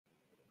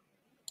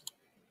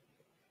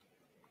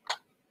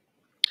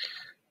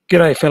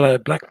G'day fellow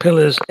black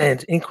pillars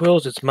and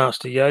inkwells, it's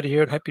Master Yoda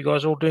here and hope you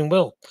guys are all doing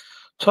well.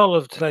 Title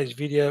of today's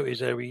video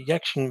is a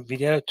reaction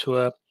video to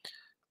a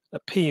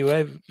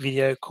PUA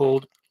video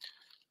called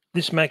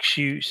 "This Makes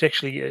You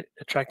Sexually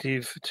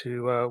Attractive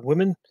to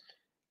Women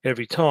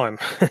Every Time."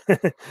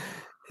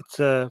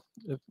 It's a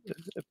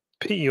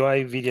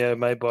PUA video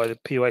made by the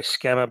PUA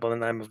scammer by the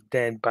name of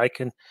Dan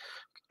Bacon.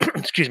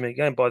 Excuse me,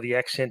 going by the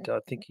accent,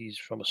 I think he's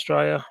from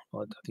Australia.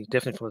 I think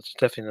it's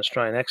definitely an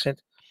Australian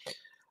accent.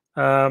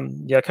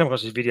 Yeah, I came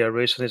across this video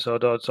recently, so I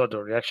decided to do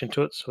a reaction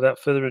to it. So without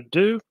further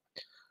ado,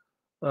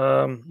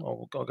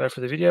 I'll go for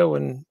the video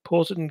and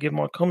pause it and give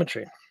my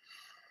commentary.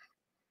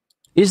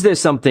 Is there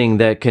something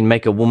that can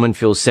make a woman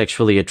feel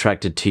sexually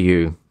attracted to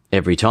you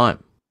every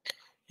time?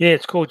 Yeah,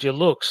 it's called your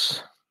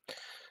looks.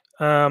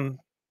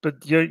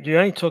 But you're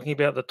only talking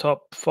about the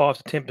top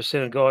 5 to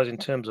 10% of guys in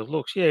terms of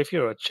looks. Yeah, if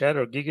you're a Chad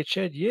or a Giga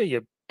Chad, yeah,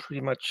 you're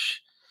pretty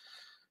much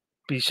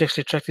be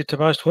sexually attracted to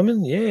most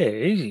women. Yeah,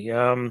 easy.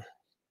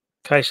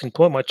 Case in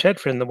point, my Chad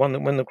friend, the one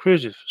that won the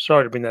cruise.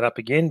 Sorry to bring that up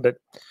again, but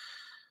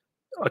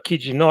I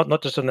kid you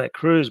not just on that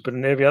cruise, but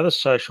in every other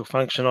social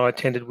function I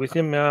attended with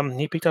him,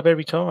 he picked up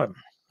every time.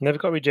 Never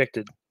got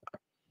rejected,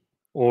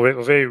 or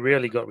very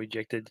rarely got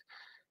rejected.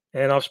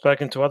 And I've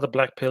spoken to other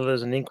black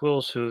pillars and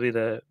inkwells who have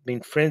either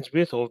been friends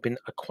with or been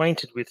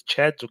acquainted with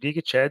Chads or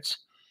Giga Chads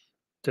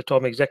that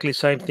told me exactly the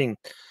same thing.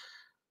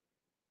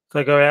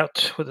 They go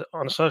out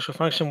on a social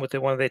function with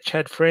one of their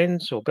Chad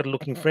friends or better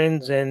looking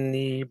friends, and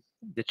the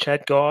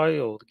Chad guy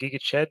or the Giga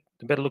Chad,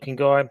 the better looking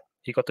guy,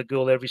 he got the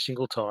girl every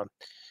single time.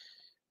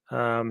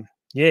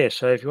 Yeah,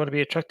 so if you want to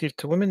be attractive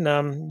to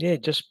women, yeah,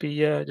 just be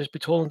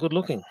tall and good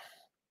looking.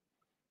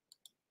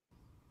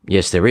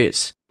 Yes, there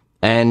is.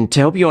 And to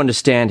help you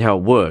understand how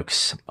it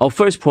works, I'll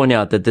first point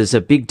out that there's a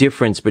big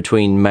difference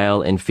between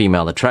male and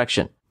female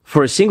attraction.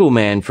 For a single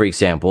man, for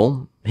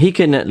example, he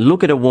can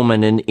look at a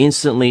woman and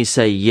instantly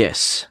say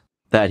yes,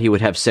 that he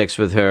would have sex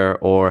with her,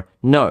 or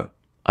no,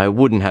 I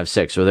wouldn't have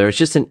sex with her. It's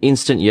just an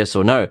instant yes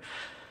or no.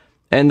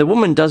 And the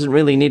woman doesn't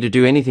really need to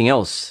do anything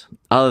else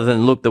other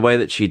than look the way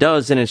that she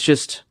does, and it's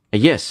just a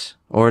yes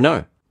or a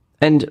no.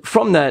 And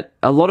from that,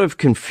 a lot of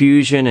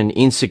confusion and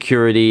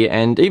insecurity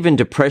and even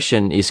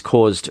depression is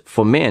caused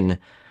for men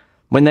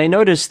when they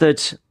notice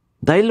that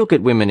they look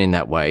at women in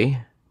that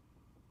way,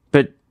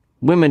 but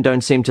women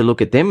don't seem to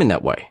look at them in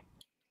that way.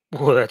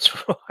 Well, that's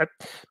right.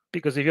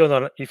 Because if you're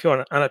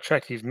an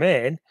unattractive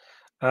man,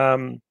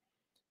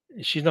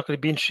 she's not going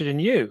to be interested in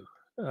you.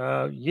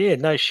 Yeah,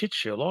 no shit,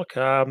 Sherlock.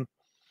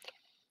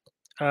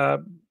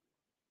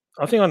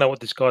 I think I know what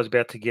this guy's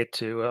about to get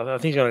to. I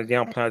think he's going to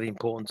downplay the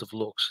importance of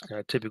looks.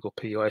 Typical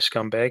PUA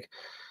scumbag.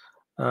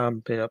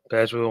 But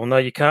as we all know,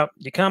 you can't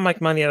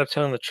make money out of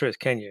telling the truth,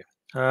 can you?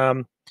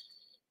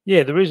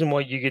 Yeah, the reason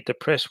why you get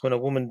depressed when a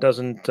woman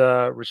doesn't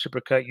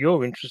reciprocate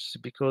your interests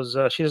is because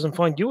she doesn't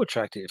find you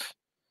attractive.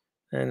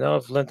 And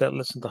I've learnt that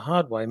lesson the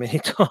hard way many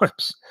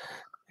times.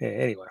 Yeah,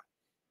 anyway.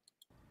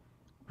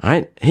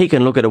 Right? He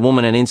can look at a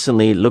woman and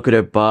instantly look at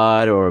her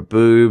butt or her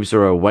boobs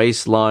or her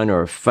waistline or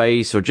her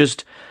face or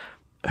just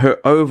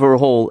her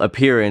overall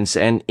appearance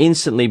and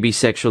instantly be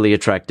sexually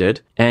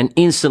attracted and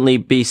instantly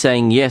be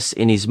saying yes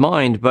in his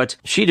mind, but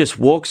she just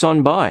walks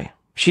on by.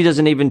 She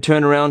doesn't even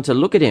turn around to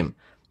look at him.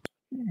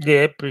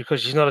 Yeah,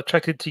 because she's not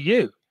attracted to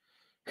you.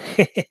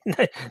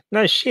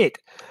 No shit.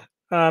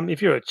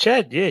 If you're a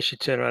Chad, yeah, she'd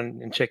turn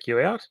around and check you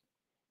out.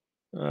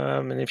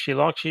 And if she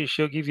likes you,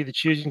 she'll give you the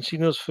choosing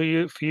signals for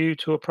you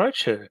to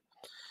approach her.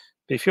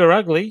 But if you're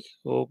ugly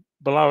or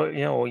below,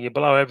 or you're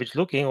below average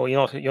looking, or you're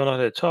not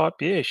her type,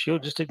 yeah, she'll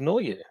just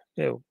ignore you.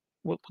 Yeah,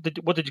 what did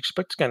you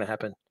expect is going to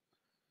happen?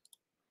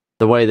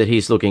 The way that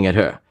he's looking at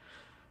her.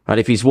 Right?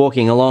 If he's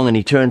walking along and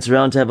he turns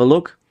around to have a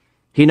look,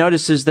 he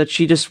notices that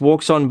she just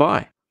walks on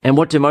by. And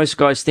what do most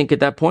guys think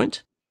at that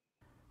point?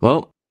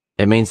 Well,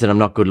 it means that I'm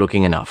not good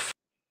looking enough.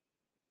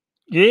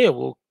 Yeah,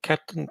 well,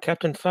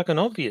 Captain fucking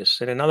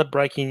obvious. And another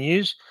breaking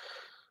news,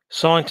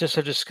 scientists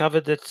have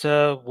discovered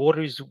that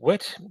water is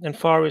wet and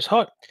fire is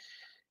hot.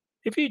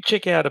 If you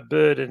check out a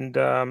bird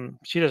and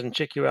she doesn't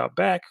check you out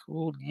back,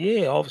 well,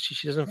 yeah, obviously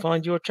she doesn't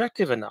find you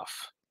attractive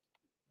enough.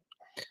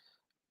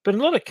 But in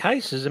a lot of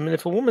cases, I mean,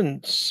 if a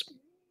woman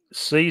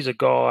sees a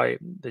guy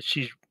that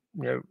she's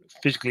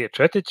physically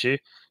attracted to,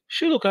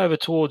 she'll look over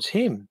towards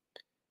him.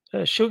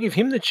 She'll give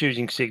him the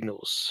choosing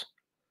signals.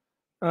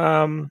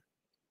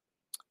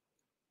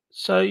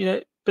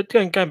 So, but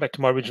going back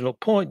to my original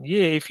point,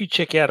 yeah, if you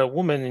check out a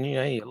woman and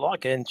you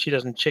like her and she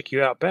doesn't check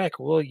you out back,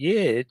 well, yeah,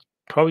 it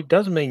probably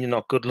does mean you're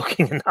not good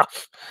looking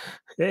enough.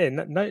 Yeah,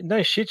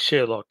 no shit,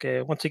 Sherlock.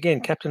 Once again,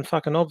 Captain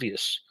fucking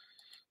obvious.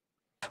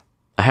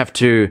 I have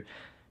to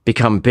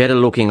become better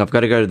looking. I've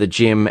got to go to the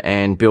gym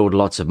and build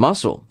lots of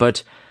muscle.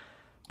 But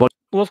well,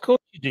 of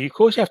course you do. Of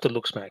course you have to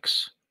look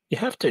smacks. You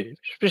have to,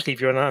 especially if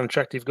you're an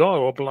unattractive guy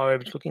or below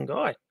average looking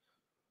guy,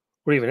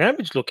 or even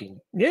average looking.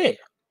 Yeah.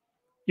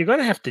 You're going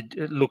to have to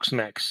look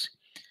smacks.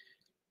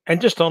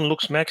 And just on look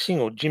smaxing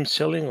or gym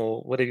selling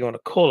or whatever you want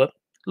to call it,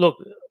 look,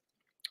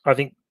 I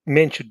think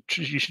men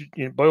you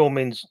should by all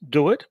means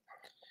do it.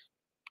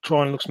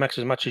 try and look max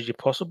as much as you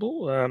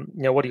possible.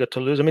 What do you got to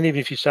lose? I mean, even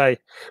if you say,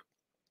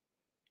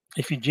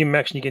 if you gym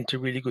max and you get into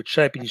really good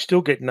shape and you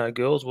still get no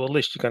girls, well, at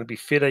least you're going to be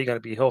fitter, you're going to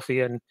be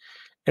healthier, and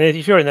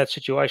if you're in that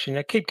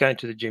situation, keep going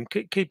to the gym,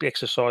 keep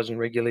exercising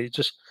regularly.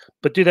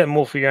 But do that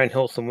more for your own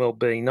health and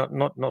well-being,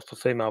 not for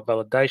female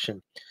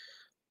validation.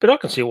 But I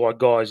can see why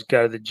guys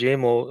go to the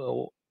gym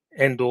or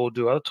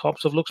do other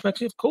types of looks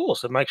maxing. Of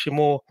course, it makes you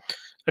more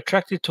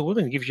attractive to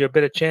women, gives you a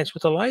better chance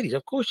with the ladies.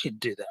 Of course, you'd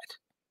do that.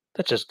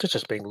 That's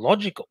just being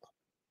logical.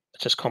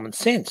 It's just common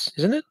sense,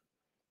 isn't it?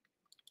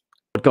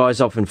 What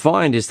guys often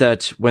find is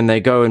that when they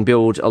go and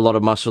build a lot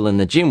of muscle in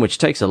the gym, which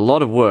takes a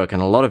lot of work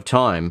and a lot of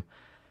time,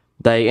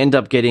 they end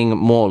up getting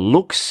more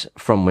looks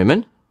from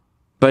women,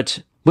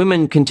 but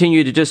women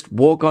continue to just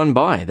walk on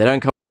by. They don't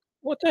come.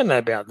 Well, I don't know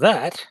about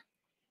that.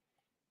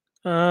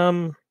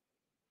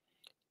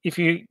 If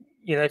you're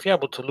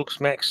able to look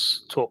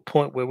max to a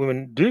point where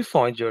women do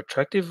find you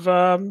attractive,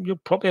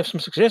 you'll probably have some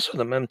success with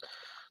them. And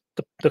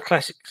the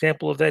classic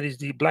example of that is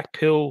the black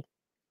pill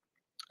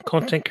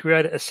content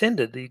creator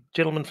Ascended, the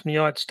gentleman from the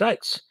United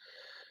States.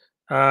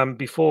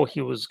 Before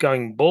he was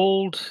going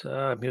bald,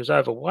 he was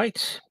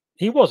overweight.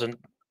 He wasn't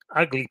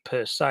ugly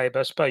per se, but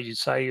I suppose you'd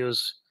say he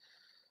was,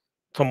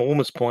 from a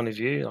woman's point of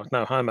view, like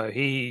no homo,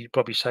 he'd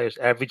probably say he was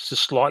average to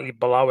slightly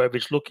below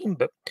average looking,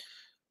 but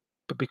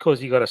because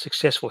he got a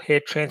successful hair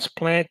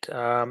transplant,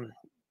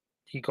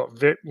 he got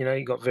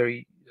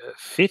very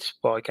fit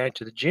by going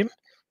to the gym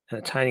and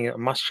attaining a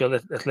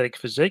muscular, athletic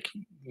physique.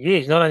 Yeah,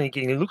 he's not only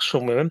getting looks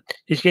from women,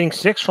 he's getting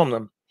sex from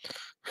them.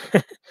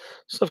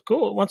 So of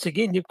course, once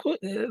again,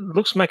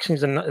 looks maxing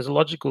is a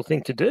logical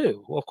thing to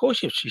do. Well, of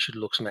course, you should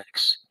looks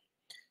max,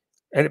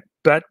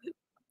 but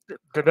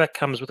that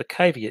comes with a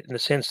caveat in the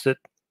sense that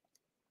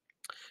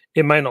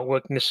it may not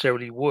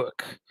necessarily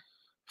work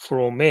for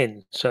all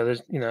men. So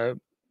there's,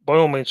 by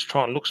all means,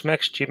 try and looks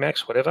max, gym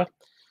max, whatever,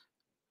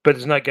 but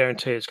there's no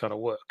guarantee it's going to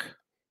work.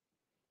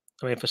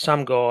 I mean, for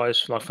some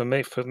guys, like for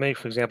me,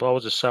 for example, I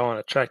was just so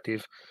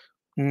unattractive.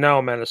 No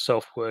amount of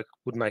self-work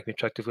would make me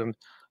attractive to women.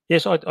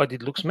 Yes, I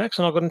did looks max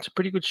and I got into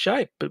pretty good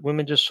shape, but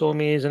women just saw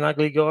me as an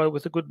ugly guy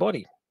with a good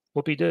body.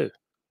 Whoopie-doo.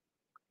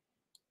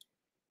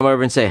 Come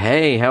over and say,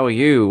 hey, how are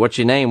you? What's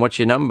your name? What's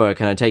your number?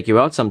 Can I take you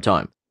out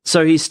sometime?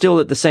 So he's still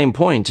at the same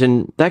point,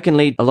 and that can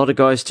lead a lot of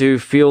guys to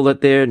feel that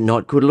they're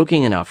not good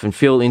looking enough and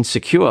feel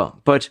insecure.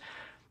 But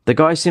the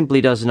guy simply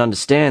doesn't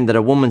understand that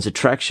a woman's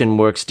attraction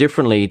works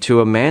differently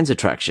to a man's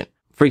attraction.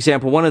 For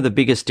example, one of the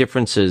biggest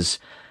differences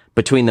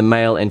between the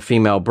male and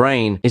female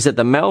brain is that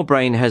the male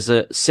brain has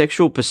a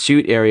sexual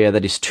pursuit area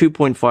that is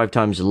 2.5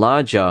 times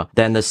larger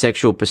than the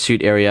sexual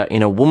pursuit area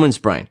in a woman's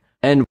brain.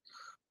 And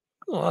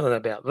well, I don't know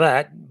about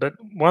that, but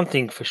one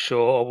thing for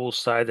sure, I will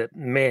say that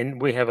men,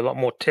 we have a lot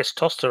more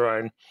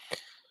testosterone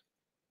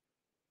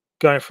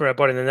going through our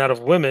body than that of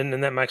women,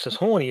 and that makes us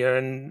hornier.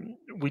 And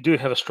we do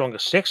have a stronger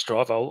sex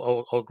drive.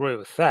 I'll agree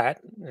with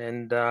that.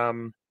 And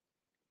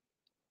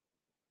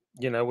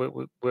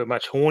we're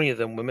much hornier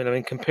than women. I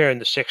mean, comparing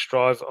the sex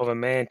drive of a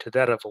man to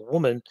that of a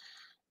woman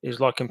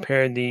is like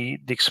comparing the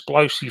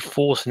explosive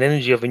force and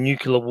energy of a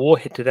nuclear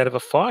warhead to that of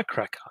a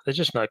firecracker. There's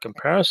just no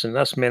comparison.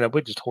 Us men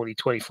we're just horny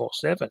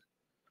 24/7.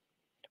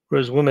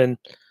 Whereas women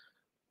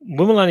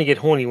only get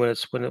horny when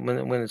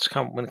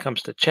it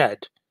comes to Chad.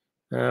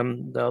 They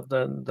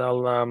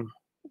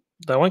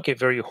won't get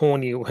very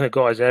horny when a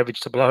guy's average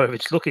to below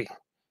average looking.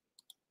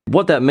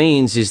 what that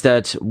means is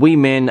that we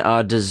men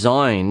are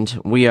designed,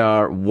 we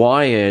are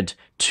wired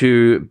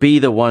to be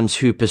the ones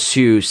who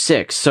pursue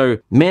sex. So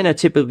men are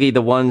typically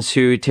the ones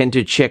who tend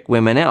to check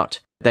women out.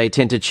 They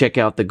tend to check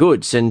out the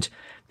goods, and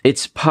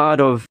it's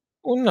part of...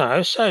 Well,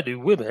 no, so do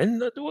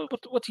women.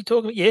 What's he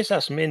talking about? Yes,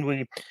 us men,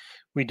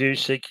 we do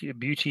seek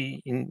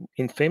beauty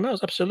in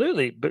females,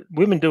 absolutely, but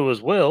women do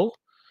as well.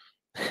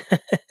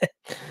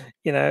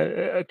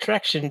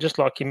 Attraction, just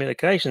like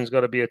communication, has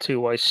got to be a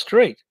two-way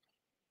street.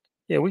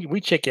 Yeah,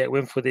 we check out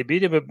women for their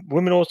beauty, but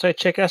women also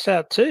check us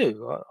out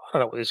too. I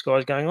don't know what this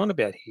guy's going on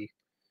about here.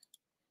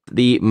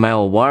 The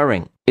male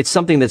wiring. It's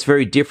something that's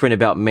very different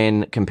about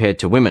men compared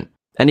to women.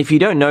 And if you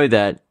don't know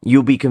that,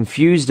 you'll be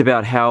confused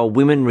about how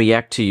women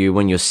react to you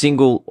when you're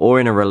single or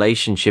in a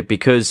relationship,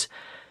 because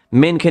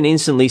men can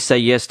instantly say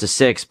yes to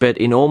sex, but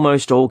in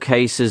almost all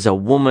cases, a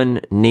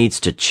woman needs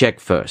to check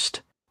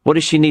first. What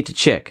does she need to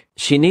check?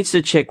 She needs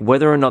to check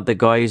whether or not the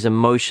guy is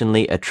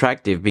emotionally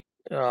attractive.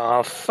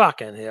 Oh,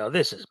 fucking hell,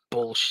 this is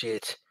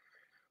bullshit.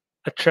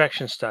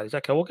 Attraction studies.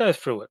 Okay, we'll go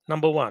through it.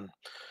 Number one,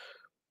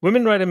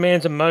 women rate a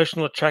man's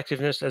emotional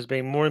attractiveness as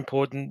being more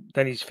important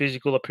than his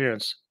physical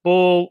appearance.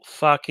 Bull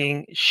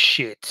fucking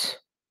shit.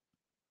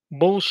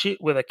 Bullshit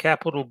with a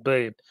capital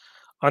B.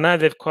 I know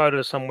they've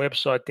quoted some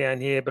website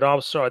down here, but I'm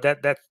sorry,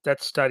 that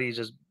study is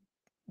just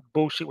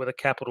bullshit with a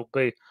capital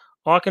B.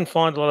 I can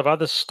find a lot of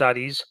other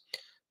studies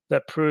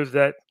that prove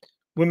that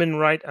women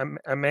rate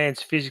a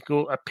man's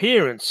physical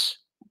appearance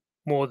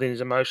more than his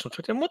emotional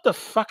attractiveness. And what the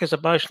fuck is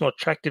emotional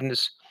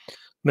attractiveness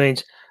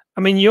means?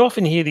 I mean, you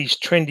often hear these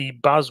trendy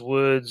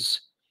buzzwords,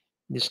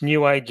 this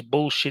new age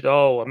bullshit.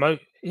 Oh,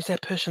 is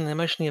that person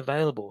emotionally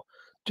available?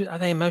 Are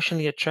they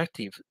emotionally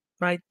attractive?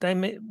 mate,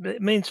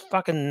 it means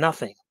fucking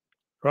nothing,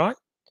 right?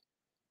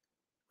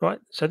 Right.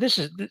 So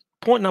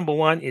point number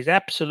one is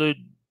absolute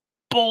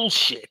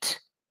bullshit.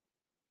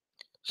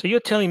 So you're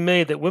telling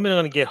me that women are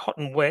going to get hot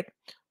and wet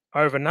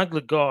over an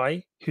ugly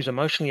guy who's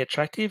emotionally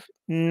attractive?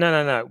 No,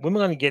 no, no.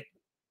 Women are going to get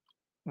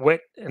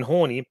wet and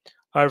horny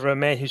over a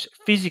man who's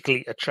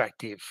physically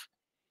attractive.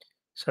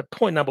 So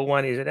point number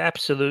one is an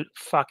absolute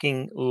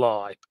fucking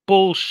lie.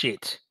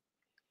 Bullshit.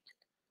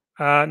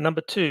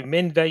 Number two,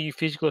 men value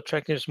physical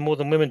attractiveness more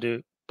than women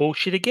do.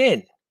 Bullshit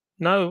again.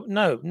 No,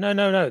 no, no,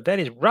 no, no. That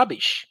is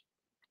rubbish.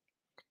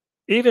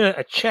 Even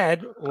a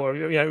Chad or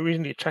a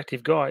reasonably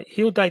attractive guy,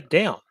 he'll date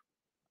down.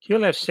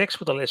 He'll have sex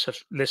with a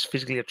less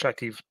physically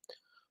attractive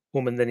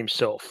woman than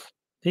himself.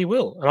 He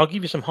will. And I'll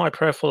give you some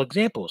high-profile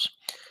examples.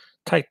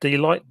 Take the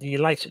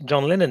late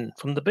John Lennon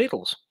from the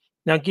Beatles.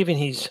 Now, given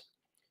his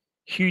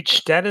huge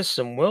status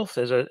and wealth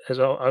as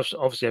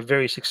obviously a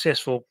very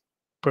successful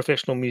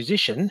professional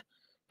musician,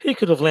 he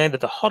could have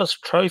landed the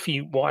hottest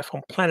trophy wife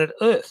on planet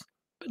Earth.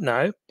 But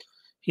no,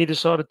 he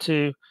decided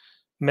to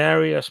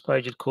marry, I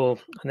suppose you'd call,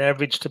 an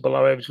average to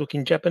below average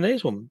looking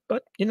Japanese woman.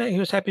 But, he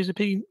was happy as a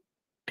pig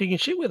and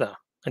shit with her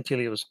until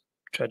he was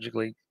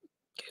tragically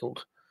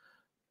killed.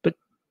 But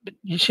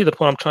you see the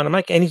point I'm trying to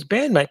make. And his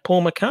bandmate,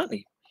 Paul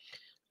McCartney,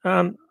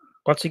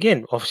 once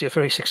again, obviously a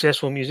very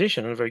successful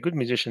musician and a very good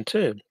musician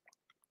too.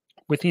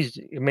 With his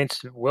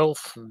immense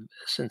wealth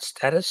and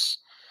status,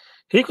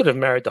 he could have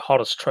married the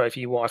hottest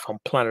trophy wife on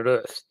planet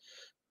Earth.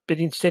 But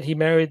instead, he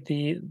married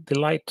the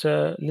late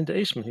Linda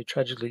Eastman, who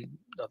tragically,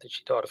 I think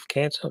she died of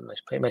cancer.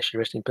 May she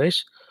rest in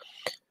peace.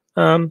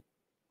 I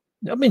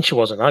mean, she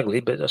wasn't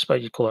ugly, but I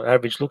suppose you'd call her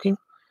average looking.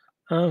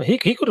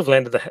 He could have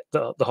landed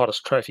the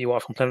hottest trophy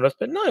wife on planet Earth,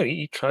 but no,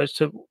 he chose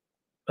to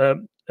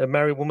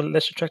marry a woman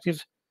less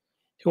attractive,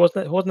 who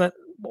wasn't that.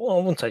 Well, I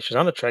wouldn't say she was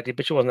unattractive,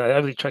 but she wasn't that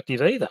overly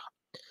attractive either.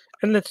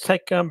 And let's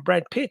take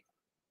Brad Pitt.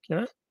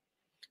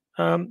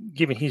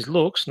 Given his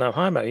looks, no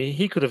homo,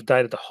 he could have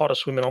dated the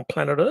hottest women on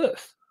planet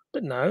Earth.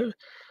 But no,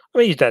 I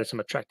mean, he's dated some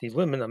attractive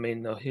women. I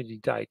mean, who did he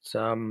date?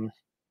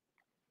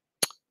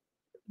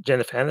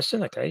 Jennifer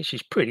Aniston. Okay,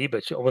 she's pretty,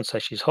 but I wouldn't say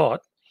she's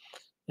hot.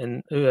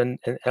 And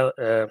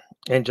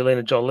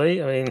Angelina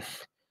Jolie. I mean,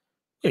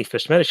 when he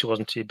first met her, she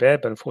wasn't too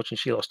bad, but unfortunately,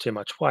 she lost too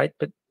much weight.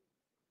 But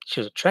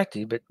she was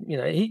attractive. But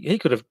he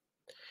could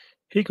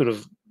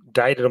have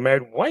dated or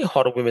married way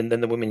hotter women than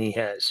the women he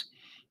has.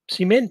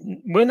 See,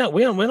 men, we're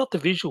not the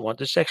visual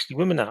ones. It's actually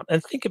women are.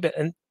 And think about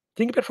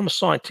it from a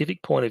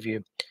scientific point of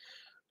view.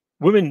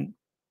 Women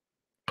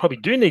probably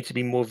do need to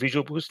be more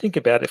visual, because think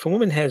about it. If a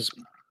woman has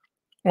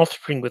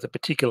offspring with a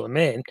particular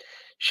man,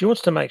 she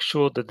wants to make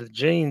sure that the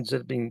genes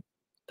that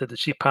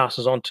she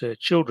passes on to her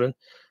children,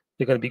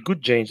 they're going to be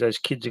good genes. Those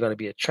kids are going to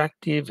be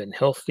attractive and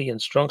healthy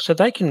and strong, so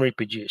they can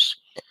reproduce.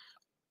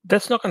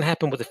 That's not going to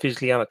happen with a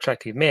physically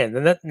unattractive man.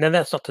 And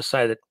that's not to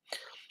say that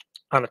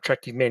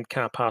unattractive men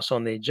can't pass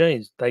on their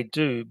genes. They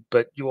do,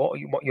 but what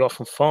you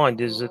often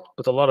find is that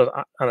with a lot of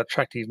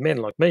unattractive men,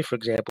 like me, for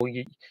example,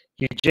 your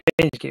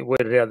genes get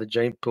weeded out of the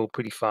gene pool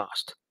pretty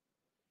fast,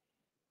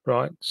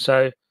 right?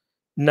 So,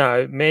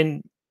 no,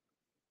 men.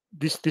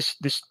 This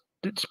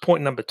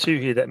point number two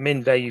here, that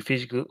men value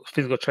physical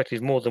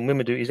attractive more than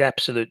women do, is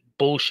absolute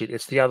bullshit.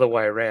 It's the other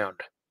way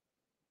around.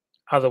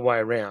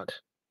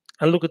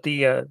 And look at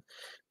the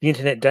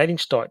internet dating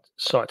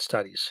site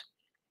studies,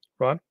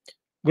 right?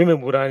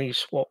 Women would only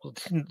swap.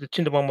 The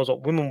Tinder one was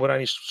what women would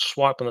only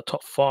swipe on the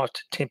top 5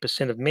 to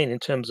 10% of men in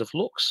terms of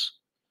looks,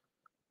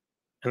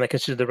 and they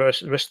consider the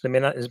rest of the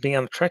men as being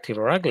unattractive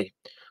or ugly.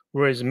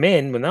 Whereas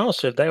men, when they were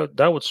served, they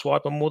would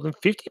swipe on more than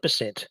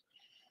 50%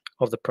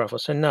 of the profile.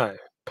 So no,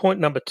 point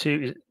number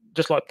two is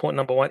just like point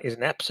number one, is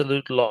an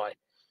absolute lie.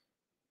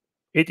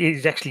 It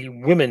is actually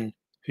women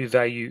who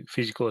value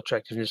physical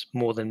attractiveness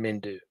more than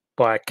men do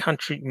by a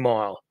country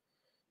mile.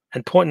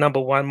 And point number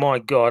one, my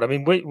God, I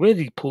mean, where did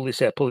he pull this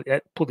out?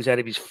 Pull this out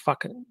of his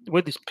fucking,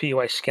 where did this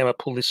PUA scammer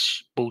pull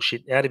this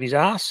bullshit out of his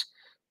ass?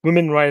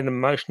 Women rate an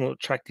emotional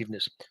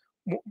attractiveness.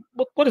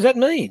 What does that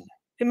mean?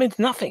 It means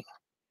nothing.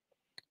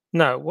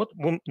 No,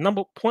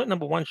 point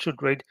number one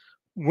should read,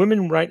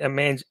 women rate a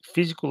man's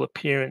physical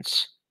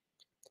appearance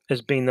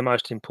as being the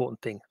most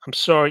important thing. I'm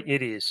sorry,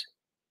 it is.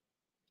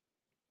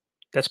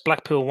 That's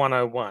Black Pill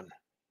 101.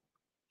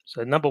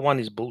 So number one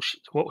is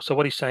bullshit. So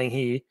what he's saying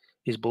here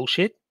is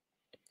bullshit.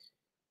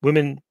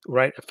 Women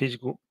rate a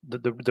physical.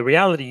 The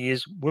reality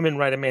is, women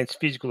rate a man's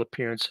physical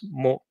appearance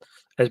more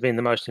as being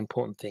the most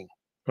important thing,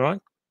 right?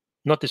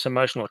 Not this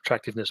emotional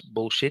attractiveness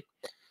bullshit.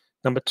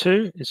 Number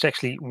two, it's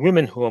actually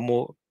women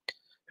who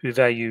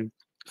value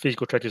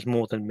physical attractiveness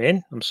more than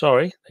men. I'm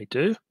sorry, they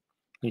do.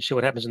 You see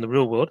what happens in the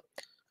real world.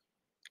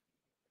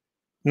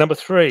 Number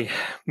three,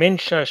 men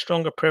show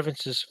stronger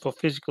preferences for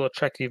physical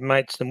attractive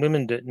mates than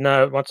women do.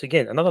 No, once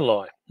again, another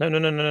lie.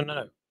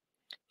 No.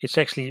 It's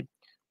actually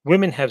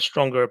women have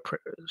stronger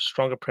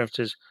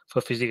preferences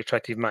for physically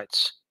attractive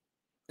mates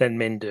than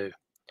men do.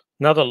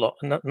 Another lie.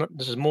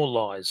 This is more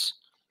lies.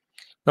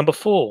 Number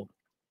four,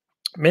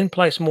 men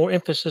place more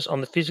emphasis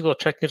on the physical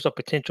attractiveness of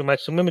potential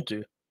mates than women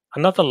do.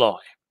 Another lie.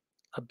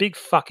 A big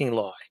fucking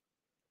lie.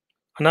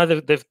 I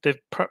know they've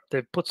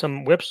put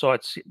some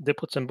websites. They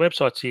put some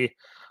websites here.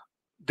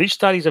 These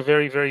studies are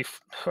very, very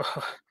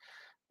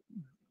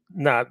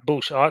no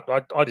bullshit.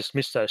 I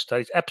dismiss those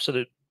studies.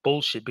 Absolute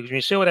bullshit. Because when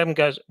you see what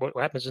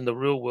happens in the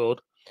real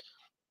world,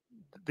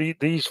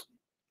 these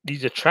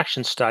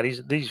attraction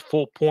studies, these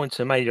 4 points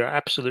are made are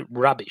absolute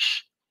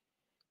rubbish.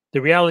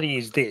 The reality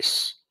is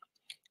this: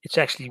 it's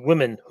actually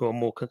women who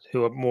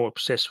are more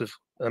obsessed with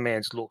a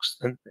man's looks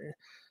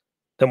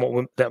than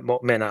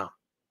what men are.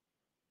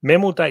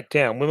 Men will date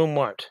down, women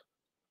won't.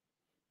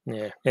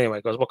 Yeah.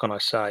 Anyway, guys, what can I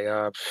say?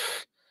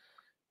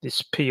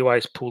 This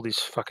PUA's pulled this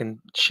fucking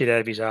shit out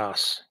of his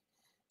ass.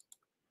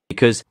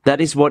 because that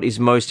is what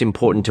is most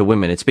important to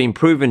women. It's been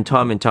proven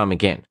time and time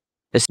again.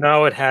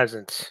 No, it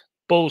hasn't.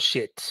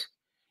 Bullshit.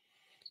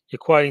 You're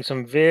quoting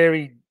some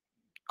very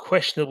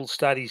questionable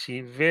studies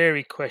here.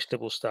 Very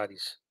questionable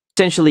studies.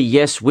 Essentially,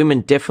 yes,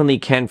 women definitely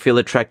can feel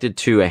attracted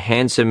to a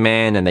handsome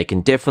man, and they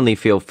can definitely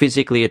feel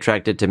physically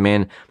attracted to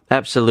men.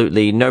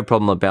 Absolutely, no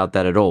problem about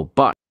that at all.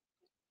 But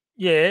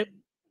yeah,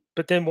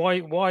 but then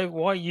why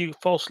are you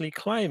falsely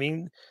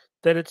claiming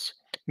that it's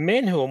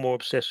men who are more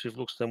obsessed with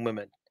looks than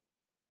women?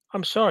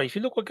 I'm sorry. If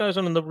you look what goes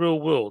on in the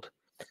real world,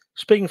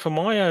 speaking from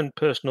my own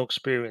personal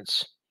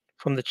experience,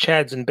 from the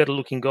chads and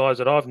better-looking guys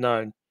that I've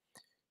known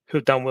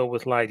who've done well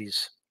with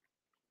ladies,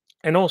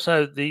 and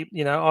also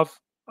I've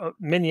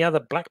many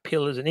other black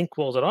pillars and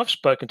inkwells that I've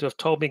spoken to have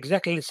told me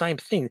exactly the same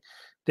thing.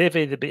 They've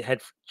either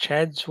had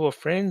chads who are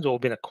friends or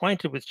been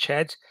acquainted with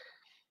chads.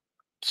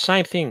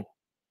 Same thing.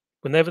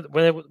 Whenever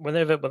they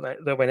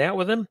went out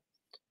with them,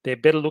 their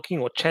better looking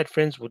or chad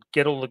friends would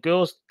get all the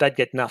girls. They'd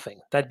get nothing.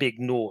 They'd be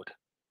ignored.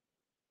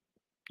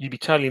 You'd be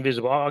totally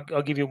invisible.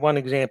 I'll give you one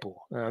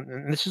example.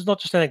 And this is not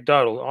just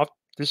anecdotal.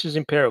 This is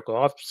empirical.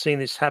 I've seen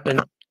this happen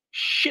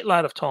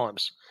shitload of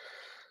times.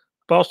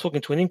 But I was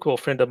talking to an inkwell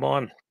friend of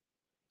mine,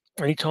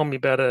 and he told me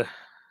about a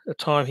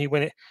time he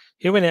went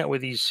out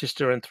with his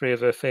sister and 3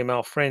 of her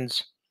female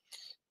friends.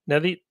 Now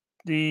these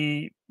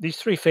 3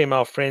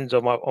 female friends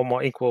of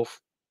my inkwell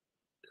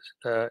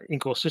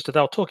sister,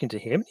 they were talking to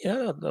him.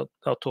 Yeah, they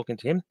were talking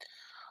to him.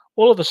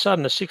 All of a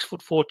sudden, a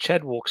 6'4"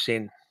 Chad walks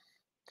in.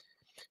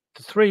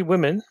 The 3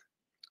 women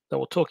that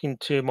were talking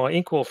to my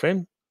inkwell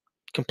friend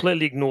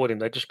completely ignored him.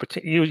 They just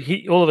pretend.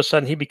 All of a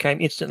sudden, he became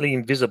instantly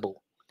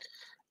invisible,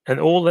 and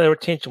all their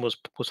attention was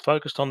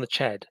focused on the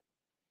Chad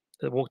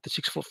that walked, the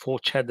 6'4"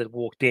 Chad that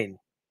walked in.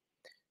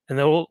 And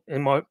they're all,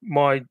 and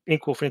my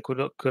inkwell friend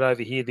could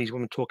overhear these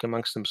women talking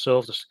amongst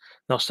themselves. And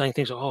I was saying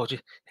things like, "Oh,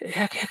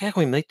 how can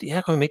we meet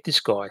this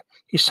guy?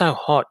 He's so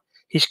hot.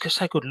 He's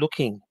so good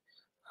looking."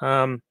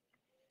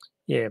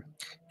 Yeah.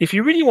 If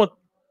you really want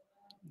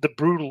the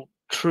brutal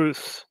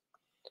truth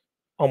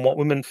on what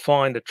women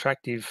find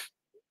attractive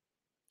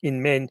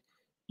in men,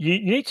 you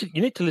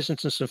need to listen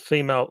to some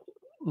female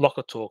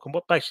locker talk. And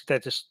what basically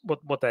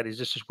what that is,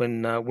 this is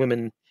when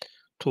women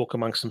talk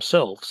amongst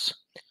themselves.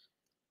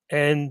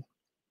 And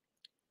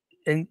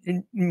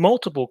in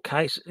multiple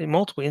cases, in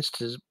multiple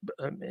instances,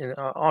 and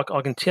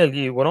I can tell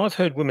you, when I've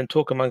heard women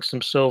talk amongst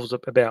themselves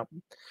about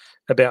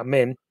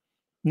men,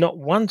 not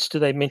once do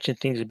they mention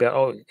things about,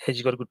 oh, has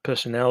he got a good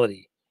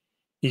personality?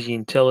 Is he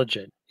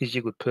intelligent? Is he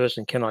a good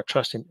person? Can I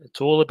trust him?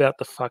 It's all about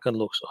the fucking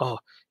looks. Oh,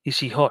 is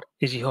he hot?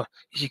 Is he hot?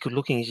 Is he good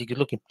looking? Is he good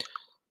looking?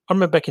 I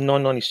remember back in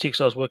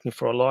 1996, I was working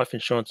for a life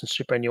insurance and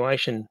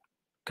superannuation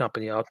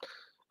company. I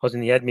was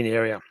in the admin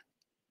area.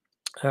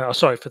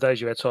 Sorry, for those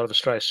of you outside of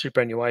Australia,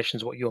 superannuation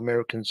is what you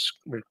Americans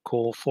would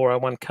call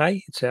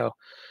 401k. It's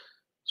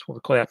what we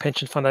call our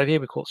pension fund over here.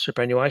 We call it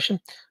superannuation.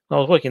 I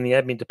was working in the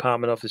admin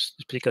department of this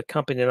particular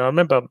company, and I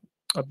remember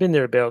I've been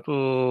there about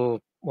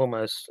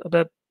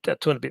about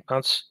 2.5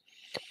 months,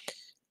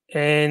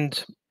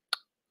 and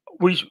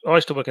I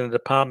used to work in the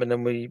department,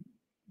 and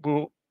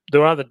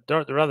there are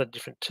other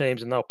different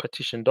teams, and they were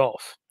partitioned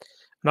off.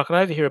 And I could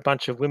overhear a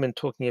bunch of women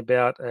talking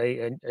about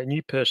a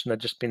new person that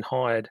had just been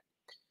hired.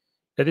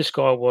 Now, this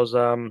guy was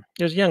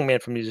he was a young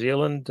man from New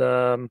Zealand.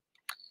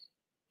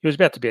 He was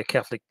about to be a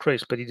Catholic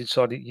priest, but he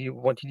decided he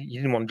didn't want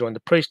to join the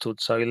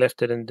priesthood, so he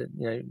left it and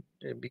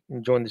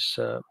joined this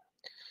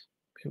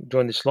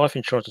life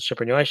insurance and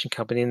superannuation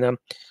company. And I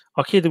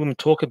hear the women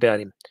talk about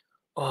him.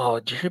 Oh,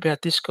 did you hear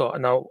about this guy?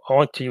 No, I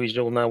won't tell you his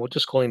real name. We'll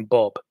just call him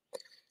Bob.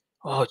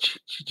 Oh,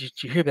 did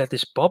you hear about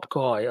this Bob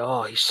guy?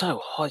 Oh, he's so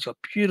hot. He's got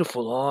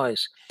beautiful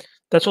eyes.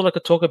 That's all I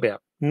could talk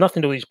about.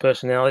 Nothing to do with his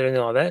personality or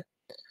anything like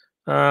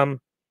that.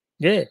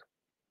 Yeah,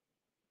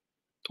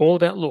 all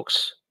about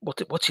looks.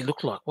 What's he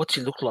look like? What's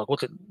he look like?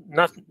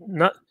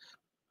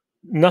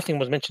 Nothing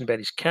was mentioned about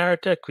his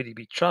character. Could he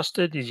be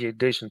trusted? Is he a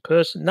decent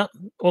person?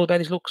 Nothing. All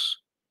about his looks.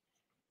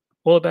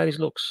 All about his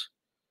looks.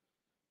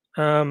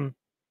 I've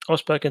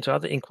spoken to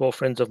other inkwell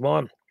friends of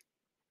mine.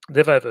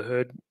 They've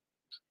overheard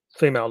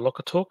female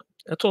locker talk.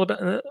 That's all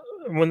about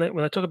when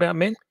they talk about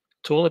men.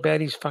 It's all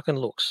about his fucking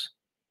looks.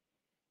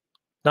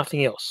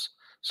 Nothing else.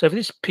 So for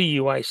this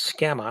PUA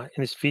scammer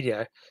in this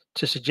video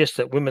to suggest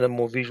that women are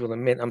more visual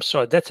than men, I'm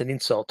sorry, that's an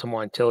insult to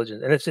my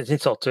intelligence, and it's an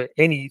insult to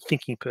any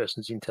thinking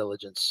person's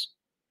intelligence.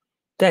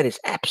 That is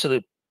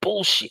absolute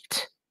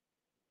bullshit.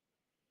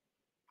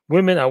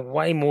 Women are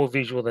way more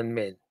visual than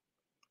men.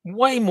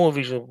 Way more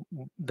visual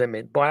than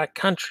men by a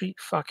country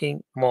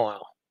fucking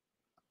mile.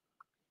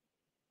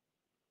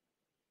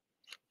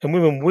 And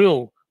women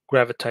will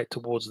gravitate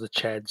towards the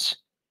chads.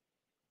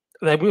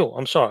 They will.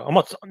 I'm sorry. I'm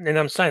not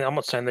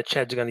saying the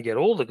chads are going to get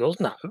all the girls.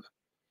 No,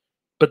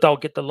 but they'll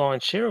get the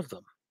lion's share of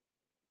them.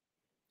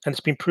 And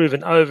it's been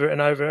proven over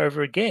and over and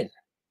over again.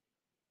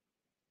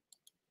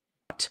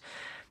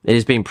 It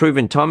has been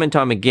proven time and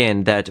time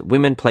again that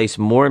women place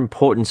more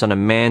importance on a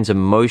man's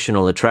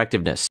emotional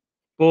attractiveness.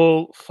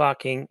 Bull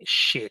fucking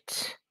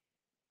shit.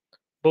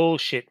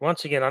 Bullshit.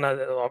 Once again, I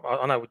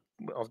know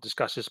I've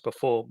discussed this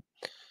before,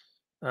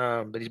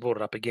 but he's brought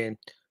it up again.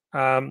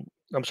 I'm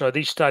sorry.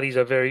 These studies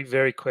are very,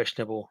 very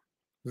questionable.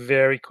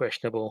 Very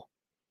questionable.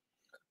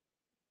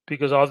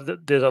 Because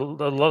there's a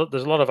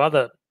lot of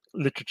other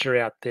literature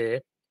out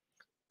there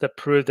that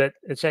prove that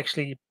it's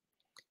actually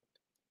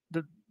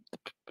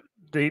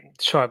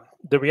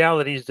the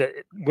reality is that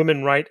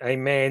women rate a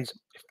man's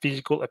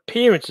physical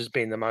appearance as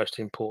being the most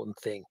important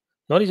thing,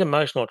 not his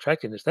emotional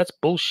attractiveness. That's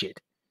bullshit.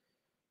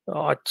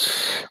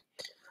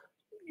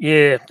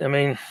 Yeah, I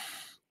mean,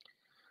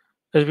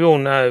 as we all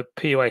know,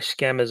 PUA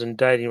scammers and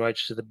dating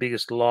roaches are the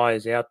biggest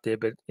liars out there.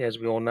 But as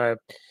we all know,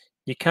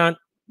 you can't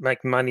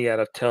make money out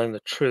of telling the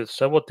truth.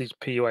 So what these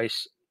PUA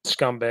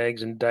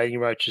scumbags and dating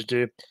roaches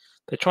do,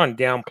 they try and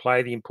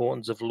downplay the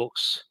importance of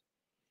looks.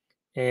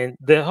 And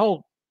the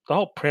whole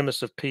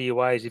premise of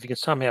PUA is if you can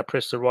somehow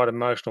press the right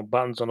emotional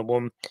buttons on a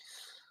woman,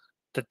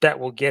 that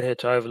will get her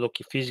to overlook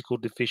your physical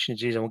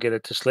deficiencies and will get her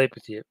to sleep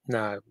with you.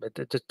 No,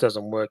 it just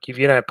doesn't work. If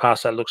you don't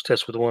pass that looks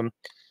test with a woman,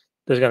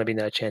 there's going to be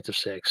no chance of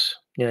sex.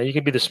 You know, you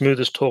can be the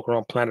smoothest talker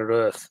on planet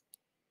Earth.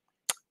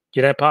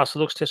 You don't pass the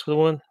looks test with a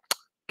woman,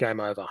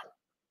 game over.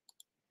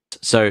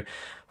 So,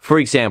 for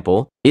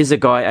example, is a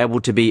guy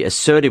able to be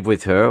assertive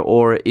with her,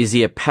 or is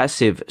he a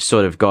passive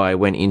sort of guy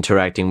when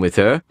interacting with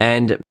her?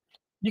 And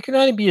you can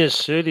only be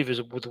assertive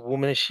with a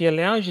woman as she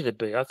allows you to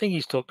be. I think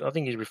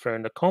he's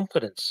referring to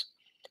confidence.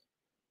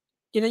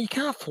 You know, you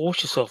can't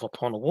force yourself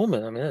upon a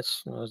woman. I mean,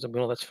 that's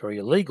very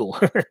illegal.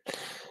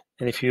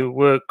 And if you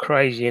were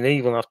crazy and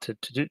evil enough to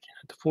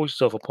force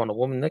yourself upon a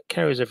woman, that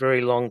carries a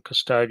very long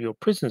custodial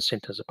prison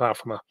sentence. Apart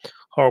from a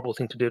horrible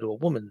thing to do to a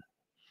woman,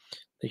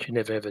 they should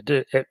never ever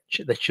do.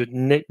 They should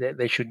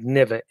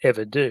never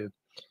ever do.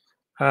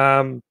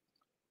 So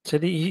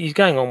he's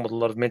going on with a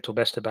lot of mental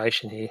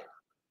masturbation here.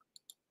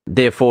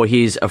 Therefore,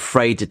 he's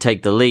afraid to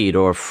take the lead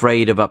or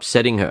afraid of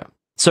upsetting her.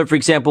 So, for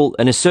example,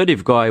 an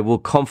assertive guy will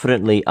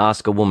confidently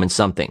ask a woman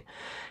something.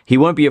 He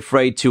won't be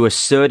afraid to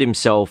assert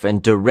himself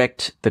and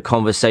direct the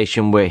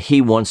conversation where he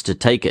wants to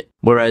take it.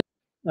 Whereas,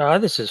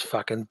 this is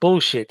fucking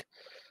bullshit.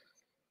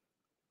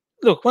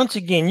 Look, once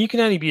again, you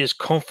can only be as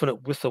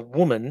confident with a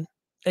woman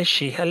as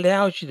she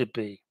allows you to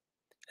be.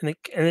 And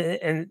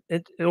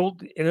it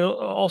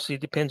also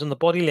depends on the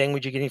body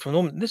language you're getting from the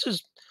woman.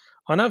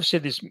 I know I've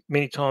said this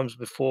many times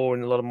before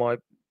in a lot of my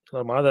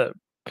other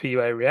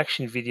PUA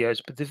reaction videos,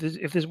 but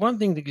if there's one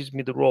thing that gives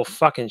me the raw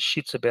fucking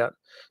shits about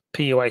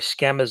PUA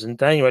scammers and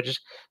dating roaches,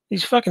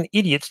 these fucking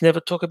idiots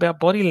never talk about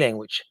body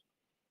language.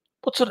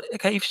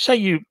 Okay, if say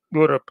you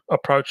were to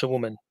approach a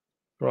woman,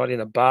 right, in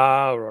a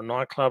bar or a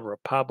nightclub or a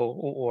pub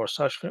or a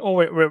social or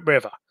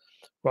wherever,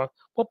 right,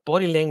 what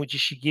body language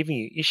is she giving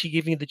you? Is she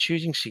giving you the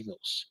choosing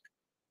signals?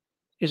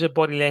 Is her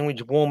body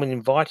language warm and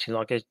inviting?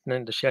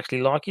 Does she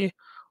actually like you?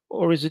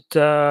 Or is it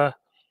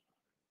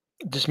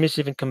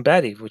dismissive and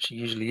combative, which it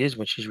usually is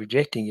when she's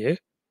rejecting you?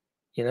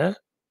 You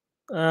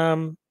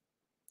know,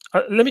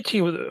 let me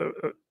tell you.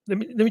 Let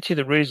me tell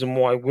you the reason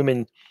why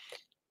women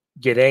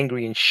get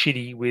angry and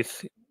shitty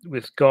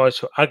with guys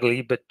who are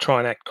ugly but try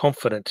and act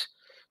confident,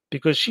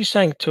 because she's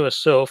saying to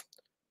herself,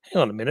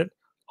 "Hang on a minute,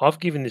 I've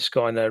given this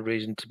guy no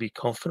reason to be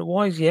confident.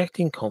 Why is he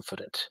acting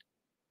confident?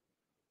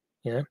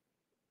 You know,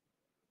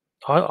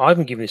 I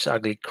haven't given this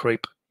ugly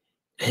creep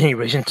any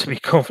reason to be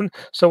confident.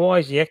 So why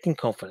is he acting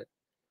confident?"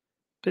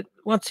 But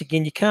once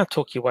again, you can't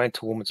talk your way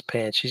into a woman's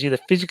pants. She's either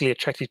physically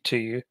attracted to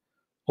you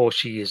or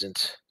she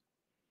isn't.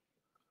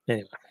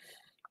 Anyway.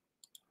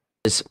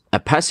 a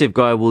passive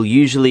guy will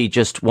usually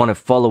just want to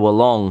follow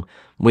along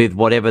with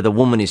whatever the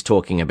woman is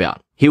talking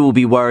about. He will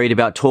be worried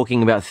about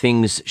talking about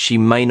things she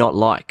may not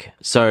like,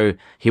 so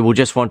he will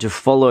just want to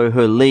follow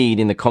her lead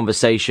in the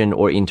conversation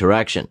or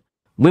interaction.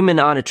 Women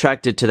aren't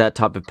attracted to that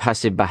type of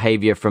passive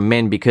behavior from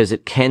men because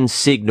it can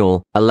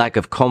signal a lack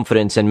of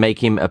confidence and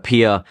make him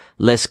appear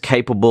less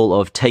capable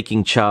of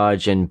taking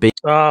charge and being...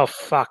 Oh,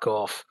 fuck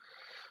off.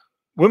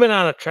 Women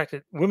are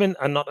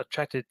not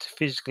attracted to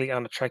physically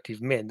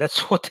unattractive men.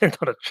 That's what they're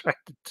not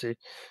attracted to.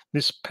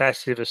 This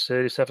passive,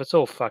 assertive stuff, it's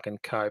all fucking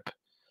cope.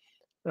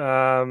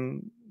 No.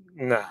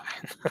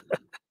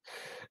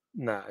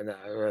 No,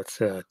 that's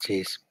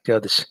jeez.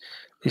 God,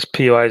 these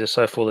PUAs are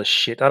so full of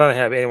shit. I don't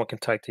know how anyone can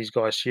take these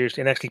guys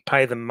seriously and actually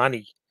pay them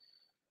money.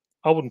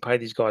 I wouldn't pay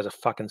these guys a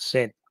fucking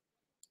cent.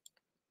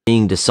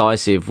 Being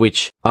decisive,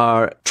 which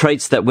are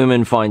traits that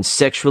women find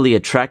sexually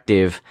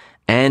attractive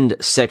and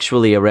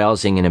sexually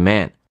arousing in a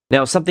man.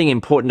 Now, something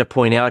important to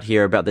point out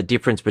here about the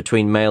difference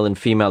between male and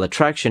female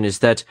attraction is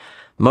that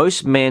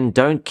most men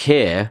don't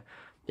care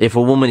if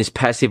a woman is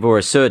passive or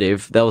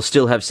assertive, they'll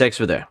still have sex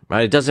with her,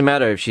 right? It doesn't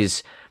matter if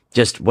she's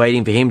just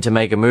waiting for him to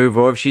make a move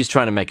or if she's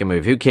trying to make a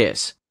move. Who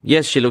cares?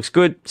 Yes, she looks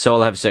good, so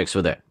I'll have sex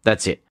with her.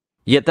 That's it.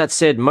 Yet that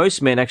said,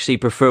 most men actually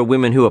prefer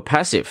women who are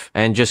passive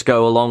and just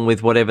go along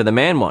with whatever the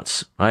man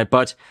wants, right?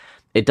 But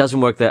it doesn't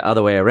work the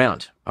other way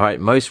around, all right?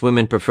 Most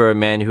women prefer a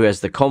man who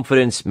has the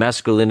confidence,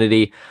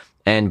 masculinity,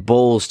 and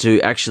balls to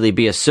actually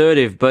be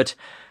assertive, but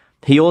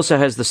he also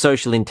has the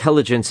social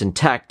intelligence and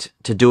tact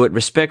to do it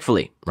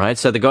respectfully, right?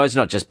 So the guy's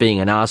not just being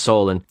an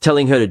asshole and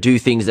telling her to do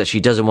things that she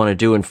doesn't want to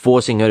do and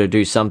forcing her to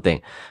do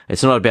something.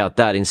 It's not about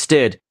that.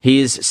 Instead,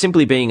 he is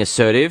simply being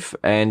assertive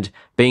and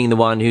being the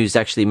one who's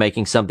actually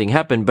making something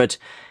happen, but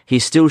he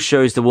still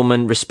shows the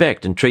woman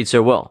respect and treats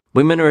her well.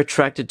 Women are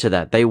attracted to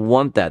that. They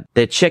want that.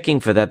 They're checking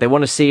for that. They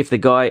want to see if the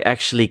guy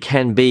actually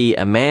can be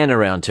a man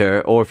around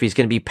her or if he's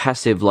going to be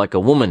passive like a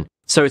woman.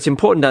 So it's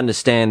important to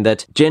understand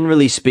that,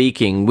 generally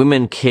speaking,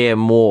 women care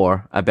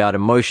more about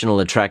emotional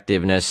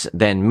attractiveness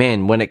than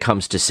men when it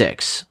comes to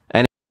sex.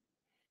 And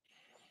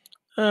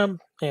Hang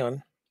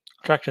on.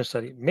 Attraction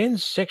study.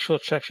 Men's sexual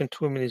attraction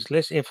to women is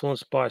less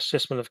influenced by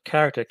assessment of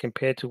character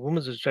compared to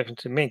women's attraction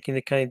to men,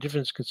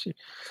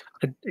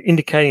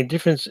 indicating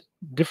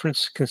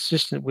difference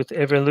consistent with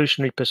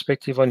evolutionary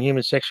perspective on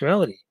human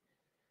sexuality.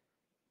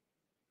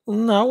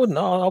 No,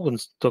 I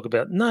wouldn't talk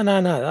about. No.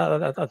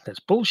 That's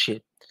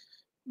bullshit.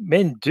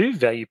 Men do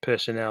value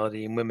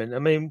personality in women. I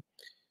mean,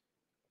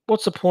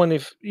 what's the point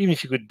if even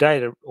if you could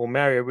date or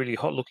marry a really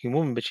hot-looking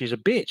woman, but she's a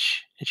bitch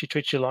and she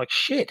treats you like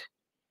shit?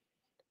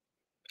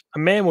 A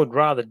man would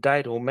rather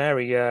date or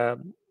marry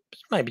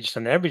maybe just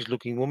an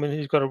average-looking woman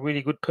who's got a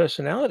really good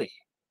personality.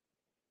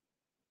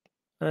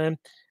 And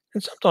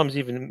sometimes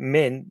even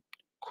men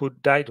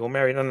could date or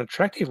marry an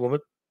unattractive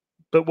woman,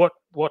 but what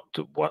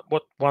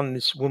won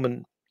this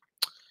woman?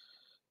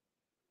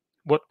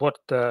 What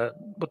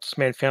this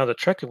man found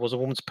attractive was a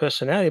woman's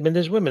personality. I mean,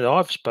 there's women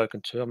I've spoken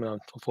to. I mean,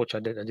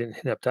 unfortunately, I didn't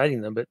end up dating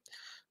them, but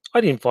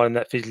I didn't find them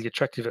that physically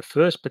attractive at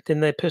first. But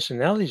then their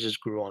personalities just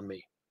grew on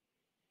me.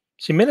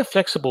 See, men are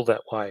flexible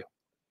that way.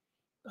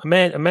 A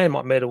man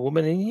might meet a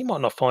woman and he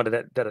might not find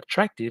her that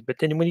attractive, but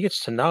then when he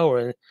gets to know her,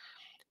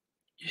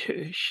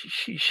 and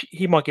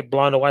he might get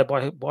blown away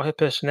by her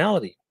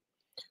personality.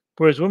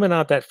 Whereas women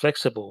aren't that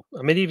flexible.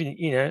 I mean, even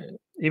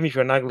if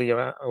you're an ugly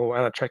or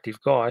unattractive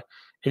guy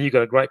and you've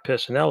got a great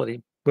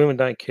personality, women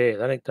don't care.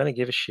 They don't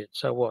give a shit.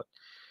 So what?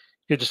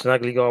 You're just an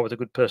ugly guy with a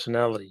good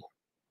personality.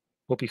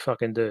 Whoopie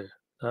fucking do.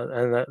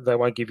 And they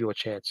won't give you a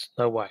chance.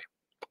 No way.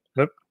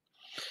 Nope.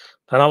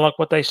 They don't like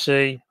what they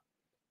see.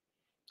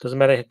 Doesn't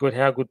matter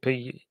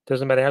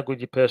doesn't matter how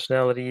good your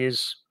personality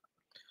is.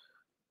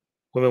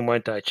 Women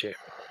won't date you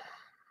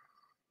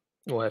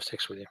or have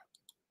sex with you.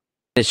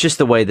 it's just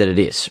the way that it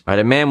is, right?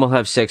 A man will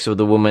have sex with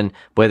a woman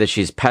whether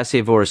she's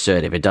passive or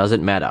assertive. It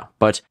doesn't matter.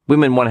 But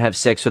women want to have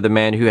sex with a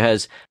man who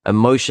has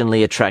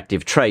emotionally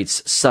attractive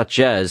traits such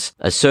as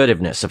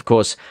assertiveness. Of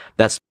course,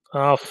 that's...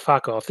 Oh,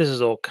 fuck off. This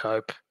is all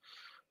cope.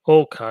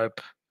 All cope.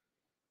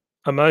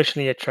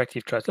 Emotionally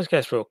attractive traits. Let's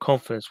go through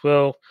confidence.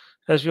 Well,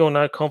 as we all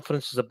know,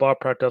 confidence is a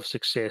byproduct of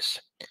success.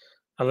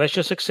 Unless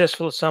you're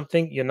successful at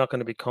something, you're not going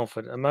to be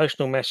confident.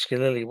 Emotional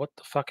masculinity. What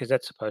the fuck is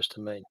that supposed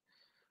to mean?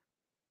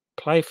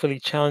 Playfully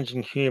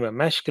challenging humor,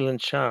 masculine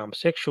charm,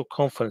 sexual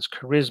confidence,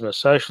 charisma,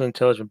 social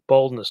intelligence,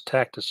 boldness,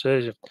 tact,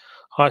 assertive,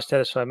 high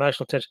status for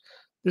emotional attention.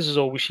 This is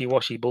all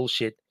wishy-washy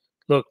bullshit.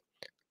 Look,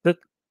 let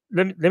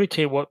me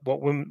tell you what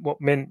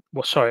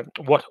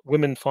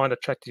women find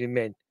attractive in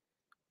men.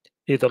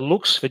 Either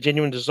looks for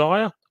genuine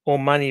desire or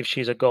money if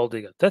she's a gold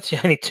digger. That's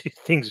the only two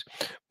things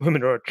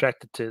women are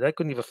attracted to. They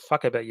couldn't give a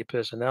fuck about your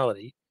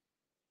personality.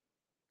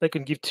 They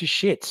couldn't give two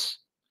shits.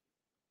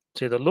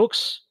 It's either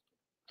looks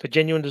for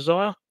genuine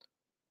desire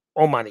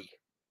or money,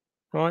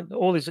 right?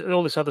 All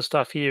this other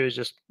stuff here is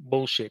just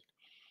bullshit.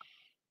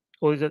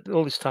 All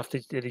this stuff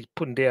that he's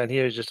putting down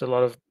here is just a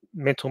lot of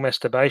mental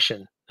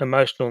masturbation,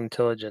 emotional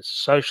intelligence,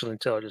 social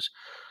intelligence.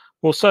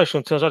 Well, social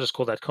intelligence, I just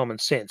call that common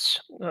sense.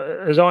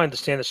 As I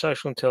understand it,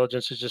 social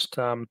intelligence is just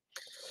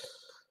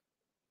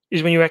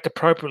is when you act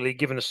appropriately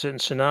given a certain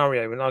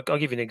scenario. And I'll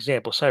give you an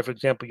example. Say, for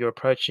example, you're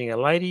approaching a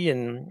lady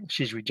and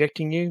she's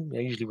rejecting you,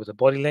 usually with a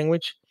body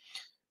language.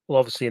 Well,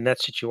 obviously, in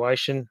that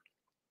situation,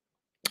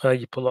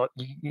 you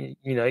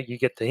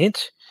get the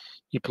hint.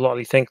 You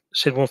politely thank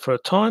said one for a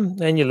time,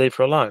 and you leave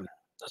her alone.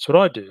 That's what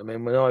I do. I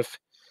mean, when I've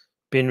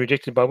been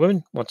rejected by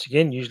women, once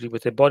again, usually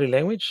with their body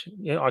language,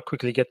 I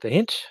quickly get the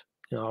hint.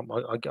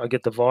 I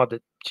get the vibe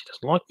that she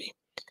doesn't like me,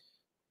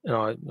 and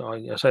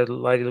I say to the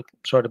lady, "Look,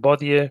 sorry to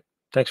bother you.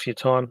 Thanks for your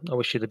time. I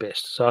wish you the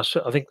best." So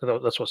I think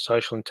that's what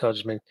social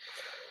intelligence means.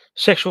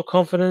 Sexual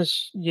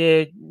confidence,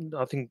 yeah,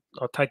 I think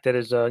I'll take that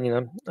as are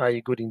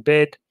you good in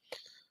bed?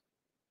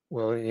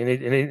 Well,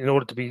 in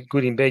order to be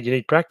good in bed, you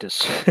need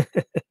practice.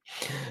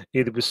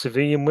 Either with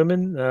civilian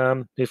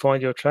women who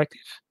find you attractive,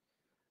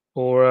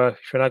 or if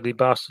you're an ugly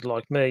bastard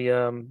like me,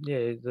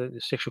 the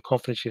sexual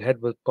confidence you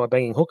had by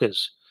banging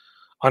hookers.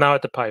 I know I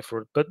had to pay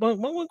for it. But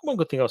one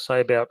good thing I'll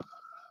say about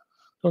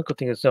one good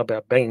thing is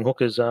about banging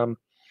hookers,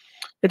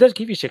 it does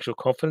give you sexual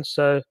confidence.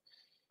 So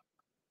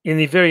in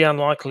the very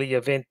unlikely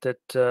event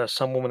that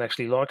some woman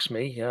actually likes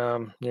me, yeah,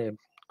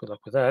 good luck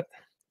with that.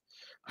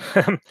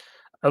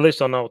 At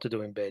least I know what to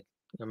do in bed.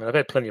 I mean, I've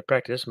had plenty of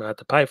practice. I mean, I had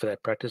to pay for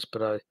that practice,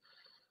 but I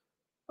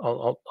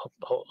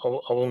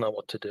will know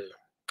what to do.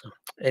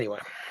 Anyway.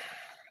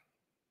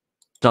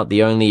 Not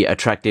the only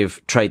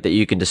attractive trait that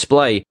you can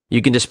display.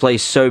 You can display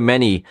so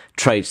many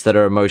traits that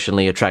are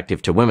emotionally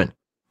attractive to women.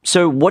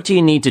 So what do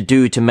you need to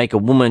do to make a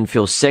woman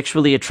feel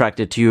sexually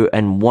attracted to you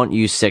and want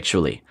you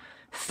sexually?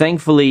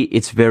 Thankfully,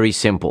 it's very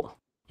simple.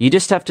 You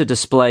just have to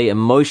display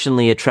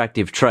emotionally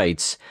attractive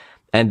traits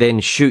and then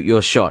shoot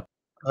your shot.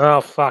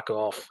 Oh, fuck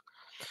off.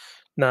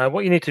 No,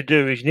 what you need to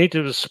do is you need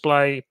to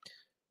display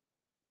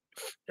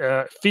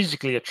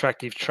physically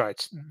attractive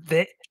traits.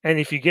 And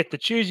if you get the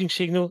choosing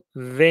signal,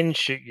 then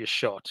shoot your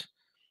shot.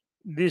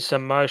 This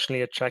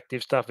emotionally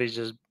attractive stuff is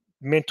just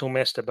mental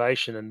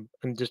masturbation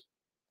and just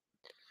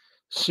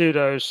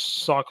pseudo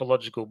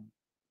psychological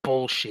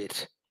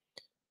bullshit.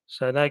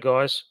 So no,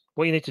 guys,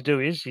 what you need to do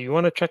is, if you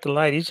want to attract the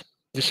ladies,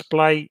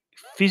 display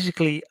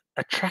physically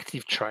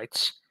attractive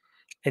traits,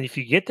 and if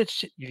you get the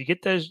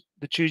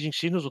choosing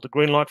signals or the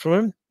green light from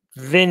them,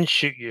 then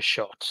shoot your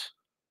shot.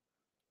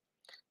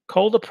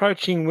 Cold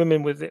approaching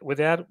women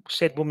without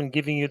said woman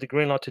giving you the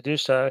green light to do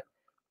so,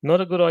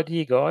 not a good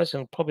idea, guys,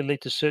 and will probably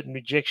lead to certain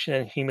rejection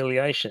and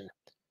humiliation.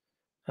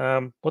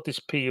 What this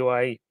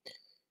PUA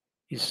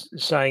is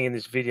saying in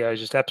this video is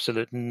just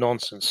absolute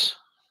nonsense.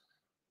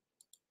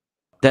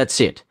 That's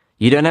it.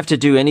 You don't have to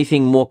do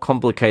anything more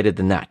complicated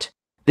than that.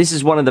 This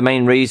is one of the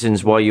main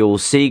reasons why you'll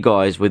see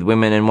guys with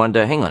women and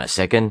wonder, hang on a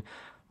second,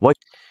 what?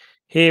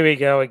 Here we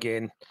go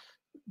again.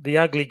 The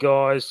ugly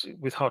guys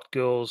with hot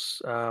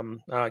girls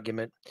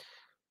argument.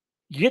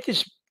 You get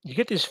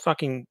this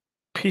fucking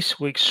piss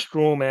weak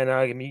straw man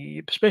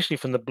argument, especially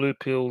from the blue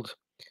pilled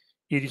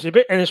idiots,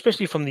 and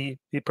especially from the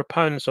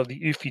proponents of the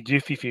oofy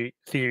doofy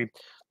theory.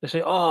 They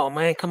say, "Oh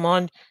man, come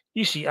on,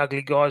 you see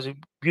ugly guys with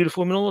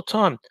beautiful women all the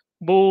time."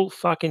 Bull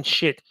fucking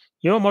shit.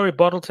 You know what my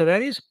rebuttal to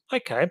that is?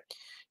 Okay,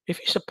 if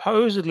you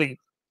supposedly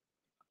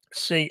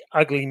see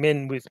ugly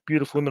men with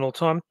beautiful women all the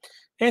time,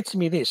 answer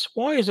me this: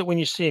 why is it when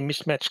you see a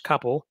mismatched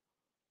couple,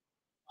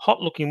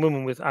 hot-looking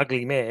woman with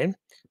ugly man,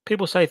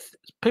 people say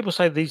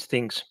these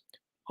things?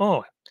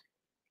 Oh,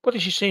 what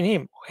did she see in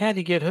him? How did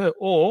he get her?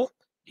 Or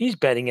he's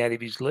batting out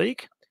of his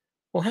league.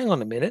 Well, hang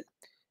on a minute.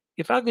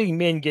 If ugly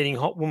men getting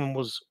hot women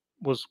was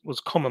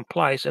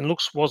commonplace and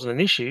looks wasn't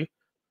an issue,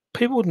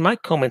 people wouldn't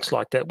make comments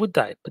like that, would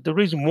they? But the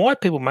reason why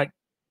people make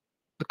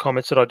the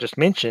comments that I just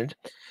mentioned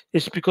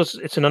is because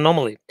it's an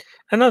anomaly.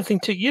 Another thing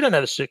too, you don't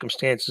know the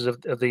circumstances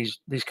of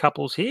these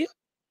couples here.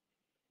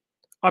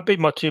 I beat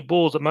my two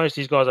balls that most of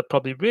these guys are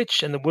probably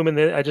rich, and the women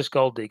there are just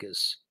gold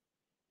diggers,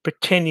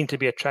 pretending to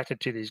be attracted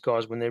to these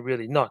guys when they're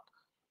really not.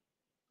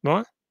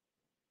 Right?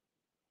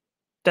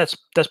 That's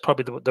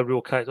probably the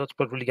real case. That's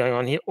what's really going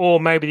on here. Or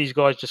maybe these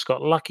guys just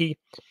got lucky,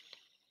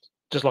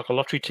 just like a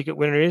lottery ticket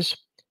winner is,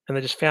 and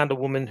they just found a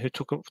woman who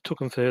took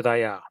them for who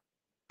they are.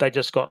 They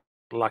just got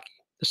lucky.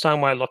 The same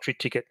way a lottery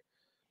ticket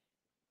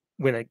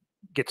winner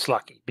gets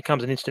lucky,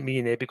 becomes an instant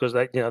millionaire because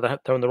they're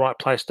in the right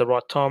place at the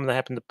right time, and they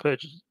happen to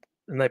purchase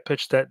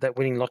that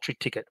winning lottery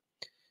ticket.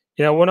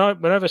 You know,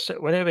 whenever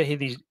I hear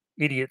these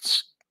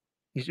idiots,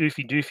 these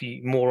oofy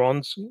doofy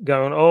morons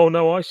going, "Oh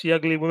no, I see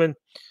ugly women.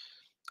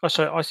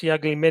 I see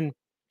ugly men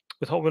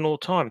with hot women all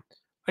the time."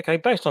 Okay,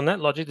 based on that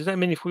logic, does that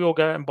mean if we all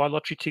go out and buy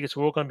lottery tickets,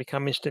 we're all going to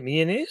become instant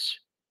millionaires?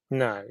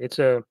 No, it's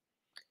a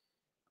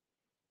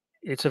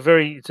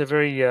very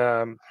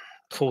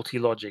faulty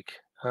logic.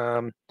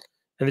 And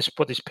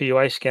what this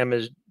PUA scam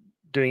is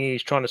doing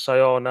is trying to say,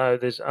 "Oh no,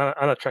 there's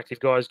unattractive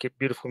guys get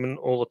beautiful women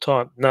all the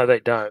time." No, they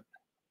don't.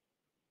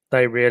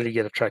 They rarely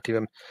get attractive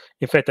women.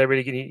 In fact, they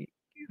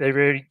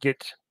rarely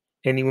get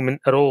any women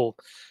at all.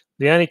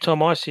 The only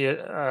time I see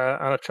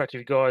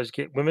unattractive guys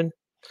get women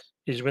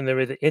is when they're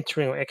either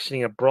entering or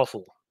exiting a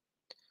brothel.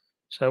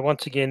 So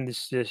once again,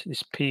 this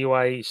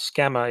PUA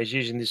scammer is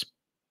using this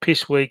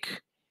piss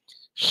weak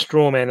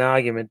straw man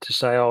argument to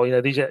say,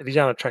 "Oh, these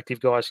unattractive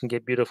guys can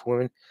get beautiful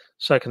women,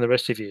 so can the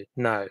rest of you."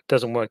 No, it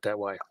doesn't work that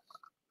way.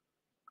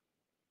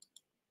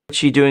 What's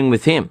she doing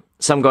with him?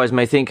 Some guys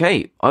may think,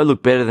 hey, I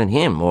look better than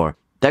him, or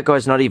that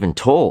guy's not even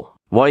tall.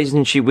 Why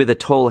isn't she with a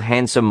tall,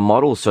 handsome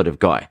model sort of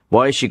guy?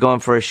 Why is she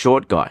going for a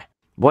short guy?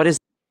 Why does...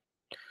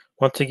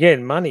 Once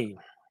again, money.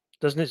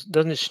 Doesn't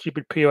this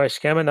stupid PUA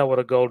scammer know what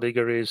a gold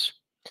digger is?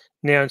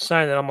 Now, in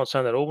saying that, I'm not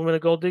saying that all women are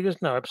gold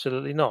diggers. No,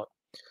 absolutely not.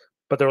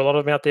 But there are a lot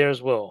of them out there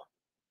as well.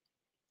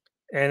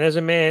 And as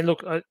a man,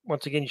 look,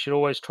 once again, you should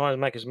always try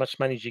and make as much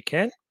money as you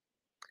can.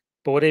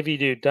 But whatever you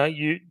do,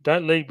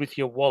 don't lead with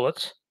your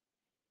wallet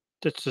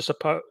to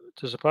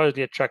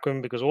supposedly attract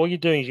women, because all you're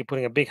doing is you're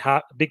putting a big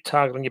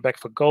target on your back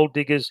for gold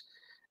diggers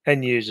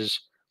and users.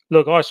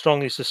 Look, I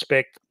strongly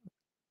suspect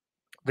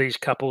these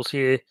couples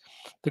here,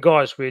 the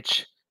guy's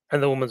rich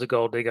and the woman's a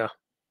gold digger.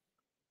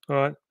 All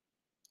right,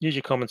 use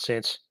your common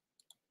sense.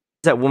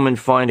 that woman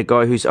find a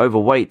guy who's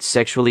overweight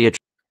sexually attractive?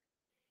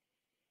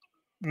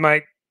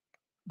 Mate,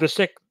 this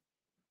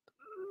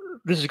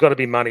has got to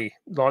be money.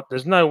 Like,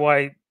 there's no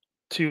way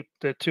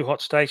the two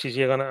hot Stacy's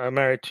you're gonna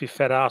marry two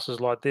fat asses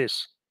like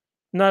this.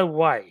 No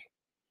way.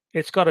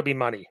 It's got to be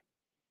money.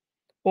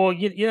 Or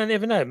you don't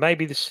never know.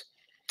 Maybe these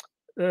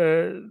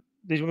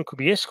women could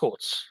be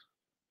escorts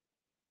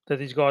that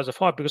these guys are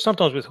fighting. Because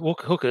sometimes with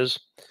hookers,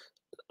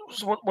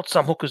 what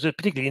some hookers do,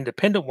 particularly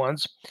independent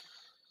ones,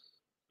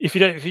 if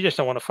you just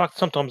don't want to fuck,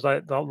 sometimes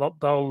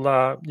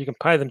they'll you can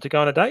pay them to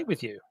go on a date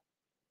with you.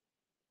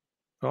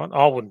 Right?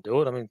 I wouldn't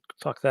do it. I mean,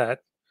 fuck that.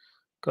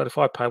 God, if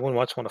I pay one,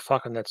 I just want to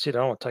fuck and that's it. I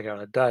don't want to take her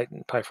on a date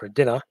and pay for a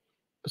dinner.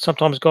 But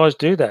sometimes guys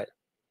do that.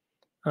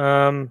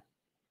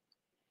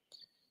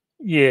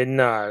 Yeah,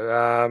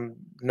 no.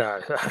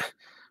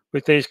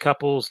 With these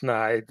couples, no.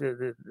 I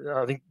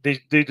think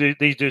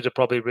these dudes are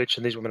probably rich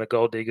and these women are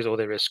gold diggers or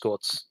they're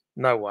escorts.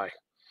 No way.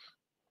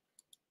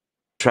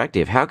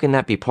 How can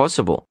that be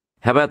possible?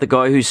 How about the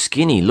guy who's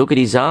skinny? Look at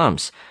his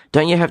arms.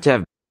 Don't you have to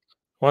have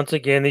Once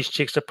again, these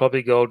chicks are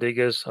probably gold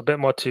diggers. I bet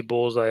my two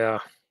balls they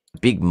are.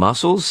 big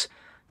muscles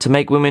to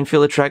make women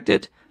feel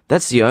attracted?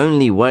 That's the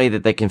only way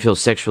that they can feel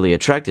sexually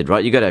attracted,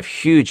 right? You got to have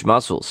huge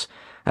muscles.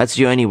 That's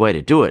the only way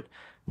to do it.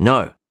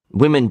 No.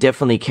 Women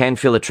definitely can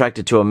feel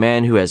attracted to a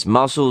man who has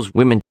muscles.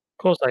 Women,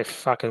 Of course they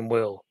fucking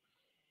will.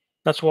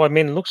 That's why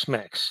men look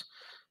smacks.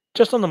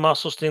 Just on the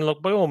muscles thing,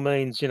 look, by all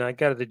means, go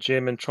to the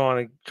gym and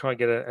try and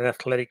get an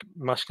athletic,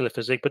 muscular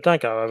physique, but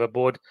don't go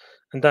overboard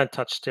and don't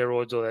touch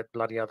steroids or that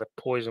bloody other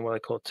poison, what they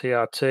call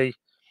TRT.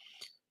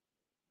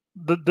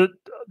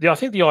 I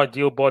think the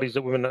ideal bodies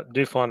that women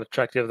do find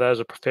attractive,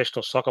 those are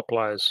professional soccer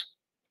players,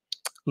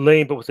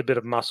 lean but with a bit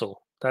of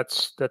muscle.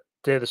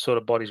 They're the sort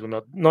of bodies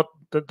we're not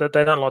that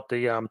they don't like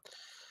the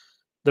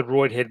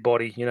roid head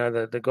body.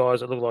 The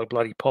guys that look like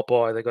bloody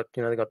Popeye. They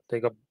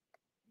got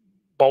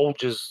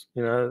bulges.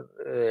 That's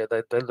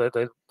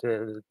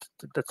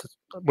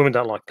women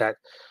don't like that.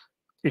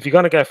 If you're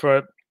going to go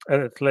for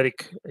an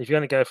athletic, if you're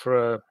going to go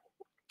for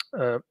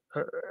an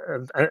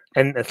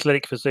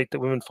athletic physique that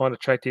women find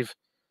attractive,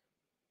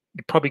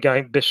 you're probably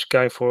best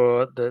going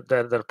for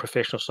that are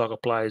professional soccer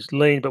players,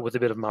 lean but with a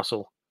bit of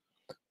muscle.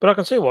 But I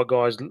can see why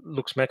guys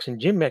look smacks and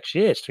gym max.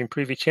 Yes, to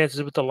improve your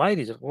chances with the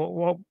ladies.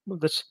 Well,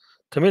 that's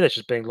to me that's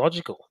just being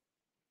logical.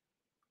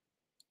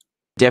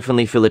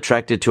 definitely feel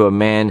attracted to a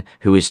man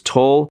who is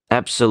tall?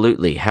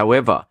 Absolutely.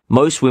 However,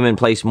 most women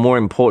place more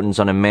importance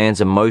on a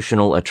man's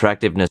emotional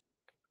attractiveness.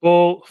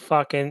 Bull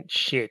fucking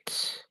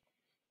shit.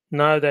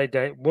 No, they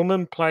don't.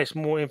 Women place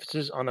more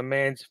emphasis on a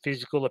man's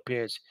physical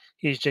appearance,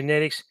 his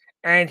genetics,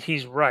 and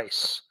his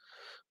race.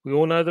 We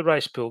all know the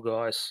race pill,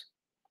 guys.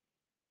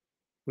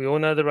 We all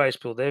know the race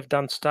pill. They've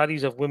done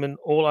studies of women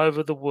all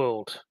over the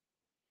world,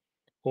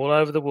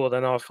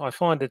 and I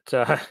find it,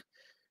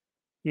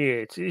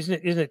 yeah,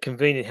 isn't it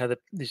convenient how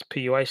these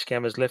PUA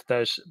scammers left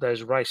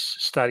those race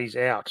studies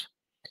out?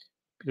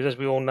 Because as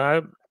we all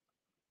know,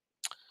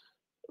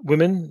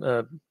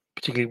 women,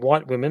 particularly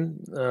white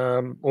women,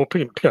 or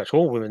pretty much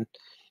all women,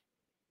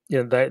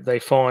 they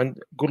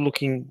find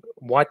good-looking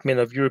white men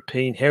of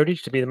European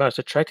heritage to be the most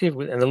attractive,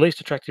 and the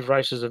least attractive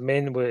races of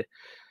men were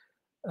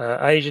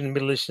Asian,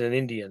 Middle Eastern, and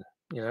Indian.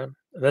 And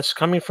that's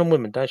coming from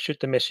women. Don't shoot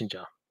the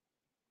messenger.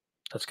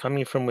 That's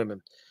coming from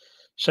women.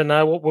 So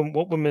now,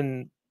 what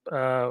women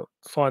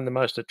find the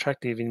most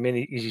attractive in men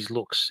is his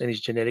looks and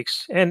his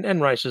genetics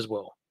and race as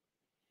well.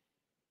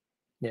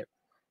 Yeah,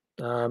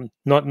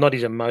 not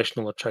his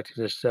emotional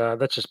attractiveness.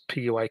 That's just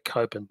PUA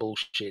cope and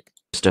bullshit.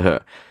 To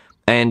her.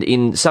 And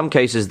in some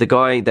cases, the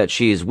guy that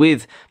she is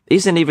with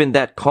isn't even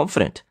that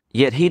confident.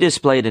 Yet he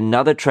displayed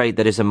another trait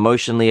that is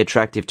emotionally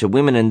attractive to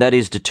women, and that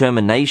is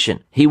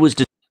determination. He was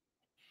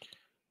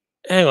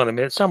Hang on a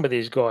minute. Some of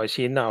these guys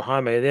here, no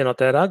homo, they're not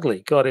that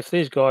ugly. God, if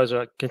these guys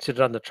are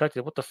considered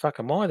unattractive, what the fuck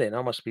am I then?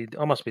 I must be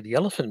the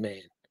elephant man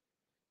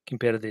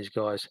compared to these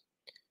guys.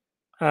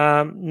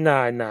 No.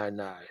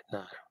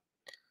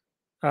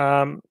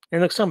 And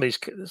look, some of these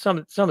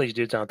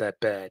dudes aren't that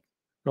bad,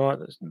 right?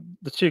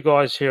 The two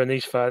guys here in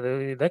these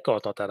photos, that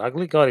guy's not that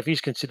ugly. God, if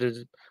he's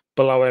considered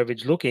below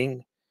average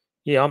looking,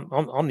 yeah,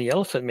 I'm the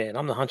elephant man.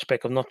 I'm the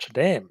Hunchback of Notre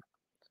Dame.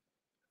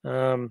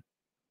 Yeah,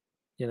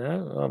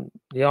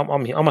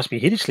 I must be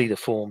hideously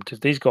deformed if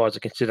these guys are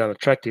considered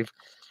unattractive.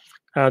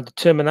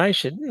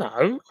 Determination,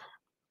 no.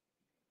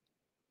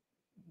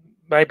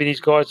 Maybe these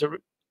guys are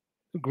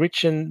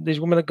rich and these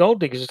women are gold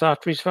diggers just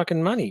after his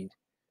fucking money.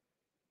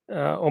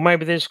 Or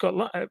maybe they just got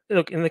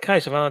look. In the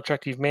case of an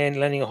unattractive man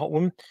landing a hot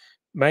woman,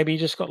 maybe he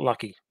just got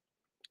lucky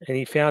and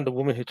he found a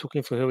woman who took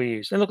him for who he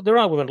is. And look, there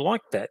are women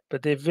like that,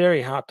 but they're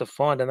very hard to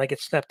find and they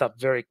get snapped up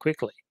very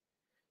quickly,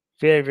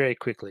 very very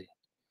quickly.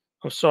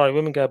 I'm sorry,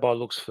 women go by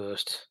looks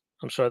first.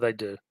 I'm sorry they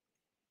do.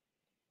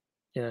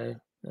 They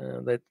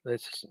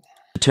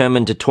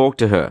determined to talk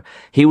to her.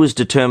 He was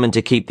determined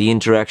to keep the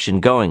interaction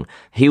going.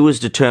 He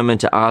was determined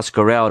to ask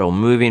her out or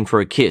move in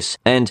for a kiss.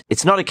 And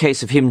it's not a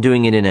case of him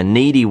doing it in a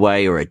needy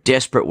way or a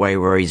desperate way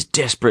where he's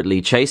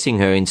desperately chasing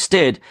her.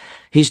 Instead,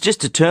 he's just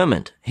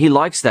determined. He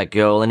likes that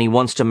girl and he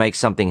wants to make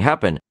something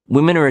happen.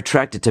 Women are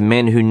attracted to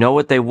men who know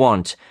what they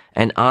want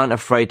and aren't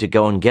afraid to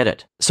go and get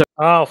it. So,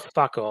 oh,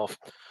 fuck off.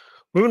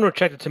 Women are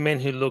attracted to men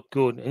who look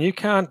good, and you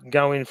can't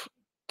go in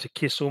to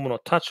kiss a woman or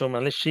touch a woman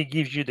unless she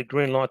gives you the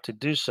green light to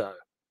do so,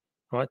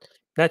 right?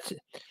 That's,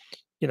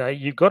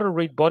 you've got to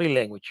read body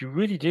language. You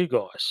really do,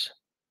 guys.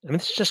 I mean,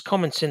 this is just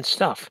common sense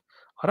stuff.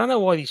 I don't know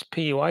why these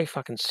PUA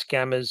fucking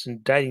scammers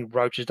and dating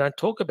roaches don't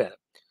talk about it.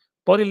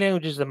 Body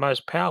language is the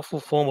most powerful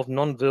form of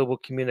non-verbal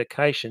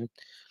communication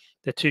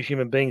that two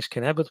human beings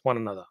can have with one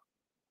another,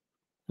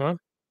 right?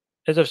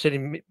 As I've said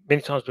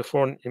many times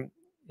before in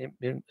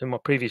my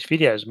previous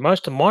videos,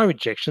 most of my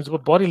rejections were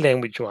body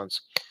language ones.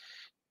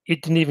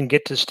 It didn't even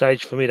get to the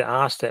stage for me to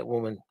ask that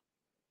woman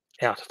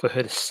out, for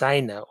her to say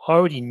no. I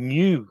already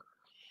knew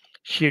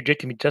she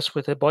rejected me just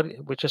with her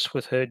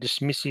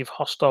dismissive,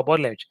 hostile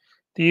body language.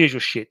 The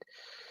usual shit.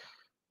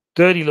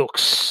 Dirty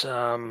looks,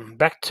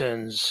 back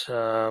turns,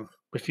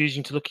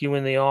 refusing to look you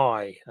in the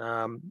eye,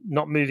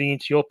 not moving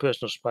into your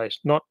personal space,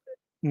 not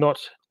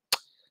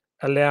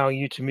allowing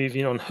you to move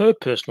in on her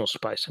personal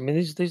space. I mean,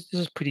 this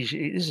is pretty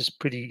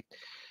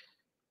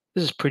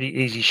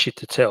easy shit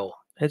to tell.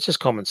 It's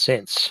just common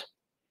sense.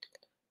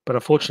 But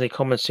unfortunately,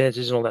 common sense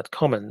isn't all that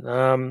common.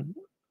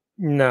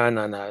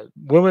 No.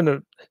 Women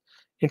are,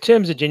 in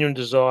terms of genuine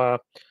desire,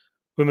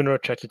 women are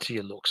attracted to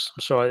your looks.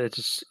 I'm sorry,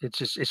 it's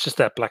just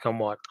that black and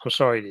white. I'm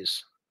sorry, it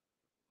is.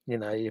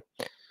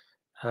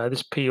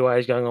 This PUA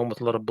is going on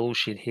with a lot of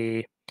bullshit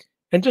here,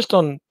 and just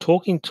on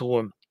talking to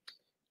them.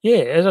 Yeah,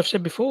 as I've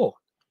said before,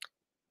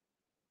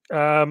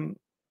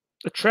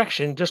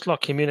 attraction, just like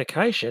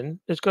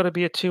communication, there's got to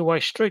be a two-way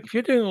street. If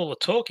you're doing all the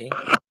talking,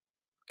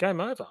 game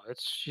over.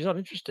 She's not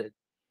interested.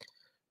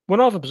 When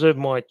I've observed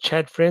my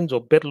Chad friends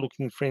or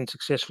better-looking friends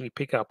successfully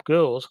pick up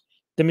girls,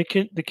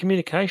 the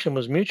communication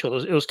was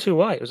mutual. It was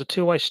two-way. It was a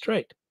two-way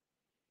street.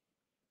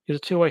 It was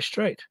a two-way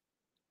street.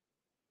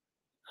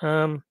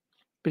 But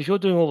if you're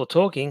doing all the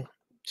talking,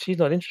 she's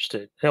not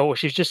interested. Or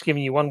she's just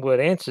giving you one-word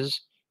answers.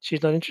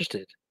 She's not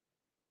interested.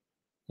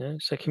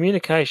 So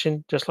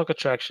communication, just like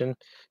attraction,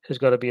 has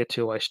got to be a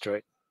two-way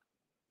street.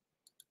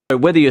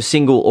 whether you're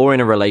single or in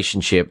a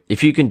relationship,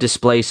 if you can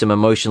display some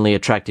emotionally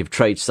attractive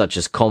traits such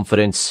as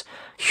confidence,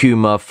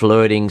 humor,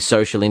 flirting,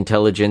 social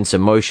intelligence,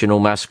 emotional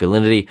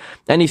masculinity,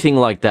 anything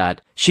like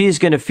that, she is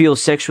going to feel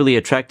sexually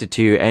attracted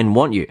to you and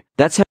want you.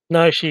 That's how.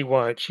 No, she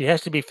won't. She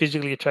has to be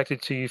physically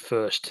attracted to you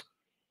first.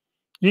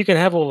 You can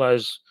have all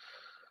those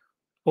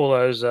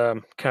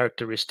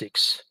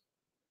characteristics,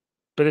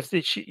 but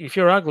if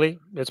you're ugly,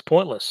 it's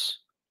pointless.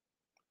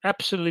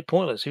 Absolutely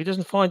pointless. If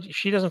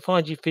she doesn't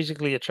find you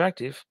physically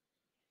attractive,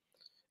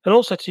 and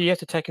also too, you have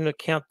to take into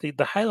account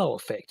the halo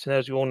effect. And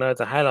as you all know,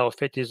 the halo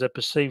effect is a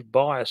perceived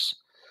bias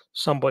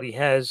somebody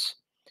has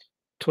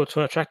to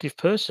an attractive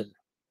person.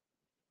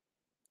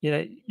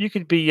 You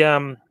could be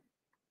the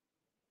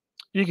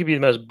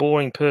most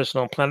boring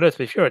person on planet Earth,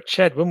 but if you're a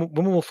Chad, women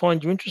will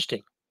find you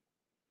interesting.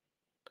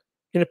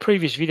 In a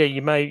previous video,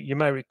 you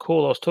may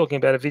recall I was talking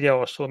about a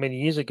video I saw many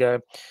years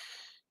ago.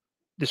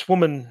 This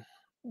woman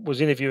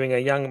was interviewing a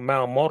young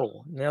male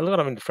model. Now, look, I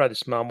don't mean to throw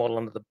this male model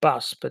under the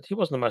bus, but he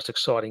wasn't the most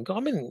exciting guy. I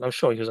mean, I'm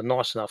sure he was a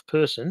nice enough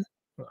person.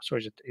 Well,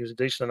 sorry, he was a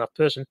decent enough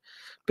person,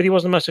 but he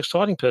wasn't the most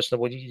exciting person.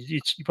 Well, you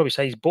probably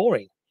say he's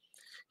boring.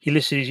 He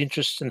listed his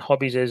interests and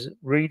hobbies as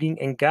reading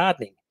and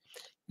gardening.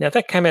 Now, if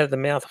that came out of the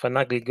mouth of an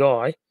ugly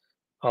guy,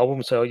 I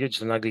wouldn't say, oh, you're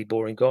just an ugly,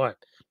 boring guy.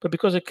 But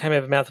because it came out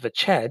of the mouth of a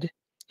Chad,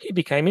 he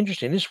became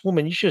interesting. This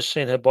woman, you should have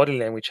seen her body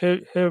language.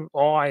 Her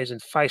eyes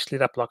and face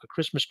lit up like a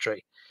Christmas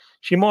tree.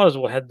 She might as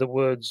well had the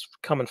words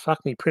 "come and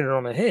fuck me" printed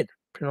on her head,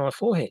 printed on her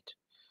forehead.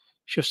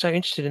 She was so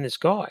interested in this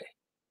guy,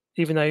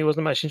 even though he was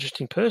the most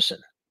interesting person.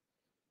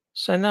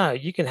 So no,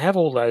 you can have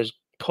all those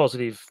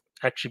positive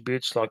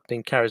attributes like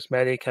being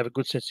charismatic, have a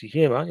good sense of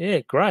humor. Yeah,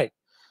 great.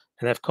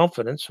 And have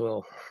confidence.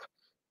 Well,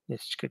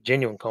 it's got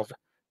genuine confidence.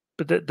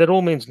 But that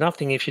all means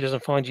nothing if she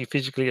doesn't find you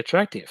physically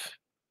attractive.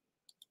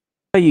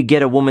 How you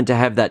get a woman to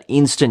have that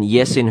instant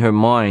yes in her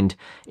mind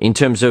in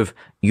terms of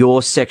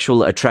your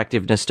sexual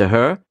attractiveness to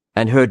her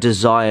and her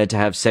desire to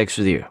have sex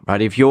with you,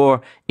 right? If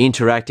you're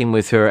interacting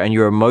with her and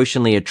you're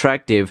emotionally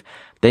attractive,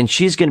 then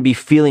she's going to be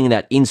feeling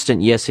that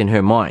instant yes in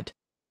her mind.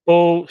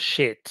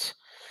 Bullshit.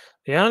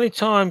 The only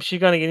time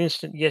she's going to get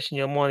instant yes in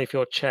your mind if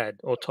you're Chad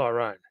or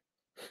Tyrone.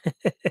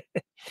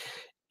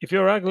 If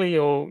you're ugly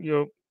or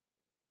you're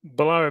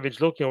below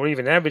average looking or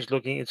even average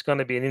looking, it's going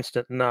to be an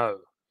instant no.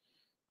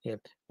 Yeah.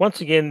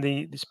 Once again,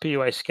 this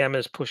PUA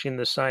scammers push in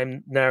the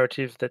same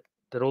narrative that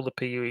all the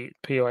PUA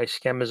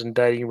scammers and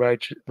dating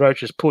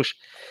roaches push,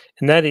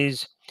 and that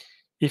is,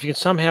 if you can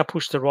somehow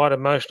push the right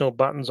emotional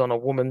buttons on a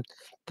woman,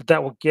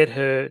 that will get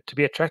her to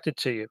be attracted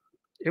to you.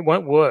 It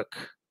won't work.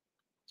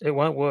 It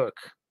won't work.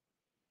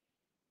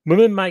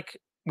 Women make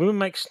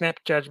snap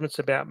judgments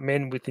about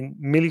men within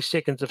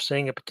milliseconds of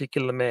seeing a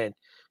particular man.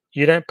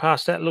 You don't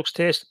pass that looks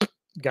test,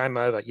 game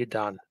over. You're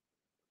done.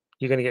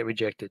 You're going to get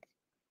rejected.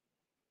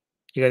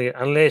 You're going to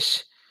get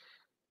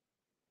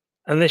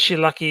unless you're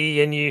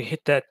lucky and you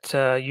hit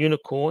that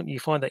unicorn. You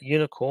find that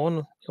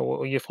unicorn,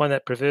 or you find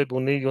that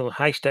proverbial needle in a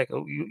haystack.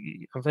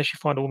 Unless you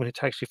find a woman who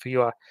takes you for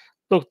you are.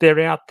 Look, they're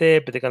out there,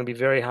 but they're going to be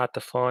very hard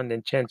to find.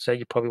 And chances are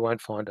you probably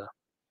won't find her.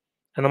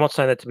 And I'm not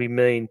saying that to be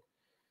mean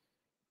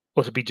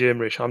or to be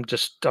doomerish. I'm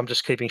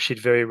just keeping shit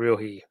very real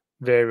here.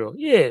 Very real.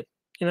 Yeah,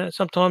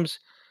 sometimes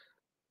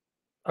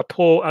a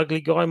poor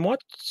ugly guy might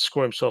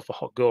score himself a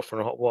hot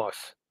girlfriend, a hot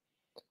wife.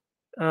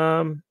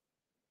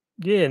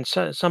 Yeah, and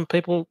so some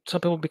people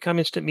become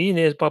instant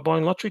millionaires by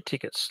buying lottery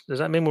tickets. Does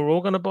that mean we're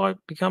all going to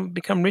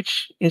become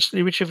rich,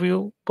 instantly rich if we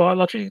all buy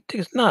lottery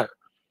tickets? No,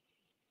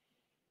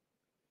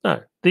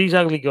 no. These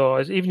ugly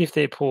guys, even if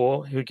they're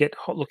poor, who get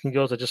hot looking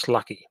girls, are just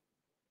lucky.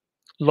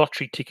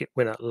 Lottery ticket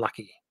winner,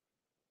 lucky.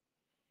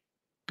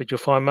 But you'll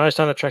find most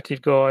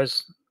unattractive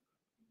guys,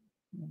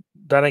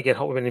 they don't get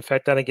hot women. In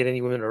fact, they don't get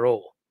any women at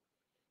all.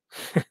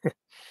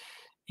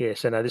 Yeah,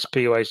 so no, this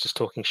PUA is just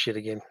talking shit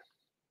again.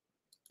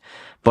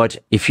 But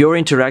if you're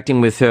interacting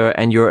with her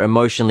and you're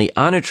emotionally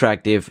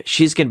unattractive,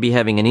 she's going to be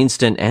having an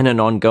instant and an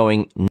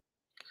ongoing.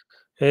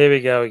 Here we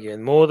go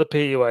again. More of the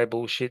PUA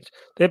bullshit.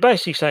 They're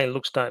basically saying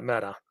looks don't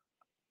matter.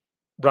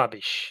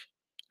 Rubbish.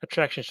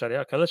 Attraction study.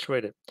 Okay, let's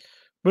read it.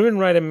 Women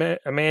rate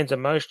a man's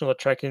emotional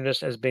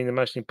attractiveness as being the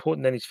most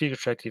important than his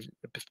physical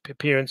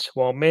appearance,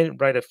 while men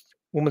rate a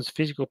woman's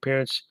physical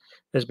appearance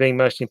as being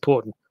most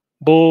important.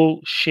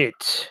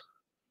 Bullshit.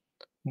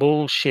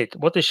 Bullshit.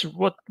 What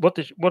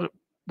the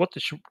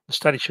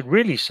study should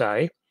really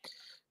say: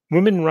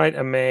 women rate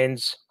a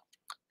man's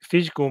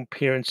physical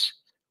appearance.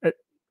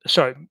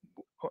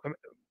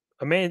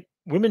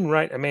 Women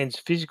rate a man's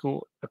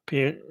physical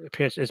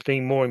appearance as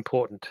being more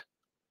important.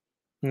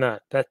 No,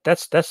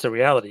 that's the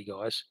reality,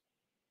 guys.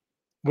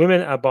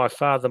 Women are by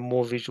far the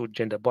more visual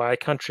gender by a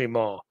country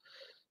mile.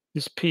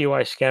 This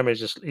PUA scammer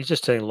he's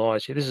just telling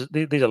lies here.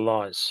 These are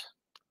lies,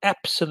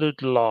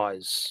 absolute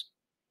lies.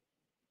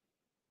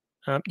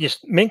 Yes,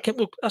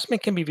 us men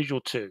can be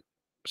visual too.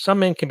 Some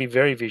men can be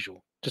very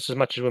visual, just as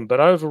much as women.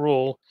 But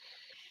overall,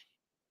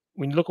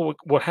 when you look at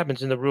what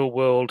happens in the real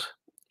world,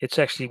 it's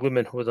actually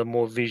women who are the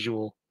more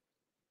visual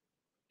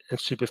and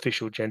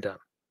superficial gender.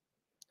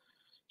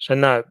 So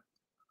no,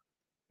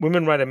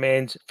 women rate a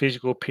man's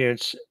physical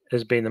appearance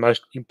as being the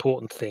most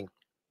important thing.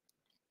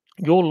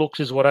 Your looks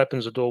is what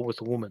opens the door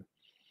with a woman.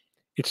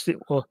 It's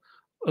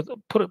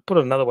put it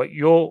another way.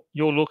 Your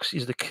looks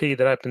is the key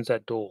that opens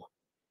that door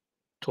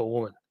to a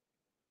woman.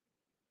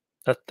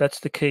 That's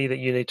the key that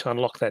you need to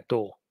unlock that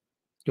door.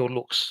 Your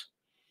looks.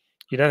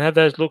 You don't have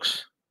those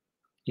looks,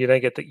 you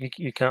don't get that.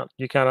 You can't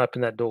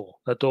open that door.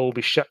 That door will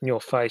be shut in your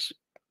face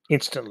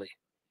instantly.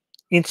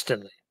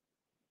 Instantly.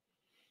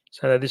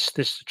 So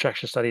this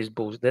attraction study is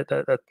bullshit.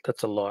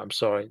 That's a lie. I'm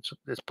sorry.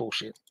 It's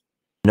bullshit.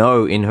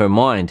 No, in her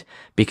mind,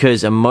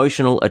 because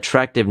emotional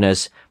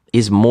attractiveness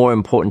is more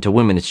important to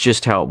women. It's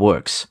just how it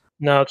works.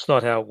 No, it's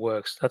not how it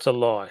works. That's a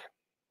lie.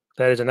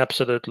 That is an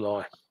absolute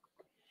lie.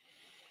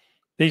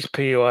 These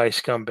PUA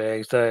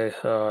scumbags,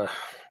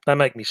 they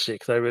make me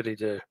sick. They really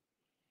do.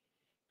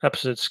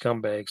 Absolute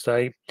scumbags.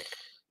 I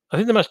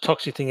think the most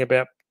toxic thing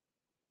about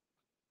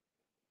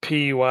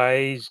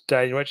PUAs,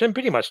 dating rates, and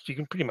you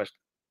can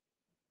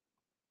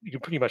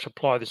pretty much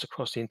apply this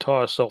across the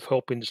entire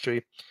self-help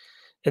industry,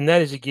 and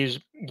that is it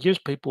gives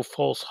people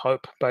false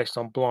hope based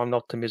on blind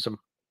optimism,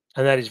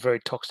 and that is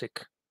very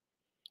toxic.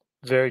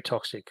 Very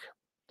toxic.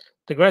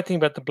 The great thing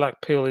about the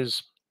black pill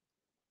is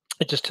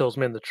it just tells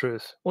men the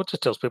truth, or it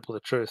just tells people the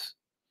truth.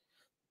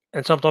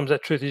 And sometimes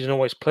that truth isn't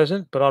always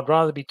pleasant, but I'd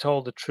rather be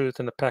told the truth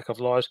than a pack of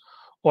lies,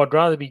 or I'd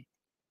rather be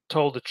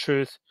told the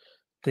truth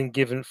than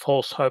given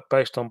false hope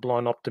based on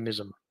blind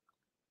optimism.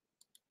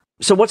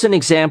 So what's an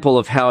example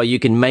of how you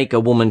can make a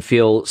woman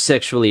feel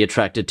sexually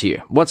attracted to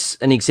you? What's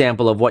an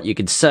example of what you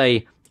could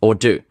say or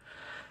do?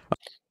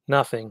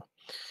 Nothing.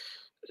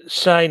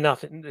 Say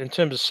nothing. In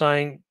terms of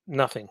saying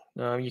nothing,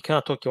 you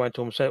can't talk your way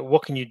into them. Say,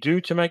 what can you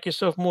do to make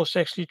yourself more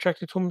sexually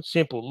attracted to them?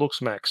 Simple,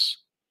 looks max.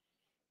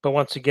 But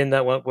once again,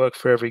 that won't work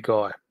for every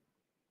guy.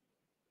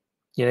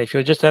 If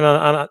you're just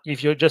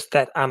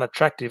that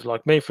unattractive,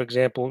 like me, for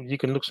example, you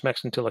can look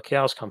max until the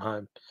cows come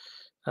home.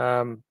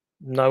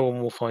 No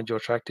one will find you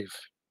attractive.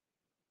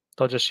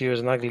 They'll just see you as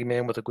an ugly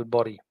man with a good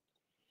body.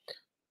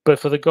 But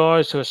for the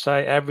guys who are,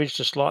 say, average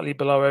to slightly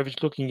below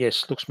average looking,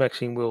 yes, looks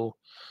maxing will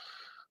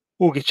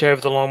get you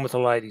over the line with the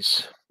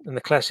ladies. And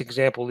the classic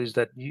example is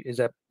that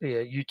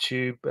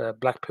YouTube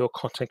black pill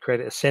content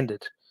creator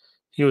Ascended.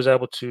 He was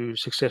able to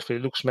successfully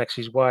looks max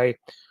his way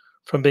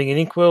from being an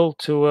inkwell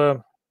to, I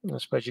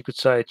suppose you could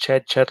say, a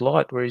Chad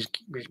Light, where he's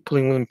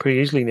pulling women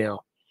pretty easily now.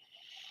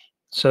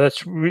 So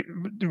that's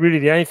really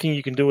the only thing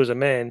you can do as a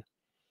man,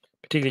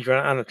 particularly if you're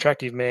an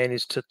unattractive man,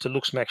 is to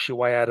looks max your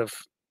way out of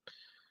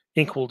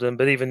inkwelldom.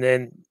 But even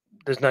then,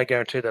 there's no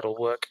guarantee that'll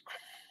work.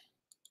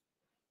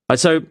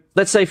 So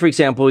let's say, for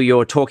example,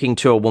 you're talking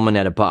to a woman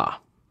at a bar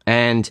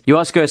and you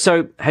ask her,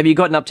 so have you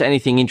gotten up to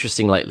anything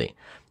interesting lately?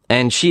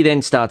 and she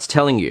then starts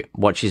telling you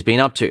what she's been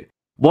up to.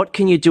 What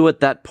can you do at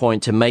that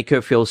point to make her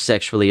feel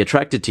sexually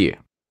attracted to you?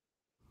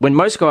 When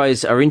most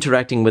guys are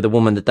interacting with a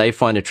woman that they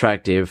find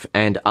attractive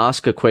and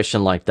ask a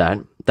question like that,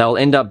 they'll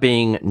end up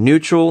being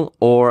neutral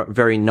or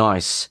very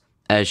nice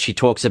as she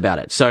talks about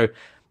it. So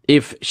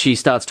if she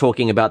starts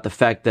talking about the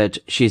fact that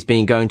she's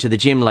been going to the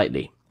gym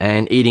lately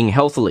and eating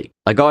healthily,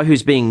 a guy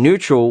who's being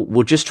neutral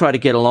will just try to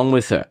get along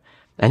with her.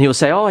 And he'll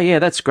say, oh yeah,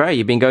 that's great.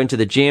 You've been going to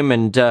the gym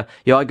and,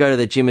 yeah, I go to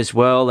the gym as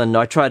well and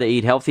I try to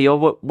eat healthy.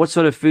 Or what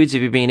sort of foods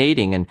have you been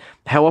eating? And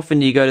how often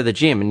do you go to the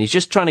gym? And he's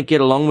just trying to get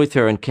along with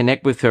her and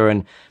connect with her.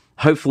 And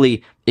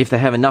hopefully if they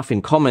have enough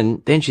in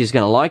common, then she's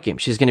going to like him.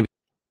 She's going to be.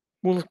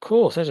 Well, of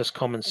course, that's just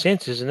common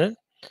sense, isn't it?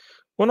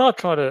 When I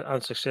try to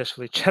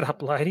unsuccessfully chat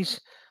up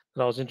ladies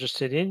that I was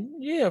interested in,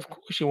 yeah, of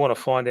course you want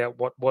to find out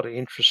what her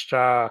interests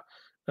are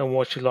and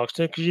what she likes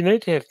to do, because you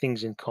need to have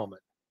things in common.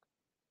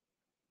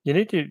 You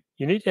need to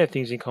have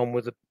things in common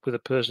with a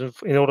person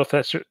in order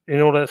for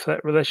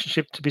that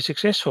relationship to be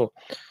successful.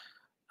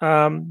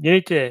 You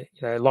need to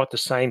like the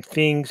same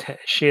things,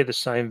 share the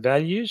same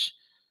values.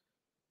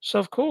 So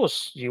of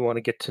course you want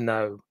to get to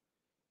know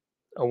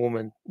a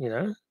woman.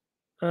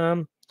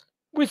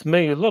 With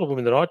me, a lot of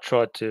women that I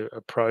tried to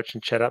approach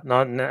and chat up,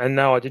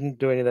 no, I didn't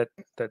do any of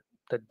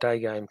that day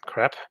game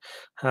crap.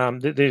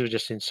 These were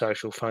just in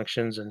social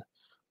functions and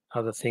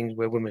other things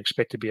where women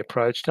expect to be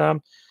approached.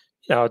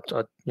 I'd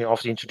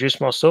obviously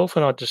introduce myself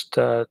and I'd just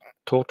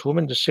talk to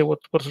women to see what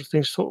sort of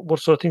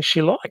things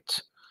she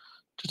liked,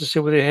 just to see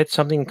whether they had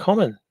something in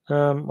common.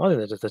 I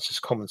think that's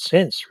just common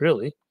sense,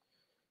 really.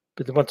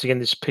 But then once again,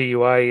 this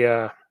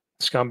PUA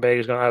scumbag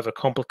is going to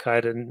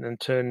overcomplicate it and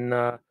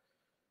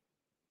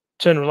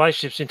turn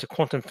relationships into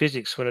quantum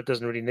physics when it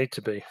doesn't really need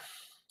to be.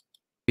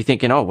 Be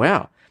thinking, oh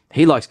wow,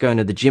 he likes going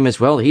to the gym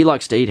as well. He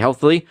likes to eat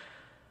healthily.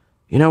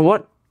 You know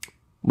what?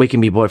 We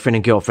can be boyfriend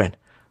and girlfriend.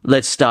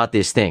 Let's start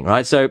this thing,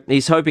 right? So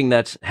he's hoping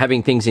that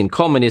having things in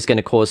common is going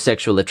to cause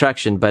sexual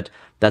attraction, but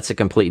that's a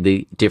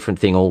completely different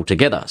thing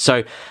altogether.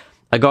 So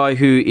a guy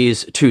who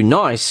is too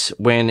nice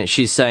when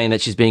she's saying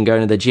that she's been going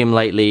to the gym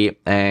lately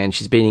and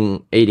she's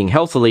been eating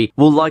healthily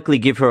will likely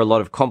give her a lot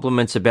of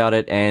compliments about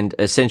it and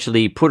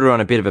essentially put her on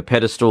a bit of a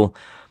pedestal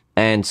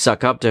and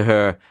suck up to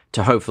her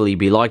to hopefully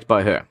be liked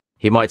by her.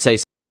 He might say,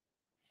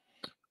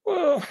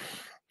 Well,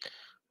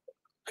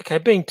 okay,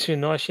 being too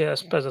nice, yeah, I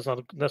suppose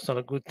that's not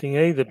a good thing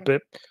either.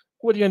 But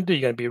what are you going to do?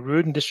 You're going to be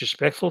rude and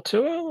disrespectful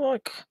to her?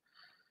 Like,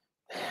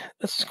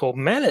 that's called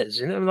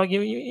manners. Like like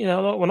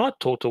when I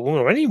talk to a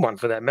woman or anyone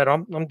for that matter,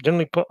 I'm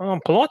generally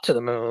I'm polite to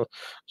them as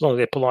long as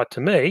they're polite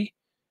to me.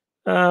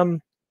 Um,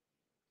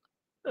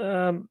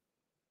 um,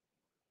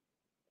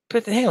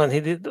 but hang on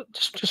here,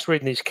 just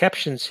reading these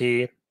captions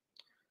here.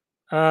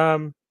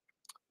 Um,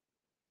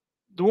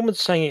 the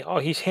woman's saying, "Oh,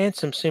 he's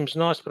handsome, seems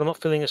nice, but I'm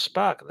not feeling a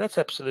spark." That's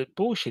absolute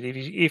bullshit.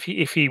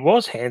 If he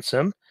was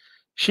handsome,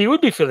 she would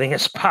be feeling a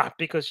spark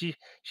because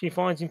she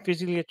finds him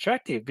physically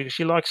attractive because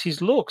she likes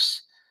his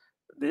looks.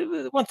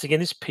 Once again,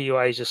 this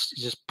PUA is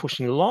just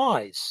pushing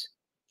lies,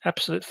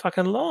 absolute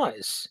fucking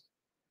lies.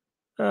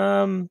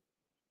 Um,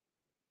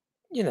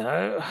 you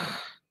know,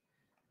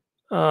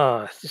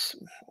 this,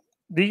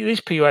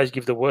 these PUAs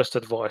give the worst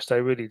advice. They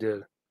really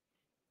do.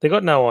 They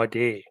got no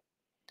idea.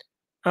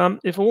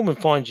 If a woman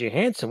finds you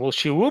handsome, well,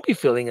 she will be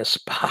feeling a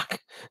spark.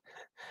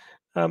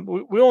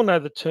 We all know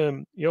the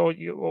term.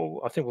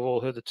 I think we've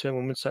all heard the term.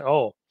 Women say,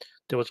 "Oh,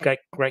 there was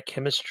great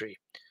chemistry.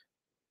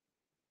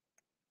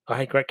 I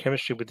had great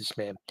chemistry with this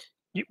man."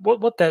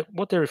 What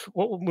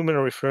women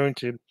are referring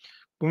to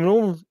when a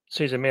woman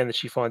sees a man that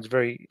she finds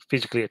very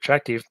physically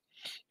attractive,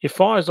 it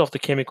fires off the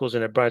chemicals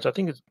in her brains.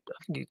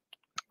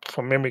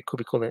 From memory, it could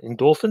be called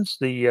endorphins,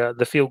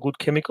 the feel good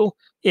chemical.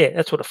 Yeah,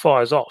 that's what it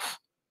fires off.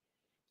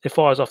 It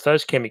fires off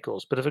those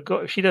chemicals. But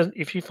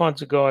if she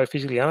finds a guy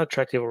physically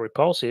unattractive or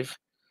repulsive,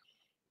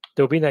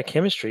 there'll be no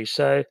chemistry.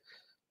 So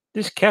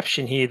this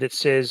caption here that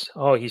says,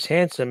 "Oh, he's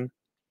handsome,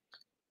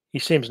 he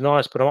seems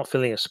nice, but I'm not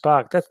feeling a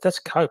spark." That's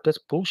cope. That's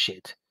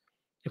bullshit.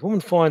 If a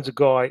woman finds a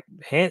guy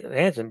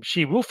handsome,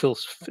 she will feel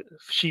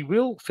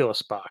a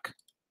spark.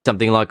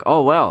 something like,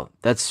 oh wow,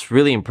 that's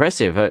really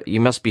impressive.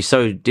 You must be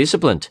so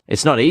disciplined.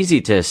 It's not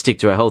easy to stick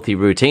to a healthy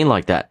routine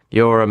like that.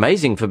 You're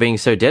amazing for being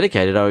so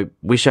dedicated. I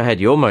wish I had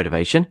your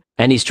motivation.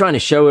 And he's trying to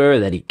show her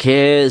that he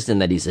cares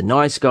and that he's a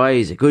nice guy,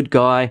 he's a good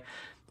guy.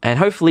 And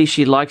hopefully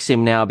she likes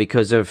him now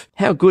because of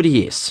how good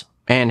he is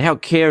and how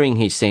caring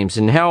he seems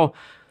and how,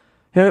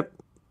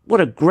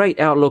 what a great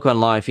outlook on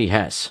life he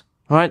has.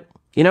 Right?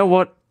 You know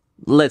what?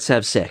 Let's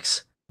have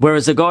sex.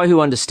 Whereas a guy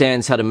who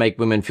understands how to make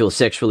women feel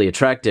sexually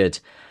attracted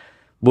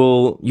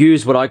will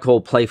use what I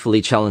call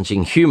playfully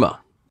challenging humor.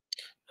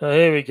 Oh,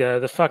 here we go.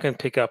 The fucking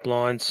pickup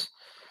lines.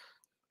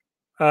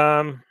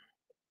 Yeah,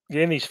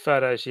 in these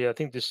photos here, I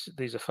think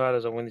these are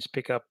photos of when this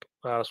pickup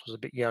artist was a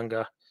bit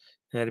younger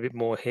and had a bit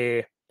more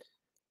hair.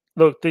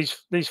 Look,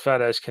 these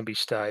photos can be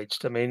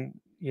staged. I mean,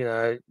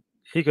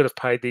 he could have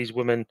paid these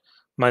women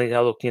money.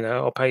 Oh, look,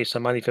 I'll pay you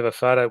some money if you have a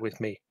photo with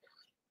me.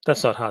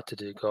 That's not hard to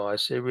do,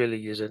 guys. It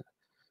really isn't.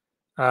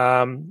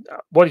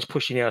 What he's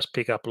pushing out is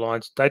pickup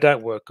lines. They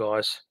don't work,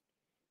 guys.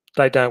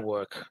 They don't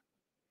work,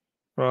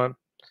 right?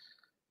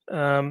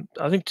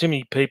 I think too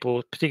many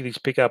people, particularly these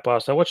pickup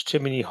artists, they watch too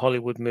many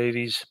Hollywood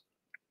movies,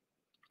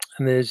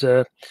 and there's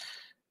a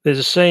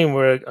scene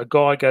where a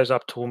guy goes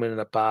up to a woman in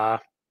a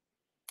bar,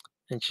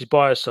 and she's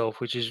by herself,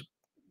 which is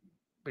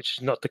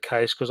not the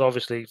case because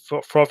obviously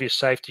for obvious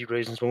safety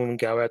reasons, when women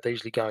go out, they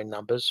usually go in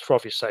numbers for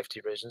obvious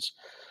safety reasons.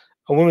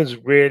 A woman's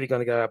rarely going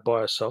to go out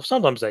by herself.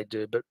 Sometimes they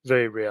do, but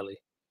very rarely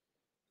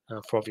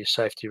for obvious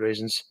safety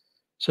reasons.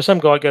 So some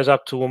guy goes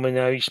up to a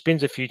woman, he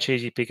spins a few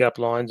cheesy pickup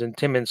lines, and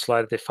 10 minutes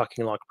later they're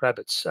fucking like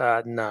rabbits.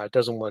 No, it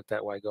doesn't work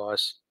that way,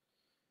 guys.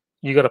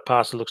 You got to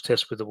pass the looks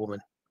test with a woman.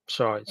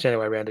 Sorry, it's the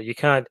only way around it. You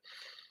can't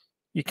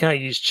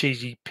use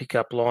cheesy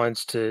pickup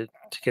lines to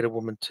get a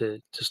woman to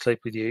sleep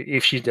with you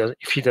if she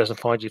doesn't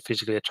find you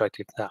physically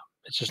attractive. No,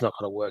 it's just not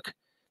going to work.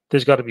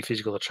 There's got to be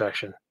physical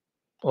attraction,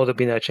 or there'll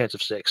be no chance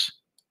of sex.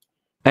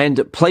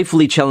 And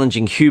playfully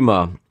challenging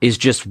humor is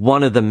just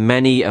one of the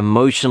many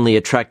emotionally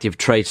attractive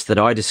traits that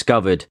I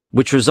discovered,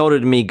 which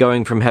resulted in me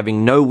going from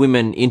having no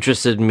women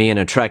interested in me and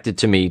attracted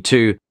to me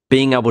to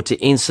being able to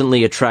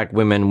instantly attract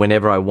women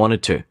whenever I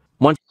wanted to.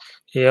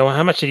 Yeah, well,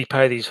 how much did he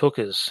pay these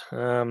hookers?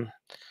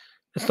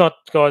 It's not,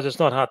 guys. It's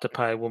not hard to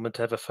pay a woman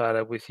to have a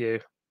photo with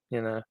you.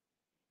 You know,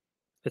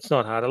 it's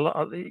not hard.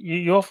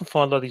 You often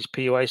find a lot of these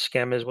PUA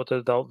scammers. What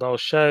they'll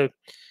show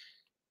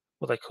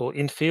what they call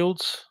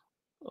infields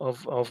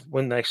of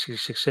when they actually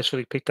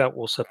successfully picked up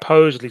or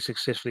supposedly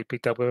successfully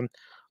picked up women.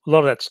 A lot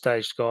of that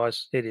staged,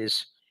 guys. It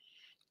is.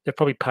 They've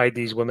probably paid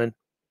these women.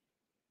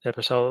 They're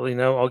saying,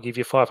 I'll give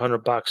you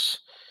 $500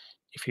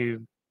 if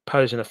you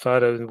pose in a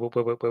photo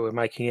where we're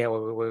making out,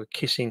 where we're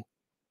kissing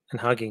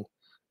and hugging.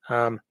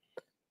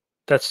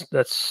 That's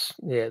because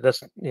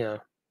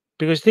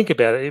think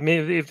about it. I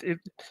mean,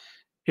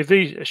 if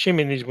these,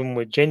 assuming these women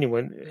were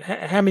genuine,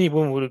 how many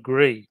women would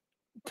agree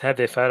to have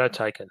their photo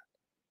taken?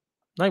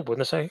 They wouldn't.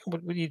 They say,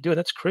 "What are you doing?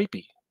 That's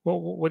creepy.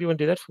 Well, what do you want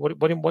to do that for?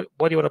 Why do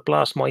you want to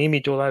blast my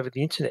image all over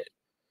the internet?"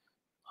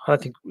 I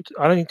don't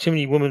think too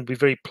many women would be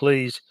very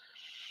pleased,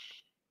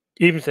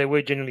 even if they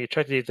were genuinely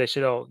attracted. If they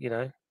said, "Oh,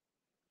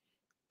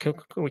 can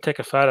we take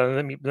a photo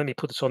and let me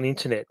put this on the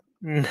internet?"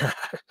 No,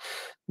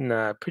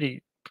 no,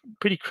 pretty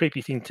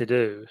creepy thing to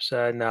do.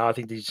 So no, I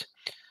think these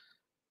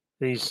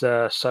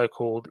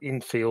so-called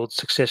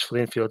successful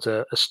infields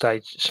are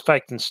staged,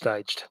 faked and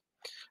staged.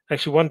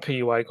 Actually, one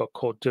PUA got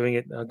caught doing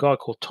it. A guy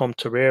called Tom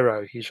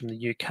Torero, he's from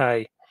the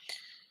UK.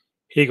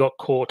 He got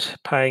caught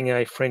paying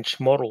a French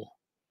model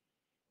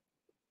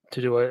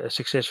to do a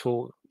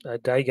successful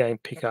day game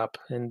pickup,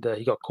 and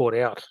he got caught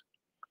out.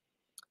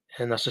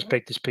 And I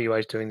suspect this PUA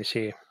is doing this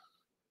here.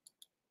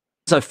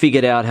 Once I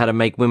figured out how to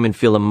make women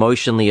feel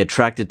emotionally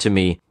attracted to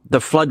me,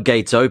 the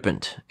floodgates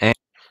opened. And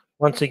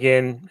once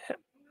again,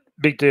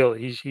 big deal.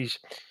 He's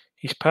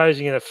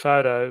posing in a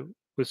photo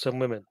with some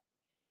women.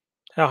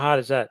 How hard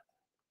is that?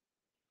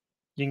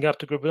 You can go up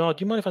to a group and, "Oh,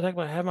 do you mind if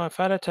I have my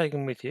photo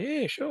taken with you?"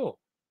 "Yeah, sure."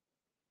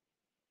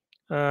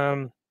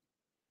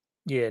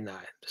 Yeah, no.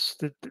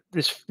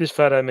 This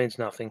photo means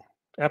nothing.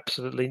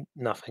 Absolutely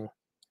nothing.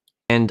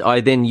 And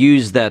I then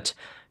used that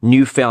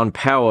newfound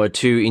power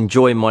to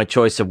enjoy my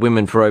choice of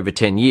women for over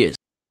 10 years.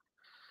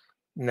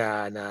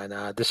 No.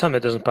 There's something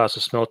that doesn't pass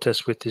the smell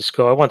test with this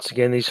guy. Once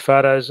again, these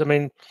photos, I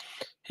mean,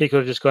 he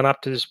could have just gone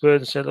up to this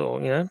bird and said, "Oh,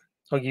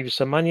 I'll give you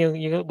some money and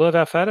we'll have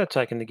our photo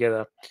taken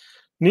together."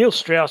 Neil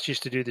Strauss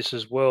used to do this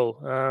as well.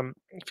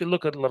 If you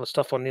look at a lot of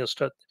stuff on Neil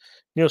Strauss,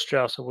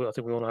 I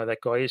think we all know who that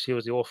guy is. He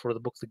was the author of the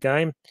book The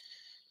Game.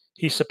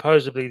 He's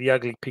supposedly the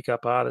ugly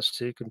pickup artist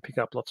who can pick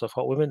up lots of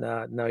hot women.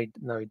 No,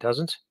 he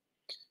doesn't.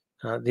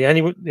 The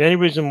only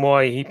reason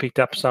why he picked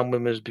up some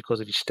women is because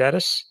of his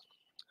status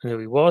and who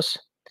he was,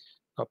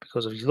 not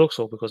because of his looks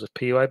or because of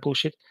PUA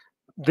bullshit.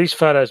 These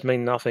photos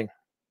mean nothing.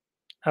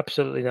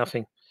 Absolutely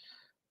nothing.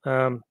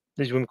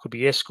 These women could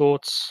be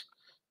escorts,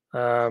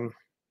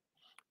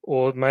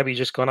 or maybe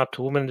just gone up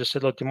to a woman and just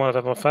said, "Look, do you mind if I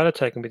have my photo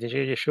taken with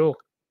you?" "Yeah, sure."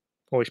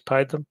 Or he's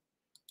paid them.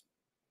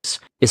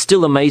 It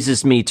still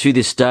amazes me to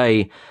this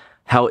day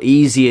how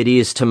easy it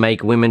is to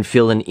make women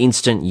feel an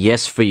instant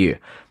yes for you.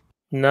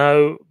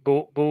 No,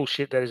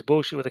 bullshit. That is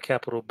bullshit with a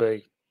capital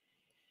B.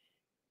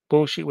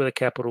 Bullshit with a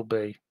capital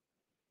B.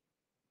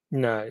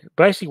 No.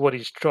 Basically what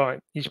he's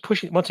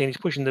pushing, once again, he's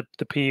pushing the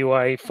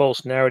PUA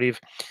false narrative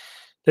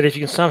that if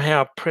you can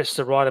somehow press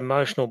the right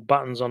emotional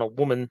buttons on a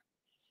woman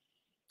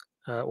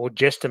or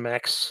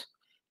Gestamax,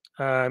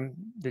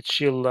 that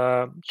she'll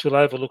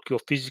overlook your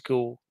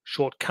physical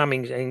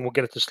shortcomings and will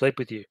get her to sleep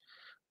with you.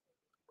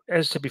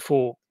 As I said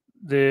before,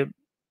 the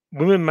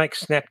women make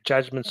snap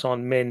judgments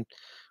on men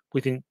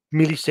within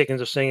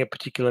milliseconds of seeing a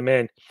particular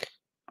man.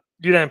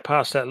 You don't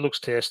pass that looks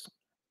test,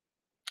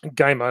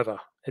 game over.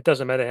 It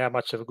doesn't matter how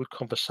much of a good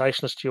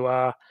conversationalist you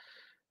are,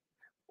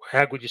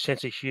 how good your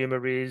sense of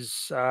humor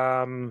is,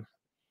 how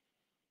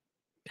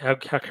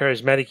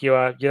charismatic you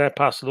are. You don't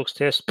pass the looks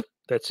test,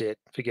 that's it.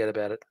 Forget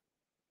about it.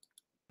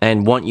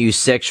 And want you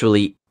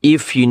sexually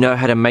if you know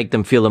how to make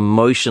them feel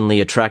emotionally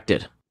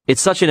attracted.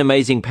 It's such an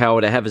amazing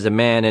power to have as a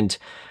man, and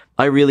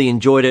I really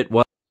enjoyed it.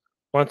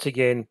 Once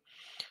again,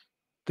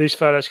 These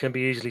photos can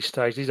be easily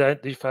staged.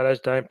 These photos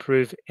don't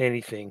prove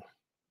anything.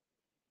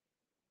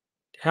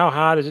 How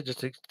hard is it just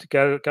to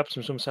go up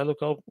to someone and say, "Look,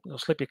 I'll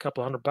slip you a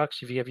couple of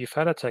 $100 if you have your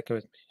photo taken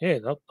with me." Yeah,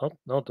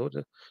 I'll do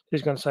it.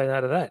 Who's going to say no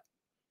to that?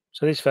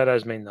 So these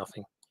photos mean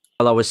nothing.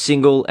 While I was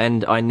single,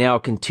 and I now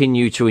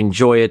continue to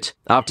enjoy it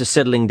after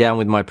settling down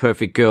with my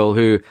perfect girl,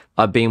 who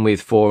I've been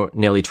with for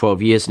nearly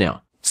 12 years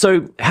now.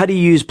 So, how do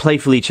you use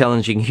playfully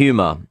challenging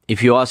humor?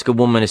 If you ask a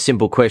woman a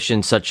simple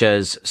question such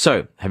as,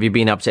 "So, have you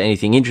been up to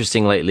anything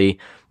interesting lately?"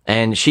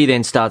 and she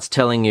then starts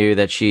telling you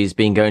that she's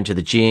been going to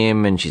the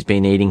gym and she's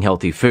been eating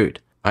healthy food.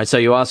 All right, so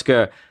you ask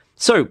her,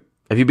 "So,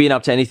 have you been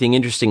up to anything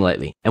interesting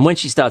lately?" And when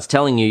she starts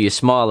telling you, you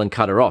smile and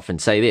cut her off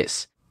and say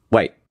this: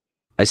 "Wait,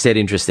 I said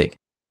interesting."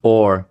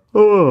 Or,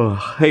 "Oh,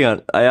 hang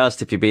on, I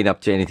asked if you've been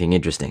up to anything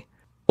interesting."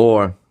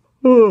 Or,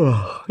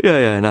 "Oh,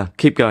 yeah, no,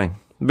 keep going.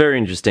 Very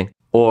interesting."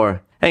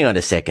 Or, "Hang on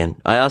a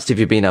second, I asked if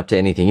you've been up to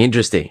anything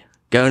interesting.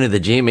 Going to the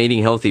gym,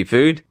 eating healthy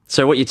food?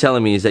 So what you're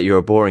telling me is that you're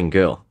a boring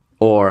girl."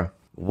 Or,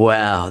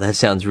 "Wow, that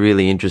sounds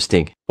really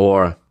interesting."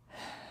 Or,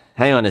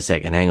 "Hang on a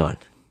second, hang on.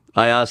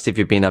 I asked if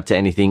you've been up to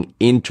anything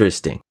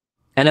interesting."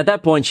 And at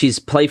that point, she's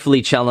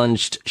playfully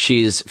challenged.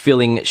 She's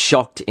feeling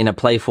shocked in a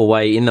playful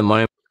way in the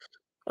moment.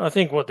 I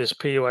think what this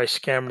PUA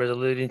scammer is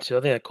alluding to,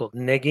 I think they call it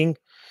negging.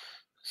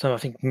 So I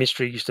think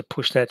Mystery used to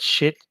push that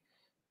shit.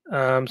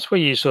 It's where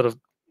you sort of,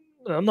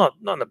 not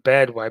in a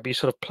bad way, but you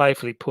sort of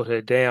playfully put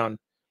her down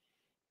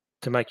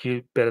to make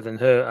you better than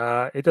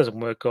her. It doesn't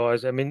work,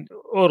 guys. I mean,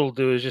 all it'll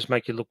do is just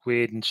make you look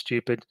weird and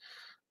stupid.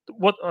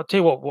 What I'll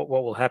tell you what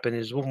will happen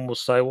is, women will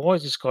say, "Why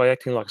is this guy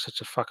acting like such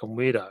a fucking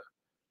weirdo?"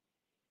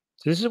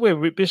 So this is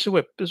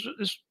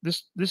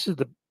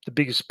the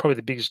biggest, probably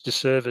the biggest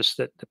disservice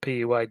that the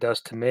PUA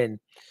does to men.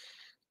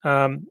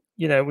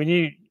 When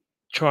you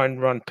try and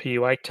run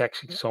PUA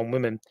tactics on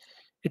women,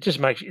 it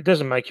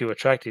doesn't make you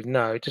attractive.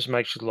 No, it just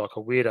makes you like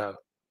a weirdo.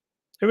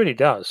 It really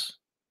does.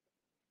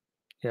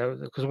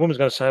 Because a woman's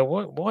going to say,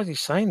 why is he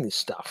saying this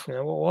stuff?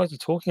 Why is he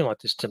talking like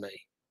this to me?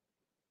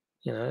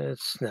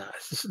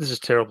 This is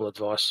terrible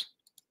advice.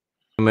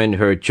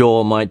 Her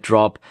jaw might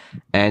drop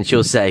and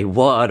she'll say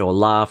what or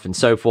laugh and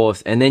so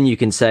forth, and then you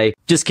can say,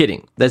 "Just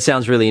kidding, that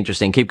sounds really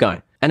interesting, keep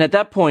going." And at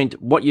that point,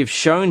 what you've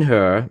shown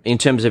her in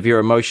terms of your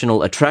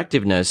emotional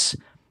attractiveness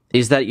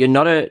is that you're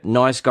not a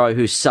nice guy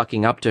who's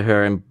sucking up to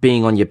her and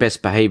being on your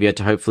best behavior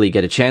to hopefully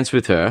get a chance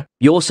with her.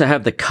 You also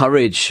have the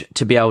courage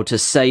to be able to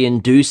say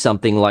and do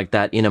something like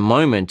that in a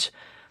moment.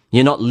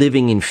 You're not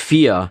living in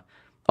fear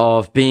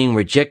of being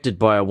rejected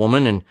by a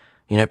woman and,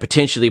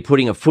 potentially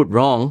putting a foot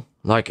wrong.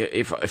 Like,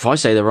 if I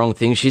say the wrong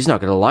thing, she's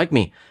not going to like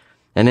me.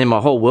 And then my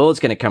whole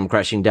world's going to come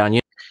crashing down.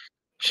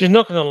 She's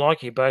not going to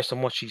like you based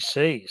on what she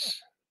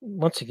sees.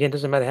 Once again, it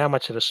doesn't matter how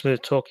much of a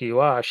smooth talker you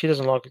are. If she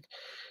doesn't like it.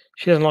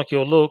 She doesn't like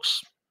your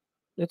looks.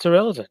 It's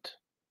irrelevant.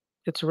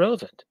 It's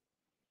irrelevant.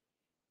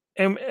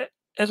 And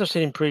as I've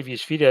said in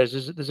previous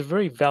videos, there's a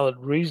very valid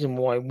reason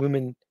why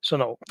women,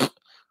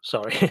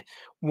 sorry,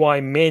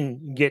 why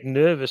men get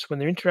nervous when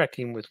they're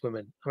interacting with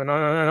women. I mean,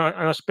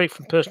 I speak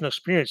from personal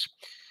experience.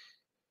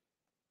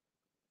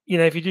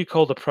 If you do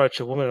cold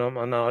approach a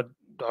woman, I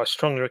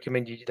strongly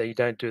recommend that you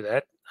don't do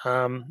that.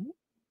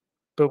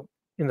 But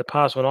in the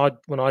past,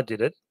 when I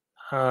did it,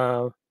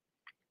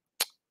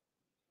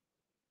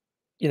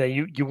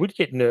 you would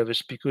get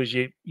nervous because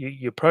you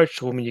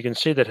approach a woman, you can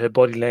see that her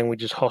body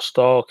language is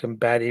hostile,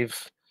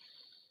 combative,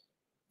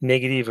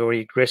 negative, or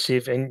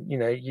aggressive, and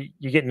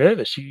you get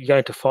nervous. You go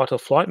into fight or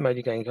flight mode.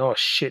 You're going, "Oh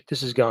shit,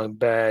 this is going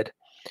bad.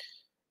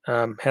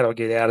 How do I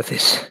get out of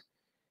this?"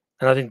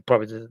 And I think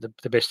probably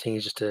the best thing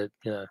is just to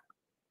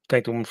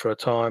thank the woman for her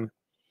time.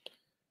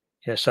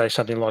 Say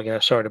something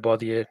like, "Sorry to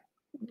bother you.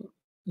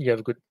 You have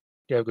a good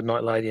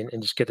night, lady,"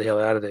 and just get the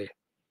hell out of there.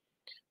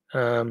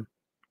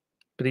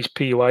 But these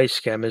PUA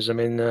scammers, I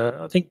mean,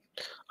 I think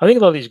a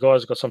lot of these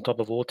guys have got some type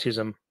of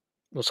autism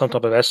or some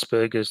type of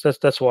Asperger's.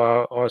 That's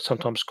why I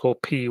sometimes call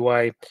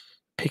PUA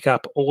pick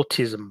up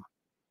autism.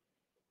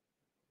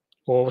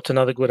 Or what's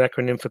another good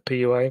acronym for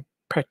PUA?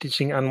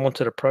 Practicing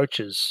unwanted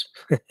approaches.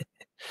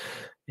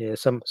 Yeah,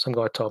 some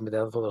guy told me that.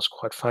 I thought that was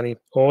quite funny.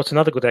 Or what's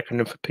another good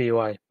acronym for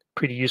PUA?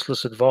 Pretty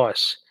useless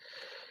advice,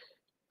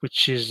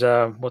 which is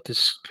what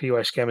this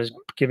PUA scammer is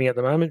giving at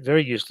the moment.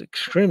 Very useless,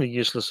 extremely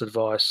useless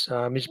advice.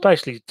 He's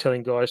basically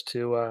telling guys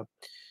to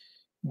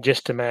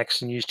just to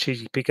max and use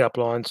cheesy pickup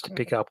lines to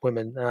pick up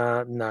women.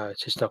 No,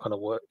 it's just not going to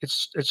work.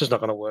 It's just not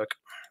going to work.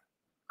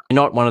 You're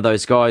not one of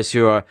those guys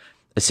who are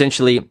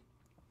essentially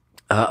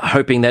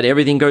hoping that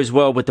everything goes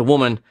well with the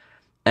woman,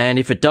 and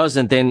if it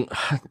doesn't, then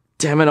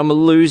damn it, I'm a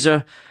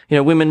loser.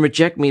 Women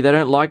reject me, they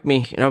don't like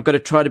me. I've got to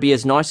try to be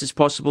as nice as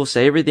possible,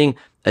 say everything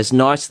as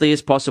nicely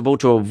as possible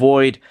to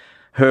avoid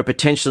her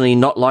potentially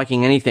not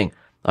liking anything.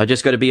 I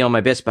just got to be on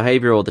my best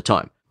behavior all the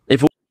time.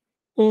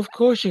 Well, of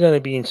course you're going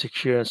to be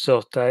insecure and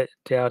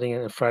self-doubting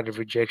and afraid of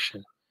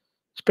rejection,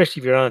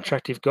 especially if you're an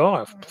unattractive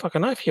guy. I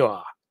fucking know if you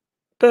are.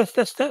 But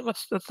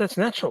that's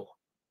natural.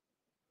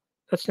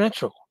 That's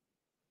natural.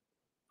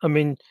 I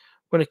mean,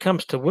 when it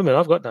comes to women,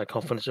 I've got no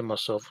confidence in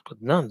myself. I've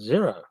got none,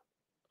 zero.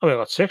 I mean, I've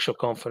got sexual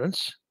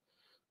confidence.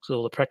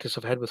 all the practice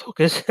I've had with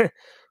hookers.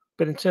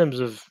 But in terms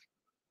of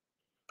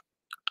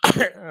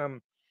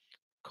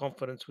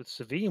confidence with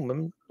civilian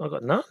women, I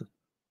got none.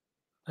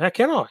 How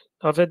can I?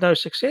 I've had no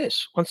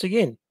success. Once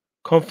again,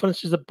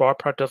 confidence is the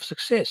byproduct of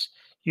success.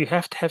 You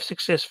have to have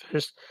success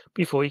first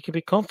before you can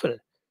be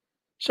confident.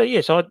 So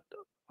yes, I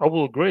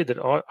will agree that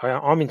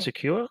I'm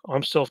insecure,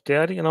 I'm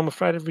self-doubting, and I'm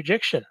afraid of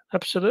rejection.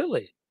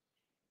 Absolutely.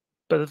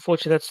 But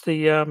unfortunately, that's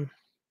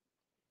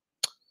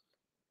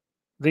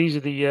these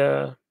are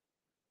the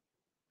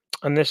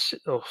unless.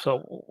 Oh, so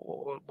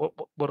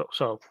what?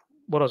 So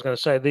what I was going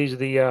to say. These are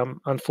the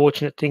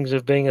unfortunate things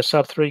of being a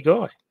sub-3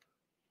 guy.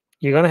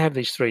 You're going to have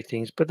these three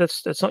things, but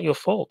that's not your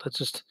fault.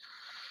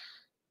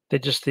 They're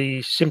just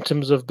the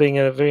symptoms of being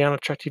a very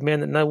unattractive man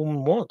that no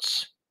woman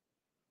wants.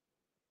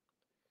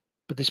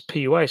 But this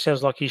PUA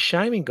sounds like he's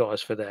shaming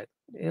guys for that.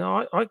 You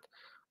know,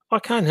 I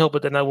can't help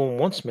it that no woman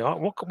wants me.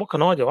 What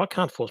can I do? I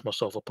can't force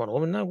myself upon a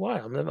woman. No way.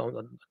 I'd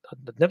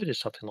never do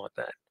something like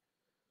that.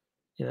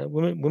 You know,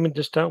 women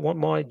just don't want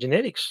my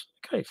genetics.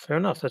 Okay, fair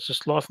enough. That's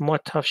just life of my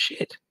tough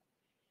shit.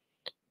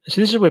 So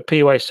this is where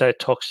PUA is so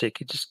toxic.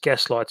 It just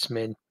gaslights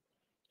men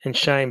and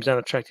shames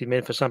unattractive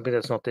men for something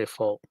that's not their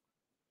fault.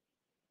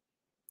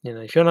 You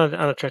know, if you're an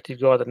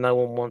unattractive guy that no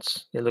one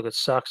wants, yeah, look, it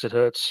sucks, it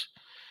hurts.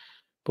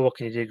 But what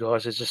can you do,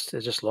 guys? It's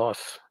just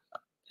life.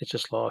 It's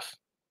just life.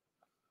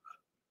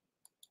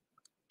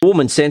 A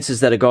woman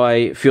senses that a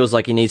guy feels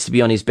like he needs to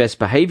be on his best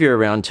behavior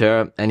around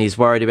her and he's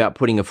worried about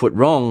putting a foot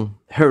wrong.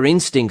 Her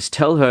instincts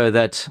tell her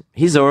that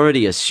he's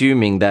already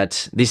assuming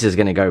that this is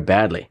going to go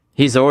badly.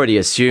 He's already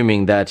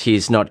assuming that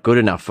he's not good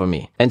enough for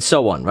me, and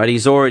so on, right?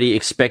 He's already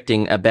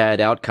expecting a bad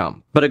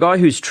outcome. But a guy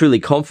who's truly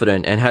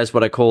confident and has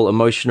what I call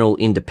emotional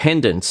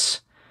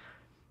independence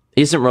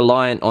isn't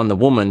reliant on the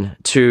woman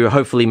to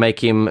hopefully make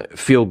him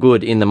feel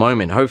good in the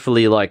moment,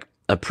 hopefully like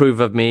approve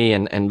of me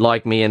and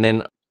like me, and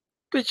then.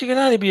 But you can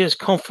only be as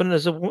confident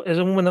as a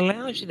woman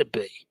allows you to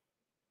be.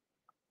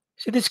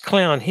 See, this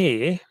clown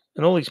here,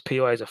 and all these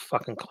PUAs are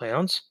fucking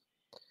clowns.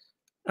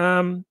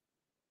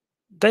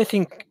 They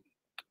think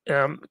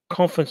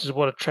confidence is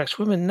what attracts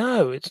women.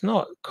 No, it's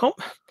not.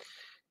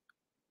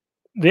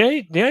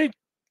 The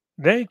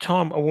only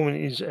time a woman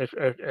is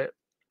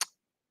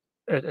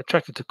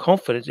attracted to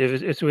confidence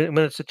is when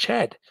it's a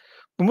Chad.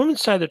 When women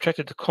say they're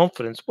attracted to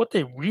confidence, what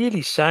they're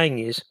really saying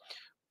is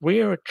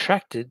we're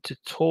attracted to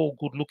tall,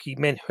 good-looking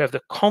men who have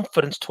the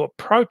confidence to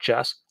approach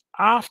us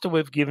after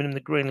we've given them the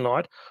green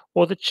light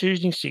or the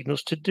choosing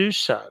signals to do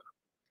so.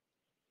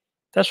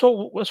 That's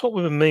what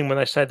women mean when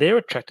they say they're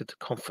attracted to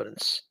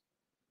confidence.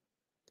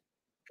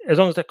 As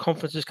long as that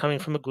confidence is coming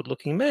from a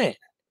good-looking man.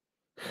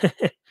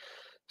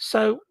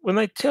 So when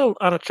they tell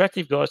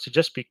unattractive guys to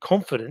just be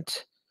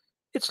confident,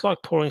 it's like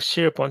pouring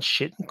syrup on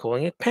shit and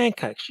calling it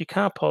pancakes. You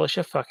can't polish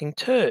a fucking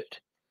turd.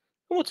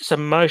 And what this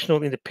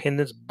emotional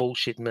independence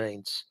bullshit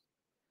means.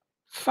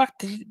 Fuck,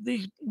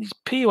 these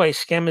PUA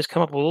scammers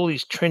come up with all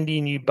these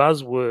trendy new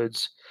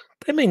buzzwords.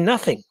 They mean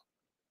nothing.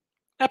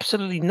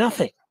 Absolutely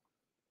nothing.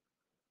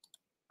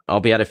 I'll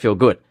be able to feel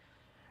good,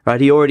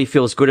 right? He already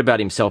feels good about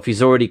himself.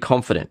 He's already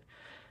confident.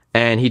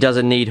 And he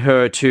doesn't need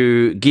her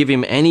to give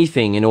him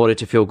anything in order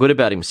to feel good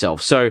about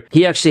himself. So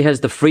he actually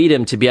has the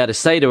freedom to be able to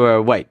say to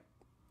her, wait,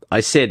 I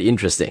said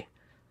interesting.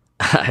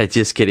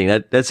 Just kidding.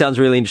 That sounds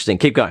really interesting.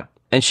 Keep going.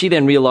 And she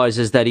then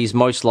realizes that he's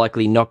most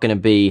likely not going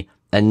to be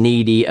a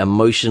needy,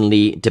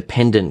 emotionally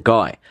dependent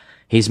guy.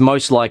 He's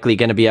most likely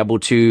going to be able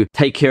to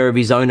take care of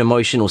his own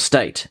emotional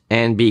state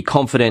and be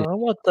confident. Oh,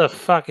 what the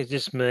fuck does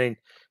this mean?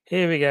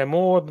 Here we go.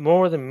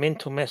 More of the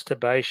mental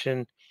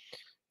masturbation,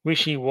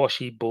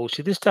 wishy-washy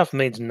bullshit. This stuff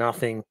means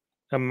nothing.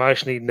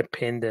 Emotionally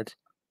independent.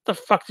 What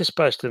the fuck is this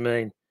supposed to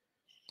mean?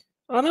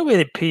 I know where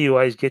the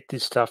PUAs get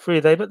this stuff,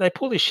 really, but they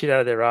pull this shit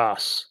out of their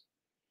ass.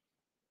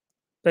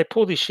 They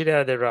pull this shit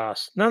out of their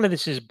ass. None of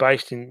this is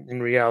based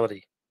in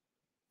reality.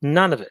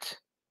 None of it.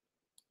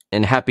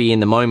 And happy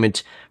in the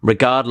moment,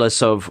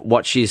 regardless of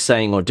what she's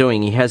saying or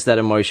doing. He has that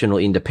emotional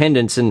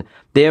independence, and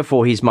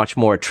therefore he's much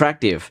more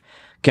attractive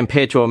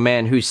compared to a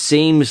man who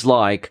seems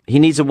like he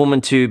needs a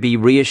woman to be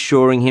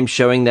reassuring him,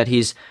 showing that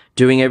he's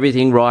doing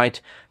everything right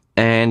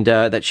and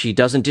that she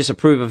doesn't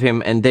disapprove of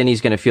him, and then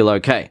he's going to feel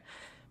okay.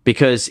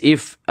 Because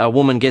if a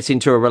woman gets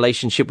into a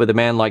relationship with a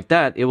man like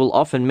that, it will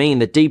often mean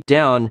that deep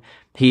down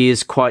he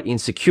is quite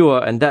insecure,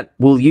 and that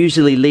will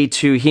usually lead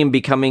to him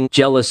becoming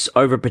jealous,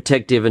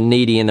 overprotective, and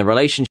needy in the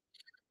relationship.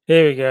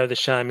 There we go, the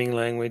shaming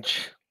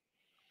language.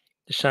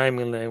 The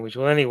shaming language.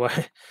 Well,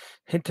 anyway,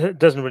 it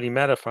doesn't really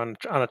matter for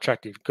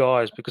unattractive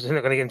guys because they're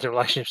not going to get into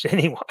relationships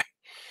anyway.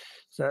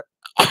 So,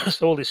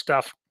 so all this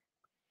stuff,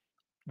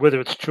 whether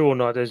it's true or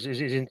not, is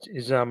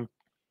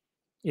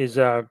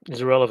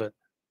irrelevant.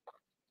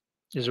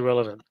 Is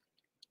irrelevant.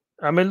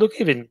 I mean,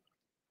 look, even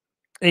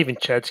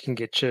Chads can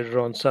get cheated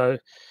on. So,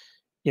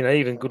 you know,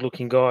 even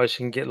good-looking guys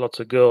can get lots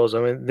of girls.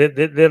 I mean,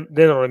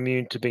 they're not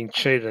immune to being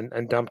cheated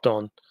and dumped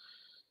on.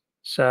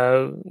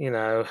 So, you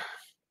know,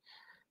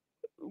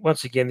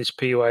 once again, this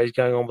PUA is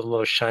going on with a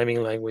lot of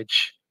shaming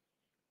language.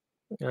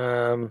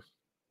 Yeah.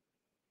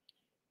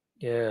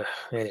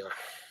 Anyway.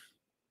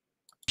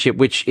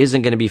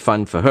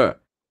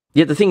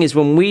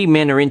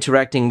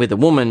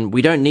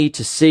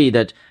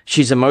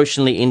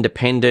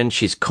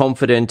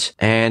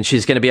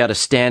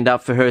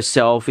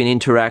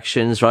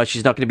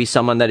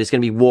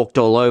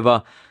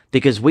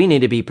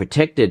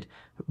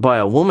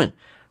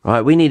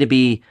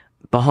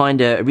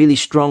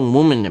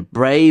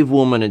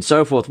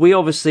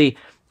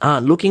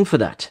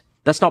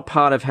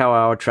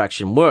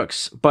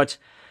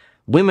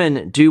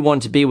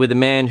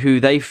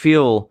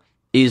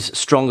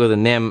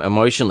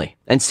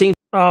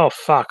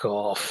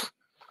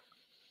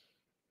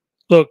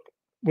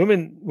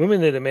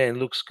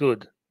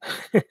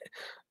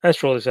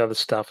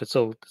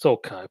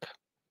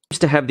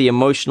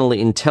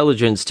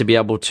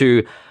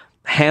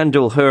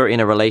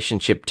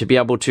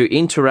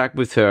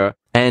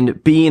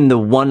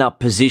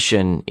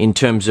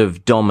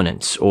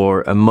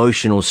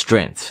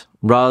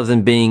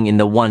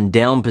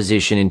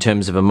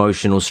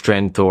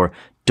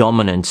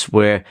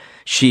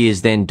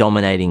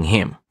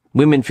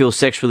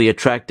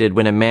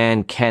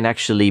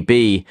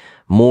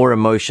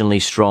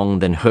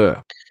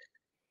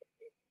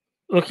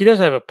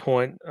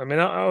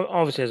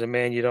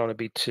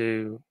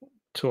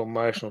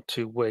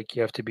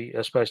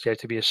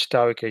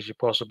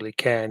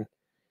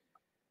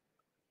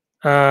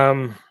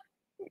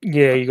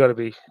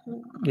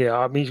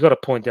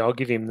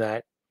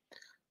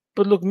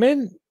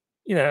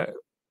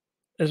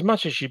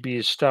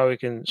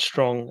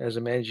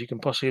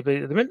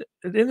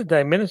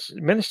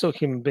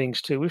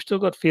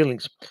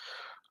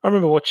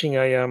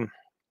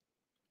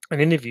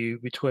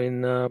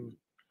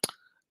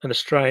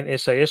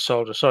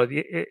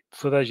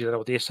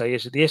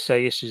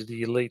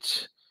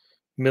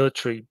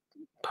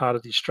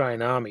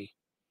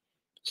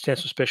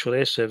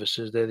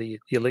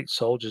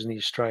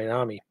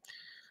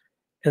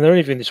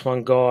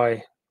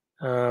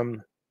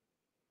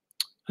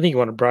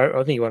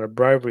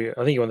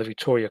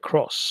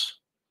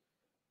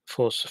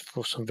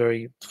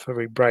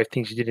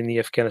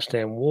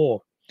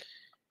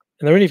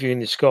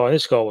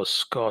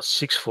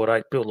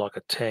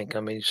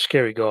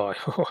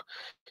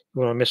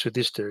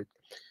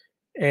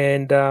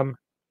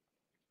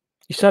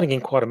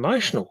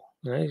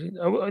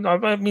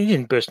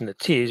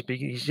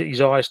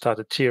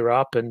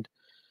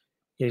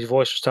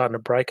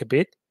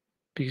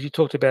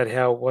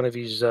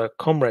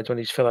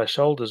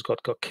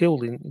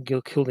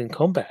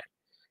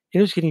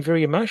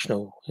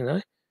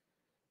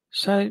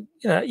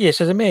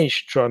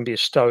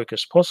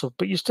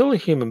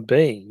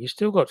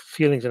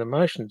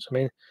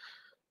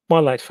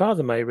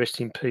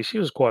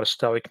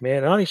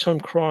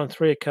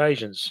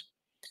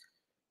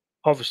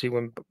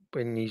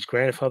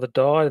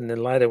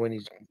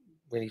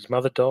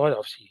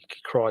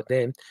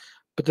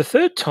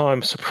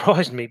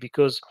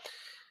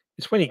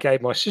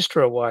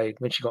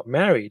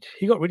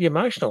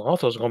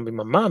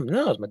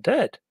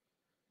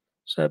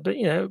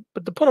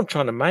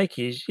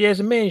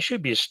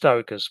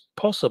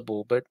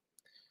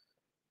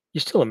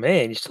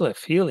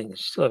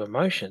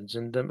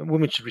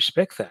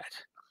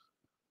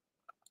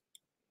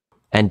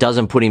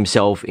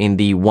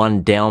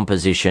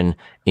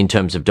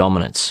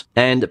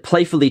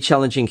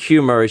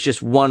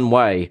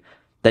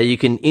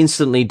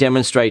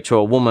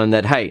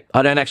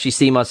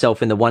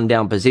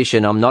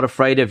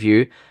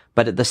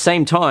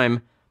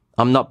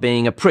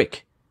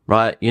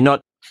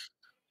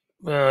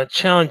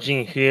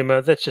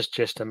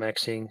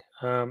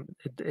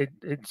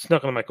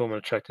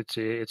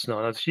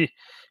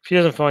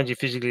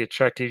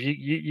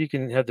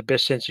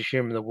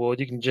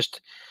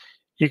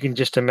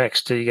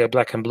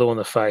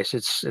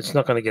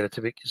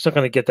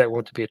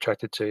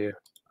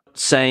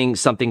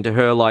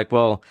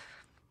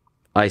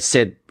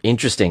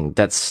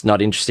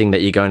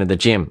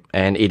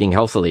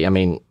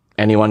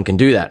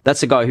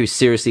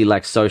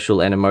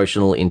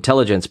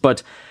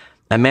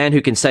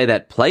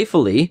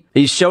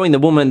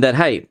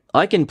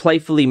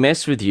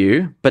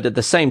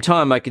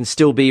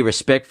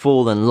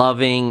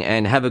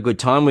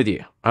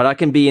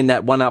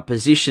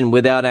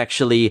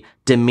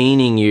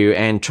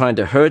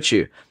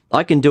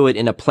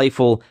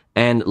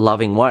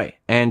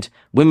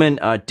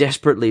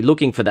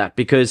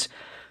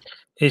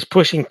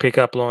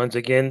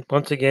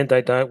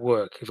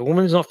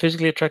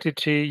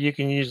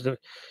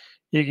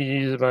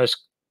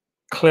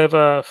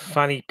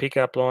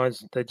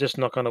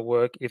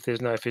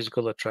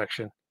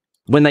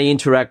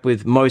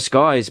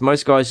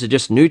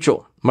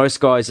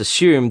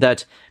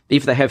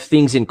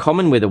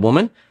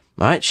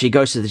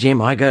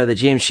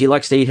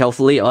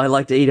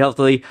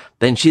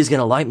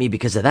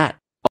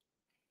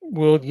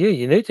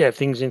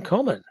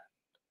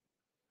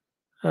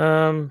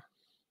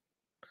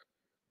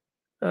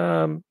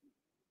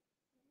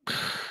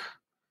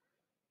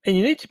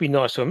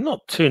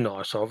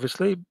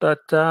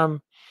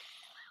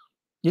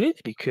 You need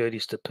to be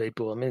courteous to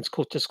people. I mean, it's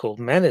just called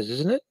manners,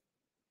 isn't it?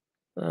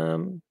 Yeah,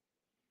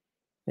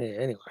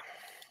 anyway.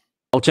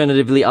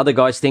 Alternatively, other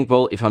guys think,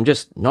 well, if I'm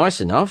just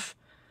nice enough,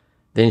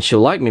 then she'll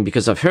like me,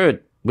 because I've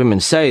heard women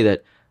say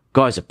that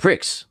guys are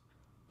pricks.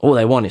 All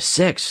they want is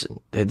sex.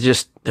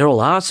 They're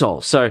all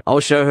assholes. So I'll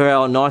show her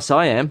how nice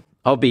I am.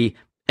 I'll be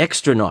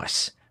extra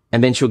nice.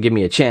 And then she'll give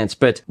me a chance.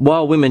 But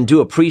while women do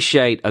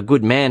appreciate a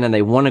good man and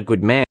they want a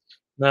good man,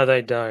 No,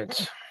 they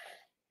don't.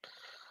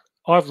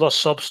 I've lost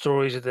sob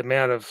stories at the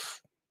amount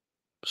of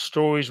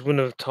stories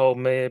women have told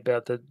me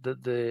about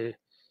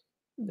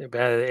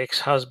about an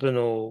ex-husband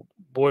or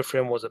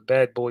boyfriend was a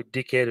bad boy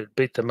dickhead who'd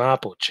beat them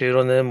up or cheat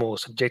on them or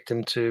subject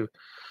them to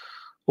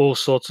all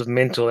sorts of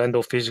mental and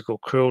or physical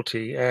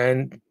cruelty.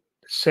 And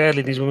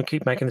sadly, these women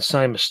keep making the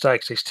same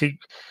mistakes.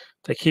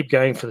 They keep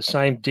going for the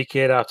same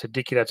dickhead after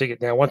dickhead after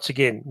dickhead. Now, once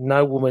again,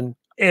 no woman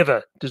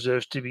ever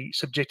deserves to be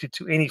subjected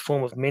to any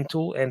form of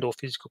mental and or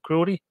physical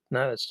cruelty.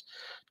 No, that's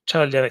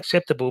totally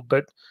unacceptable.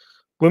 But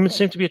women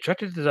seem to be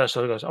attracted to those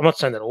sort of guys. I'm not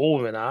saying that all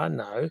women are,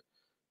 no,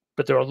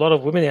 but there are a lot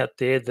of women out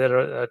there that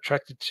are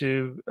attracted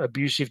to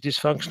abusive,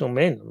 dysfunctional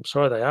men. I'm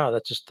sorry they are.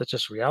 That's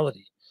just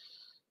reality.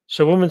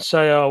 So women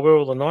say, "Oh, we're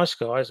all the nice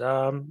guys."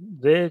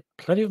 There are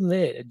plenty of them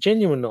there,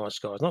 genuine nice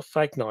guys, not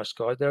fake nice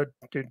guys. There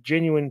are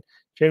genuine,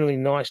 generally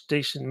nice,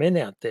 decent men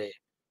out there.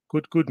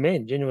 Good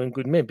men, genuine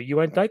good men. But you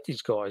won't date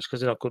these guys because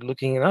they're not good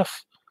looking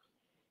enough.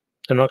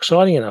 They're not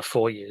exciting enough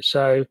for you.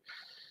 So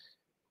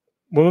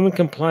when women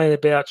complain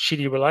about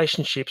shitty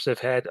relationships they've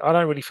had, I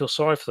don't really feel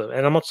sorry for them.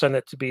 And I'm not saying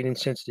that to be an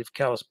insensitive,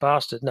 callous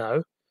bastard.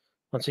 No.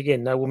 Once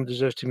again, no woman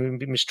deserves to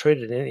be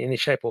mistreated in any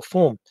shape or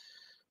form.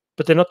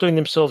 But they're not doing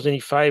themselves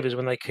any favors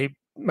when they keep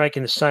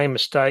making the same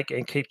mistake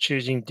and keep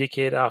choosing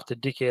dickhead after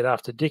dickhead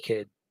after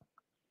dickhead.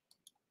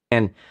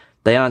 and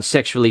they aren't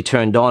sexually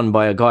turned on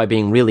by a guy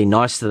being really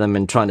nice to them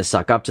and trying to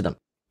suck up to them.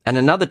 And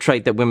another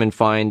trait that women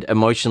find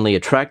emotionally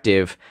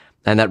attractive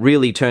and that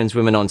really turns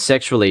women on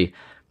sexually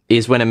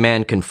is when a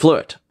man can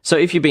flirt. So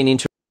if you've been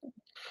into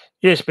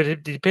Yes, but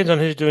it depends on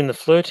who's doing the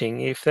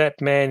flirting. If that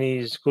man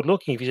is good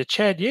looking, if he's a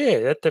Chad,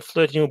 yeah, that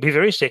flirting will be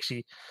very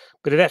sexy.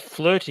 But if that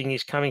flirting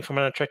is coming from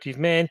an attractive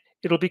man,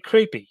 it'll be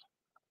creepy.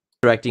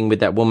 interacting with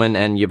that woman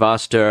and you've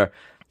asked her,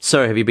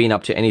 so have you been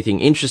up to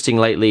anything interesting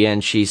lately?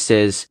 And she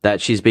says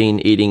that she's been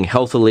eating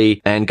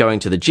healthily and going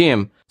to the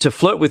gym. To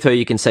flirt with her,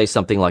 you can say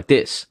something like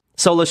this.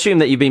 So I'll assume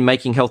that you've been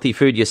making healthy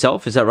food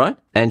yourself, is that right?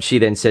 And she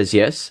then says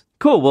yes.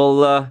 Cool,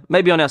 well,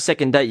 maybe on our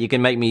second date you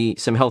can make me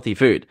some healthy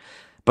food.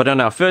 But on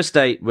our first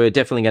date, we're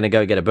definitely going to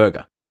go get a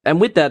burger. And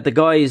with that, the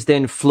guy is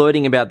then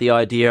flirting about the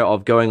idea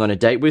of going on a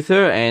date with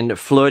her and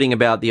flirting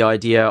about the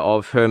idea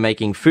of her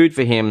making food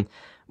for him,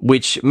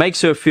 which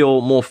makes her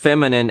feel more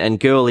feminine and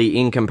girly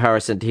in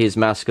comparison to his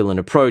masculine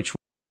approach.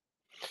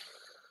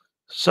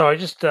 So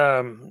just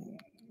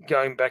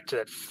going back to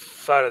that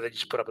photo that you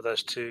just put up of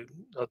those two,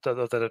 of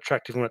that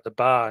attractive one at the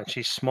bar, and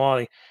she's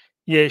smiling.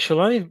 Yeah, she'll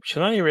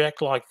only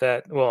react like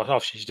that. Well,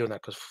 obviously she's doing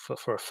that because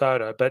for a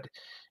photo. But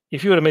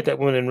if you were to meet that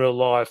woman in real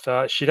life,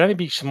 she'd only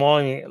be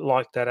smiling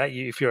like that at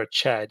you if you're a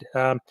Chad.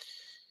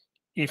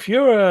 If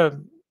you're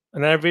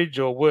an average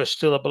or worse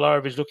still, a below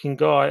average looking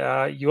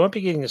guy, you won't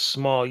be getting a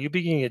smile. You'll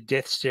be getting a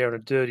death stare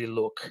and a dirty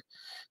look.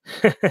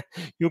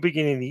 You'll be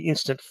getting the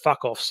instant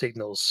fuck off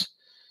signals.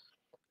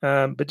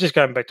 But just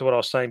going back to what I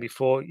was saying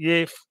before,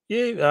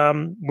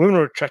 women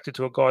are attracted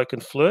to a guy who can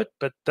flirt,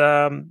 but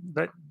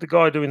the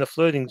guy doing the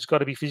flirting has got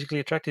to be physically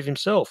attractive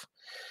himself.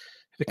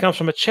 If it comes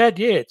from a Chad,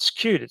 yeah, it's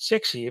cute, it's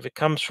sexy. If it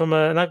comes from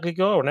an ugly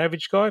guy or an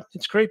average guy,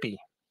 it's creepy.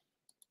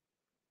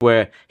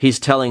 Where he's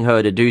telling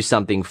her to do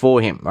something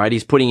for him, right?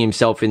 He's putting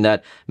himself in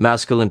that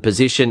masculine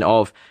position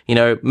of,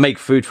 make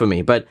food for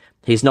me. But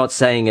he's not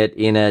saying it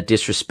in a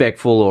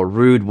disrespectful or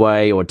rude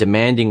way or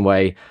demanding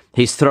way.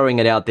 He's throwing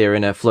it out there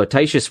in a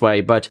flirtatious way.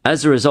 But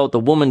as a result, the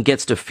woman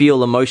gets to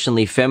feel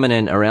emotionally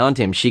feminine around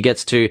him. She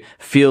gets to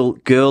feel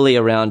girly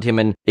around him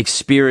and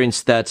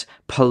experience that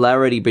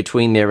polarity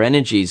between their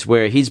energies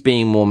where he's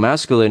being more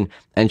masculine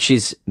and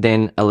she's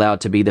then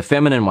allowed to be the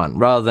feminine one,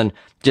 rather than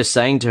just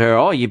saying to her,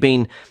 oh, you've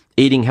been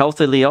eating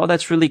healthily. Oh,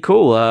 that's really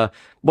cool.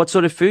 What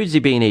sort of foods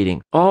you been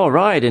eating? Oh,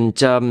 right. And,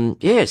 so,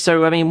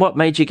 what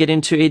made you get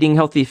into eating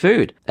healthy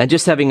food? And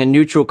just having a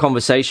neutral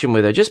conversation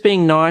with her, just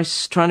being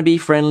nice, trying to be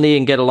friendly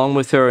and get along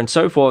with her and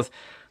so forth.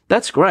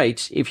 That's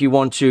great if you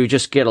want to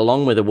just get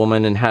along with a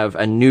woman and have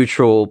a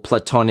neutral,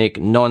 platonic,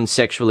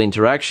 non-sexual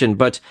interaction.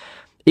 But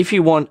if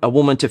you want a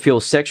woman to feel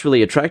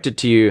sexually attracted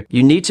to you,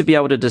 you need to be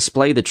able to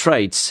display the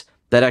traits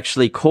that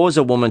actually cause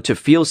a woman to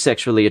feel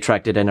sexually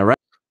attracted and aroused.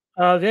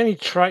 The only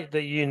trait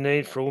that you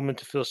need for a woman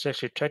to feel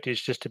sexually attractive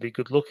is just to be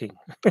good looking.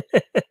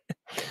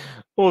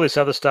 All this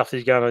other stuff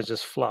that's going on is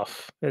just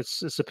fluff.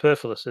 It's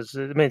superfluous.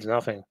 It means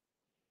nothing.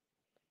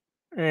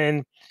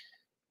 And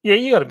yeah,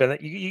 you got to be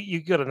that.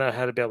 You got to know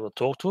how to be able to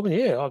talk to them.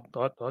 Yeah,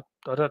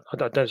 I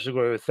don't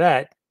disagree with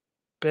that.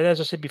 But as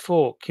I said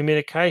before,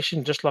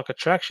 communication, just like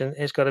attraction,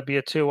 has got to be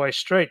a two-way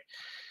street.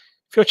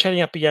 If you're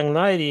chatting up a young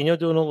lady and you're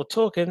doing all the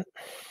talking,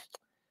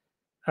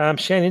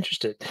 she ain't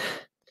interested.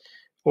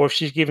 Or if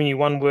she's giving you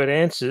one-word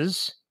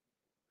answers,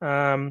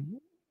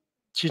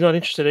 she's not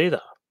interested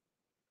either.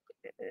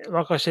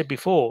 Like I said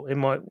before in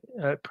my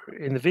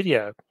in the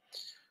video,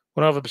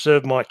 when I've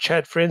observed my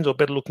Chad friends or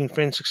better-looking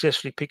friends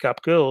successfully pick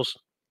up girls,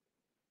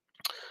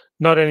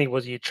 not only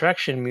was the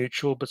attraction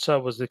mutual, but so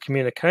was the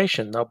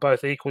communication. They're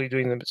both equally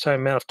doing the same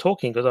amount of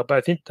talking because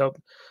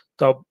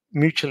they're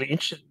mutually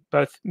interested,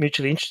 both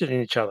mutually interested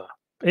in each other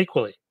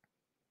equally.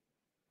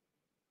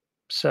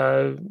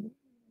 So,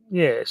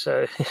 yeah,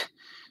 so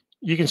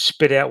you can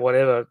spit out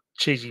whatever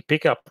cheesy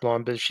pickup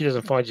line, but if she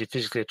doesn't find you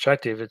physically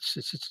attractive, it's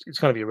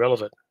going to be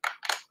irrelevant.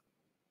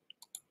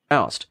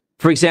 Aroused.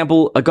 For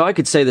example, a guy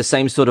could say the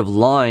same sort of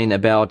line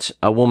about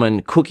a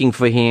woman cooking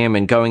for him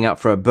and going out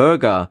for a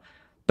burger,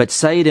 but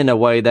say it in a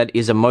way that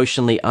is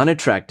emotionally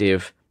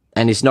unattractive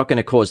and is not going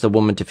to cause the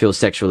woman to feel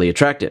sexually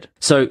attracted.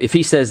 So if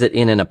he says it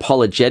in an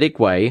apologetic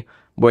way,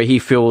 where he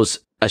feels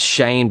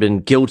ashamed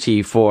and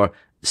guilty for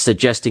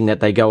suggesting that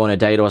they go on a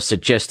date or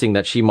suggesting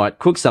that she might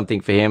cook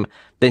something for him,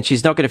 then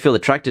she's not going to feel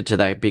attracted to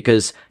that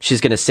because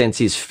she's going to sense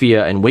his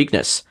fear and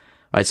weakness.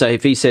 Right, so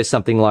if he says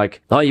something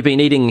like, "Oh, you've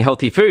been eating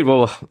healthy food.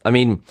 Well, I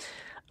mean,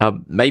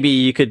 maybe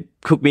you could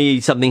cook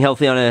me something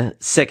healthy on a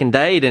second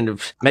date, and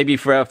maybe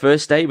for our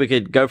first date we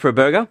could go for a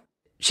burger."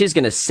 She's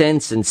going to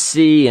sense and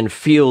see and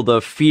feel the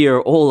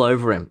fear all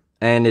over him,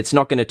 and it's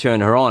not going to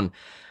turn her on.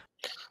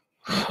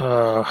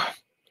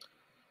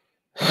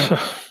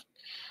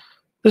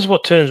 This is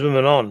what turns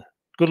women on.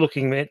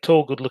 Good-looking men,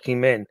 tall, good-looking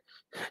men.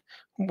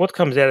 What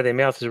comes out of their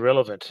mouth is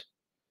irrelevant.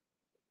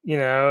 You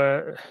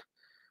know,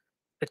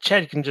 a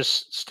Chad can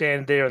just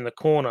stand there in the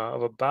corner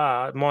of a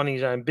bar minding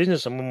his own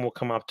business and women will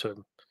come up to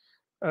him.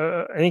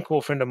 An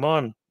equal friend of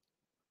mine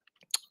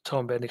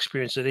told me about an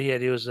experience that he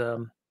had. He was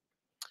in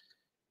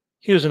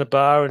a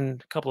bar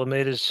and a couple of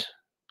metres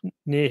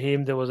near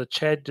him there was a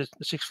Chad, just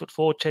a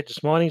 6'4" Chad,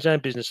 just minding his own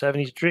business, having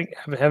his drink,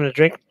 having a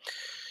drink.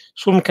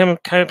 This woman came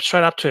up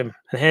straight up to him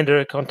and handed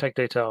her contact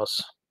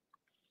details.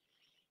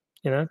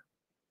 You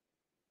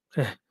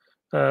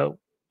know,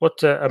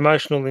 what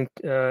emotional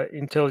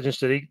intelligence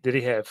did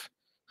he have?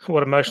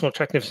 What emotional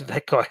attractiveness did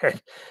that guy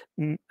have?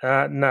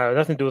 No,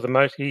 nothing to do with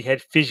emotion. He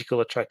had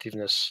physical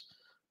attractiveness.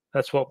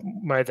 That's what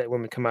made that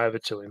woman come over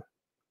to him.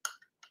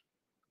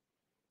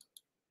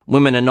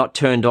 Women are not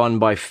turned on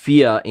by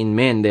fear in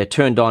men. They're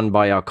turned on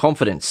by our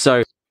confidence.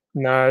 So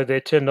no, they're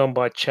turned on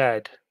by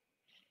Chad.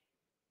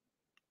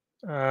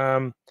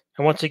 And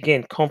once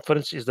again,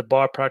 confidence is the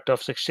byproduct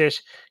of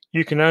success.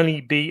 You can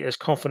only be as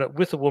confident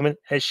with a woman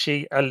as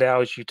she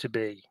allows you to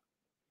be.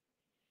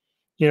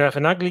 You know, if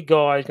an ugly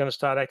guy is going to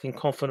start acting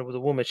confident with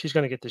a woman, she's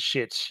going to get the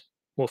shits.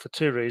 Well, for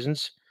two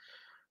reasons.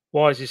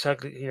 Why is this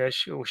ugly? You know,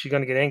 she's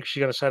going to get angry.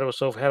 She's going to say to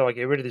herself, "How do I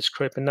get rid of this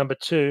creep?" And number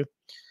two,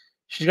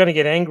 she's going to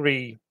get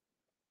angry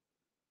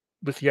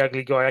with the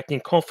ugly guy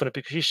acting confident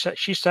because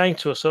she's saying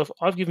to herself,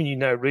 "I've given you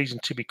no reason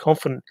to be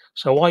confident,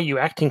 so why are you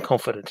acting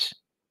confident?"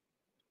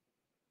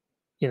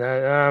 You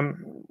know,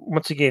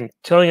 once again,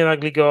 telling an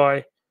ugly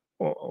guy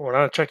or an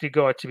unattractive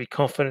guy to be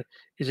confident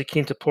is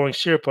akin to pouring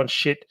syrup on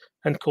shit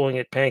and calling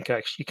it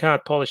pancakes. You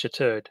can't polish a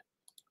turd.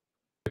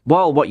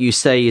 while what you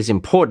say is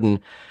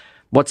important,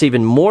 what's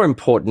even more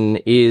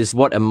important is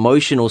what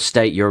emotional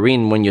state you're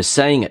in when you're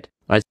saying it.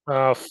 Right?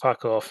 Oh,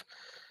 fuck off.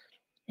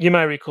 You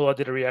may recall I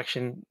did a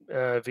reaction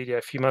video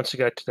a few months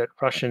ago to that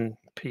Russian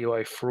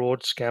PUA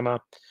fraud scammer.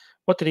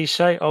 What did he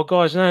say? Oh,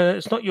 guys, no,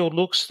 it's not your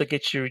looks that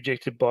gets you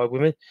rejected by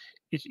women.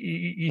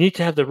 You need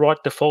to have the right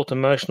default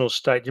emotional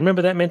state. Do you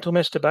remember that mental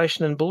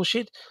masturbation and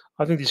bullshit?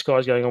 I think this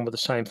guy's going on with the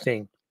same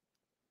thing.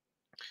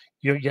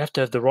 You have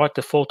to have the right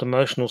default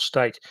emotional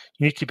state.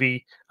 You need to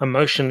be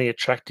emotionally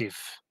attractive.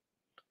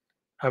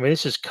 I mean,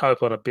 this is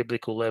cope on a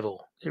biblical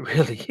level. It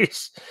really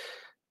is.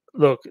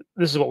 Look,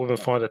 this is what women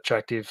find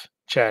attractive,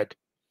 Chad.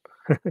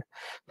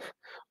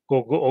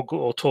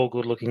 or tall,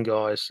 good-looking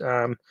guys.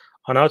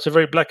 I know it's a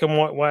very black and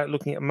white way of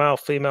looking at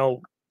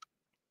male-female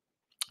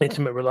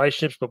intimate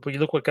relationships, but when you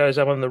look what goes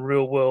on in the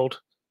real world,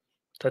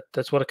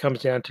 that's what it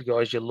comes down to,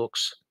 guys. Your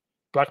looks.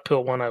 Black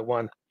pill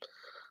 101.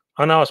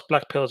 I know us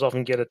black pillers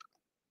often get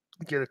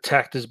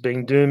attacked as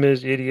being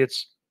doomers,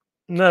 idiots.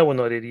 No, we're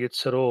not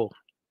idiots at all.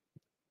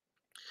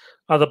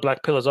 Other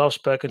black pillars I've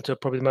spoken to are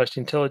probably the most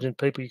intelligent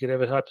people you could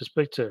ever hope to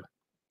speak to.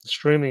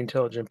 Extremely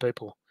intelligent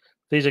people.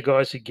 These are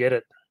guys who get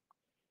it.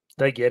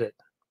 They get it.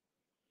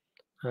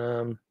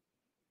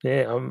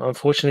 Yeah,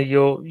 unfortunately,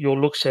 your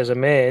looks as a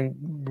man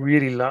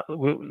really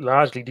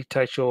largely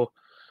dictates your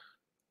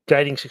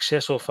dating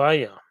success or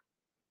failure.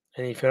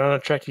 And if you're an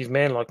unattractive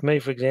man like me,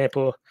 for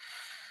example,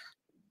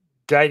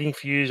 dating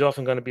for you is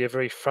often going to be a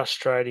very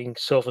frustrating,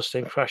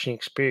 self-esteem crushing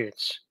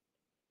experience.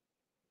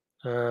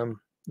 It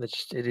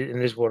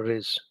is what it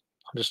is.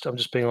 I'm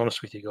just being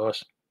honest with you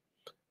guys.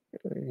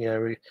 You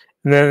know,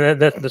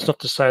 and that's not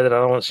to say that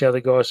I don't want to see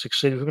other guys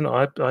succeed with women.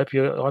 I hope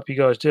you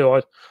guys do.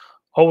 I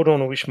wouldn't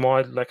want to wish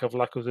my lack of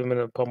luck with women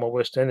upon my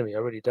worst enemy. I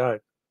really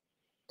don't.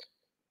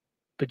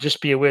 But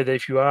just be aware that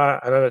if you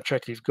are an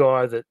unattractive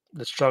guy that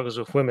struggles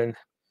with women,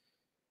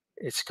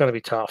 it's going to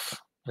be tough.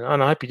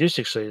 And I hope you do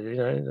succeed. You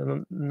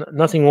know,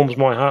 nothing warms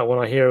my heart when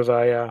I hear of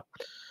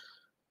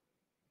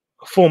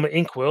former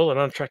inkwell, an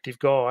unattractive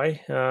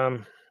guy,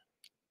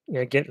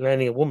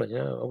 landing a woman.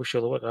 I wish you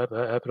all the luck.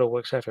 I hope it all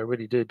works out. I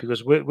really do,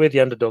 because we're the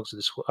underdogs of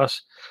this.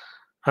 Us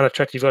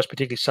unattractive guys,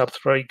 particularly sub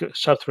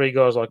three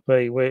guys like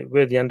me,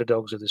 we're the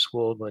underdogs of this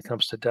world when it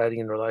comes to dating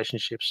and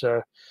relationships.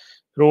 So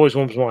it always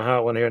warms my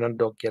heart when I hear an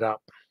underdog get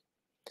up.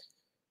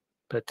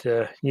 But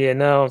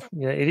no,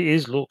 it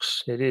is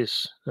looks. It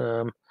is.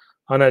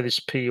 I know this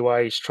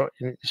PUA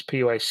this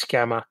PUA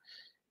scammer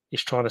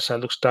is trying to say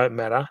looks don't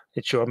matter.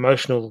 It's your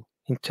emotional,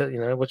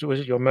 what was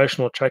it? Your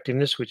emotional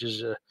attractiveness, which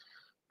is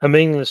a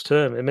meaningless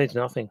term. It means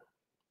nothing,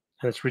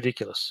 and it's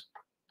ridiculous.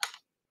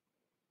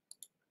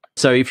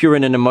 So if you're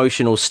in an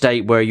emotional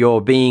state where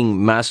you're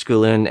being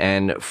masculine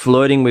and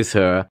flirting with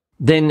her,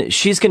 then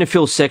she's going to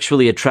feel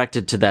sexually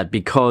attracted to that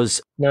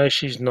because... No,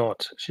 she's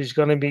not. She's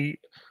going to be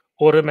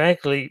her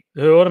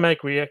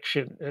automatic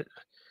reaction.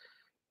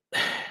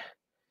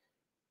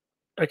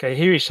 Okay,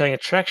 here he's saying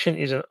attraction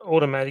is an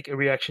automatic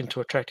reaction to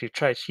attractive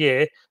traits.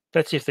 Yeah,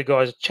 that's if the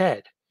guy's a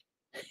Chad.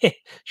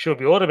 She'll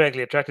be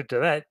automatically attracted to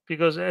that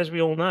because, as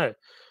we all know,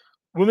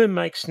 women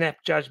make snap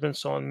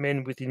judgments on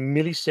men within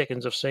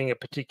milliseconds of seeing a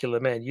particular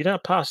man. You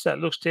don't pass that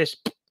looks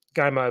test,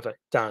 game over,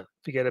 done.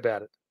 Forget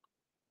about it.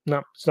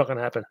 No, it's not going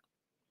to happen.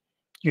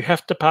 You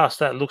have to pass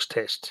that looks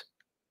test.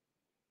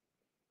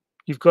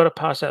 You've got to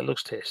pass that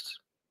looks test.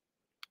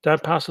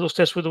 Don't pass the looks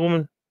test with a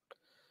woman,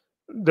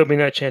 there'll be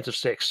no chance of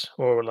sex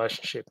or a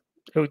relationship.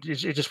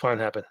 It just won't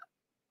happen.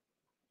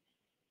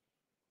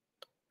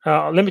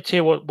 Let me tell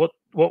you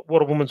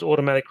what a woman's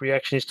automatic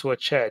reaction is to a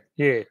Chad.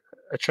 Yeah,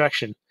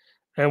 attraction.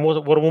 And what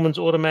a woman's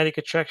automatic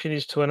attraction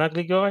is to an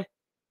ugly guy,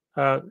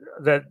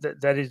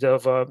 that is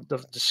of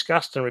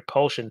disgust and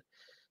repulsion.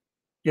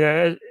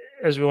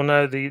 As we all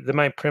know, the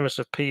main premise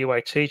of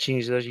PUA teaching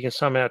is that you can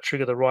somehow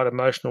trigger the right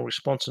emotional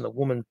response in a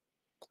woman,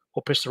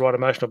 or press the right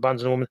emotional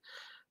buttons in a woman,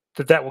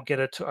 that will get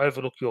her to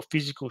overlook your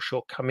physical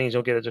shortcomings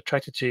or get her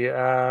attracted to you.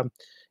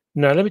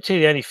 No, let me tell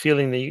you the only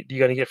feeling that you're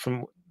going to get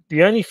from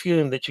the only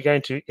feeling that you're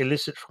going to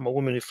elicit from a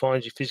woman who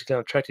finds you physically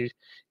unattractive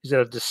is that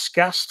of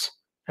disgust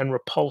and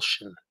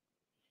repulsion.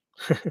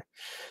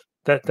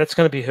 That's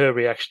going to be her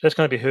reaction. That's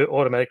going to be her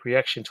automatic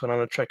reaction to an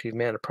unattractive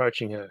man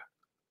approaching her.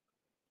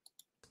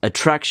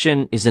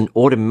 Attraction is an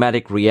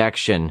automatic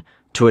reaction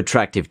to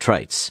attractive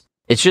traits.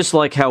 It's just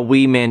like how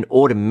we men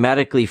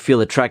automatically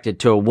feel attracted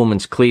to a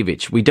woman's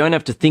cleavage. We don't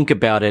have to think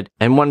about it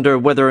and wonder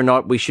whether or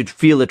not we should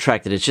feel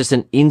attracted. It's just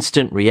an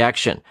instant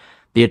reaction.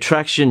 The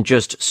attraction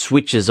just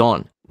switches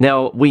on.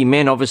 Now, we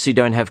men obviously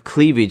don't have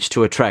cleavage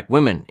to attract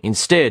women.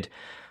 Instead,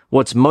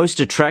 what's most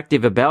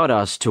attractive about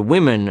us to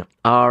women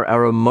are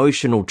our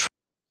emotional traits.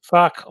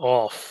 Fuck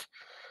off.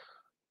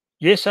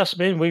 Yes, us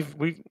men, we're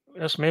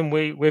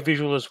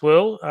visual as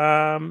well.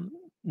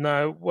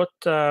 No,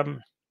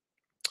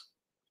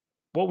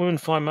 what women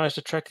find most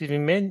attractive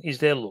in men is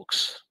their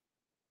looks.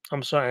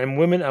 I'm sorry, and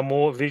women are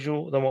more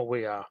visual than what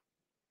we are.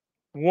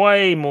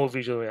 Way more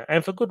visual than we are,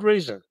 and for good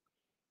reason.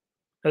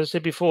 As I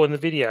said before in the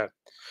video,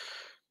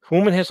 if a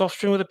woman has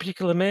offspring with a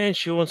particular man,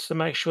 she wants to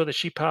make sure that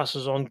she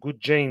passes on good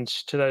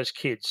genes to those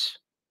kids,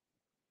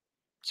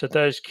 so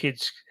those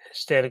kids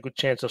stand a good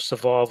chance of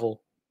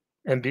survival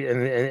and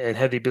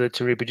have the ability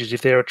to reproduce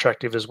if they're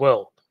attractive as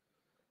well.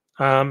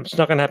 It's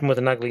not going to happen with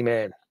an ugly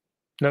man.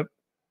 Nope.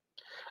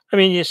 I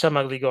mean, yes, some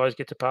ugly guys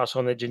get to pass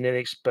on their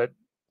genetics, but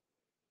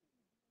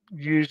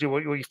usually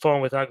what you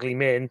find with ugly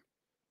men,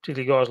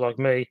 particularly guys like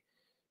me,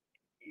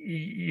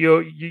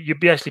 you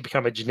basically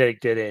become a genetic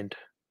dead end,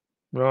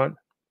 right?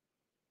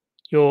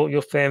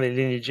 Your family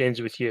lineage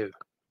ends with you.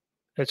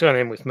 It's going to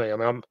end with me. I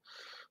mean,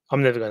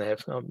 I'm never going to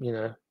have,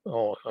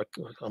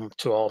 I'm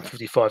too old,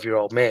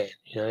 55-year-old man.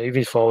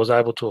 Even if I was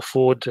able to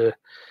afford to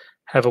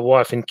have a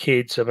wife and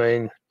kids, I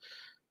mean,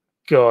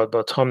 God, by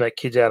the time that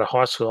kid's out of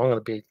high school,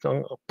 I'm probably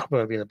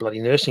going to be in a bloody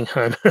nursing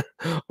home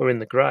or in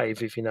the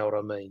grave, if you know what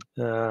I mean.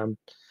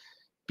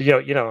 But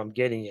I'm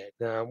getting at.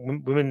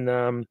 Women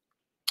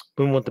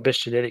want the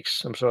best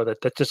genetics. I'm sorry,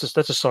 that's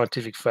a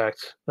scientific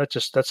fact.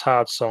 That's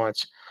hard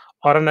science.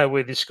 I don't know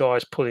where this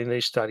guy's pulling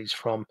these studies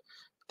from.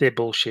 They're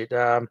bullshit.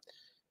 All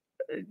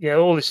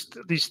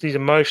these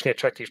emotionally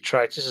attractive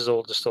traits. This is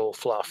all just all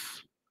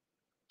fluff.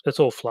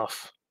 That's all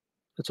fluff.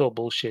 It's all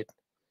bullshit.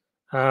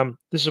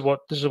 This is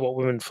what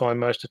women find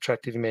most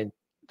attractive in men.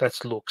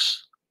 That's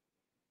looks,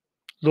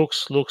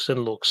 and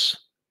looks.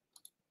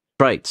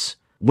 Traits.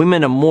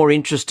 Women are more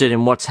interested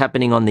in what's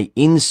happening on the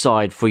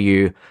inside for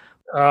you.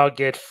 Oh,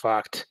 get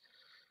fucked.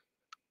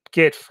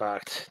 Get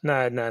fucked.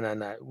 No.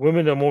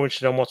 Women are more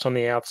interested in what's on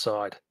the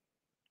outside.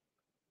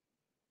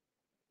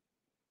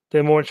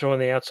 They're more interested on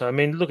the outside. I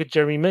mean, look at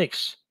Jeremy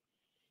Meeks.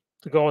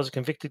 The guy was a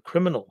convicted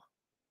criminal,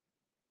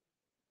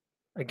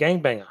 a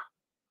gangbanger.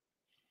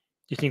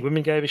 Do you think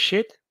women gave a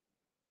shit?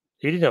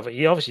 He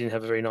obviously didn't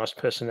have a very nice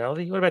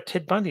personality. What about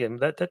Ted Bundy?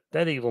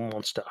 That evil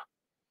monster.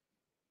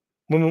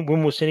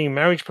 Women were sending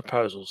marriage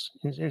proposals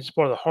in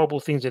spite of the horrible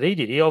things that he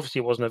did. He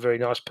obviously wasn't a very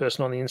nice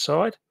person on the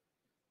inside.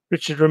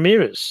 Richard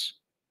Ramirez,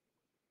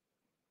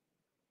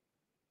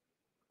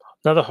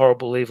 another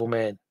horrible, evil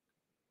man.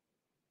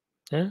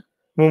 Yeah?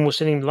 Women were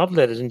sending love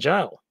letters in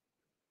jail.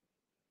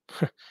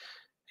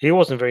 He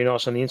wasn't very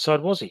nice on the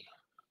inside, was he?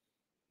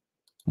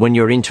 When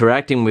you're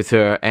interacting with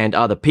her and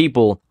other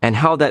people, and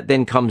how that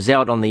then comes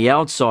out on the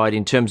outside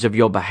in terms of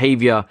your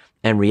behavior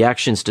and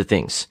reactions to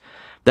things.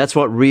 That's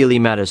what really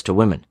matters to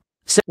women.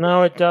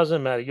 No, it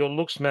doesn't matter. Your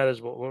looks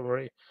matters. What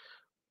was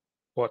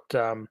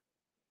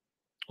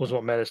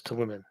what matters to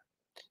women.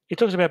 He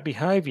talks about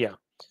behavior.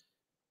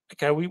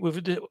 Okay,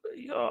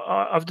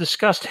 I've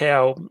discussed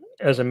how,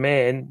 as a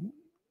man,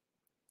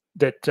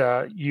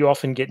 that you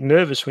often get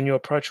nervous when you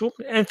approach a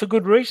woman, and for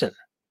good reason.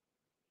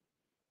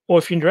 Or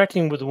if you're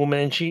interacting with a woman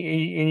and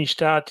you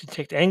start to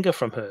detect anger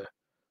from her,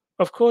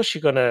 of course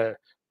you're going to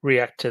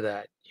react to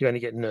that. You're going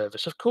to get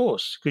nervous, of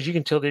course, because you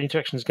can tell the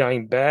interaction's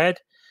going bad.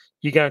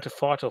 You go into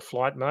fight or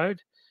flight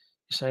mode.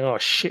 You're saying, "Oh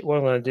shit, what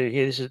am I going to do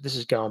here? This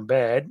is going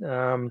bad.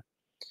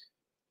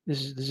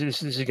 This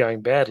is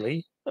going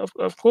badly."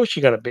 Of course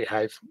you're going to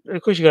behave.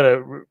 Of course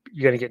you're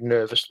going to get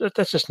nervous.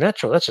 That's just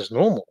natural. That's just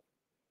normal.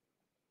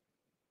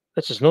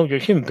 That's just normal. You're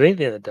a human being at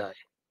the end of the day.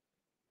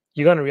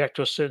 You're going to react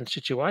to a certain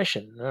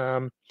situation.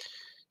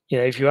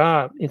 If you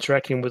are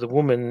interacting with a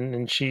woman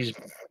and she's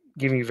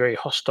giving you very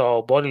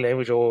hostile body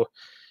language, or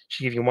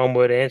she gives you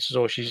one-word answers,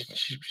 or she's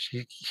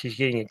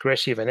getting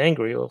aggressive and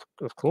angry, of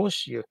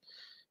course you're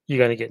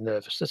going to get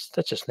nervous.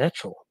 That's just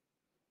natural.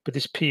 But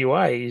this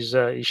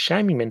PUA is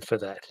shaming men for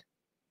that.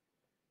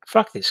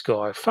 Fuck this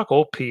guy. Fuck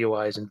all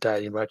PUAs and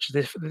dating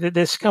roaches.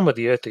 They're scum of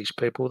the earth. These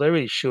people. They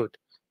really should.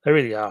 They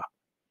really are.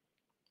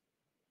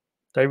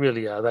 They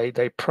really are.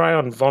 They prey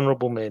on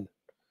vulnerable men,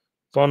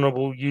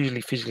 vulnerable,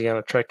 usually physically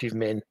unattractive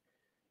men.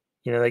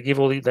 They give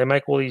they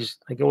make all these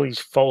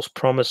false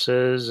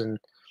promises, and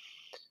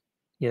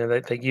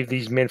they give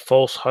these men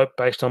false hope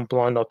based on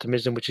blind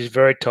optimism, which is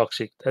very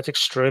toxic. That's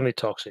extremely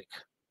toxic.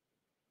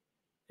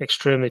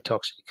 Extremely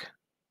toxic.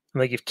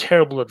 And they give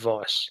terrible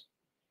advice.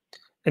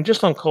 And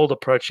just on cold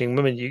approaching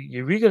women,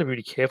 you really got to be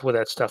really careful with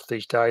that stuff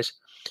these days.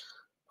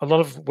 A lot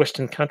of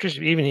Western countries,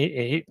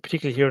 even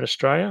particularly here in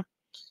Australia,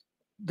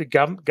 the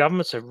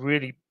governments have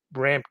really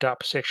ramped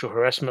up sexual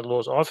harassment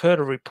laws. I've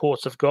heard of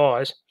reports of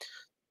guys.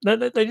 No,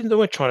 they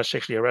weren't trying to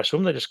sexually harass a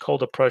woman. They just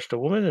cold approached a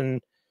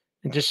woman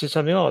and just said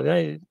something. Oh,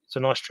 it's a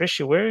nice dress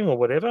you're wearing, or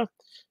whatever.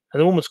 And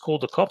the woman's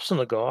called the cops on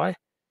the guy,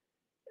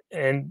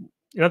 and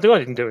the guy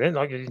didn't do anything.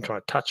 Like, he didn't try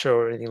to touch her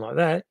or anything like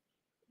that.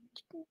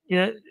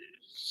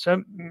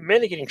 So men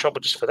are getting in trouble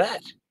just for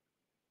that.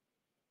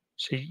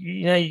 So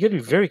you got to be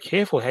very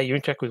careful how you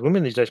interact with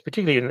women these days,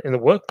 particularly in the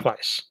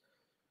workplace.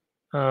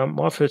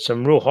 I've heard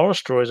some real horror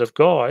stories of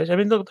guys. I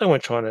mean, look, they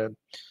weren't trying to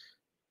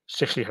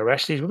sexually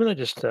harass these women. They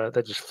just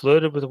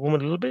flirted with a woman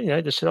a little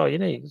bit. Just said, "Oh,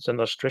 it's a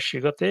nice dress you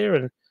got there,"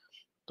 and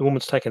the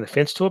woman's taken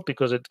offence to it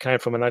because it came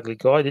from an ugly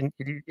guy.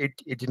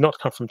 It did not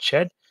come from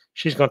Chad.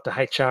 She's gone to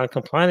HR and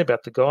complained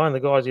about the guy, and the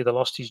guy's either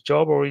lost his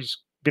job or he's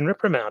been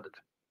reprimanded.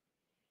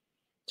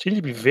 So you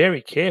need to be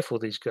very careful,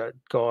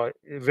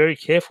 very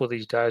careful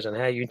these days on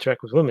how you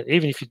interact with women,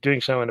 even if you're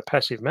doing so in a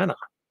passive manner.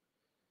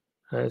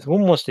 If a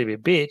woman wants to be a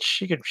bitch,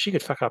 she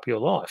could fuck up your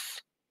life.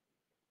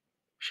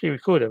 She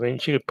could. I mean,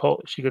 she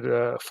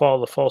could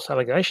file a false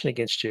allegation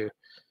against you,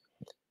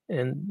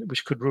 and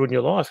which could ruin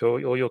your life or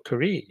your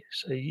career.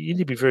 So you need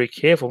to be very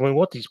careful. I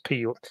mean,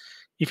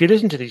 if you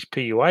listen to these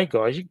PUA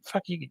guys, you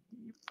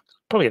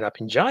probably end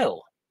up in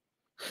jail.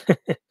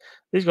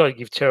 These guys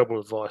give terrible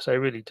advice. They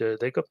really do.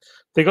 They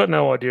got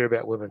no idea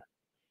about women.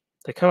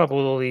 They come up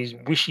with all these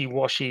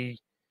wishy-washy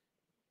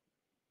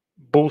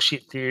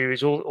bullshit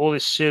theories, all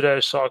this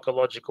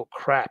pseudo-psychological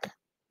crap.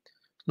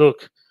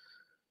 Look,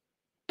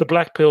 the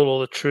black pill or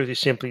the truth is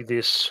simply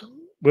this: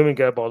 women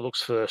go by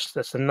looks first.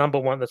 That's the number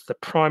one. That's the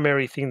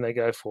primary thing they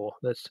go for.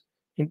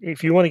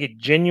 If you want to get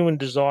genuine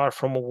desire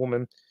from a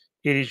woman,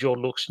 it is your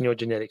looks and your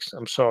genetics.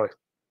 I'm sorry,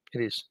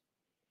 it is.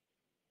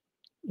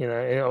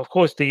 And of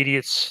course the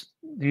idiots,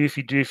 the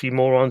doofy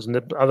morons, and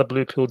the other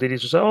blue pill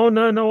idiots will say, "Oh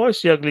no, I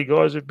see ugly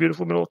guys with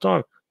beautiful men all the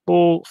time."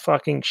 Bull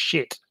fucking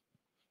shit.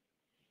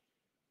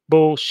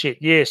 Bullshit.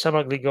 Yeah, some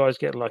ugly guys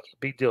get lucky.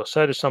 Big deal.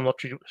 So do some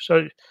lottery.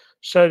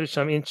 So do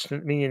some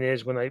instant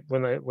millionaires when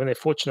they're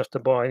fortunate enough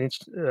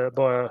to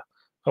buy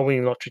a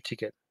winning lottery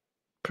ticket.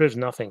 Proves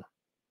nothing.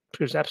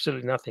 Proves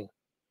absolutely nothing.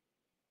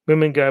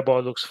 Women go by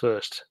looks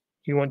first.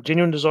 You want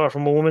genuine desire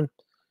from a woman,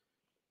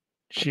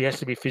 she has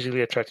to be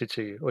physically attracted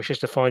to you, or she has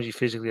to find you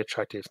physically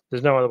attractive.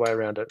 There's no other way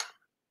around it.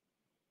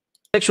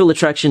 Sexual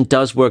attraction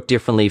does work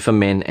differently for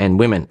men and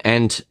women.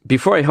 And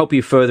before I help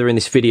you further in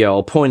this video,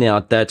 I'll point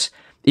out that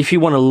if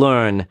you want to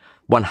learn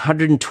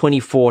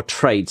 124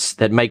 traits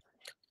that make...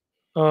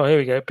 Oh, here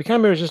we go.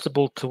 Become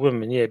irresistible to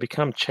women. Yeah,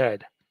 become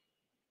Chad.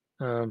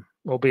 Or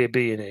be a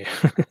billionaire.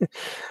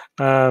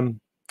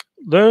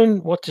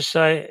 Learn what to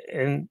say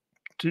and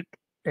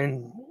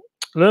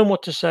learn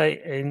what to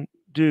say and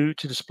do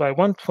to display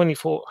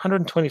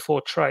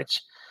 124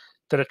 traits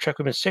that attract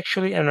women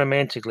sexually and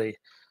romantically.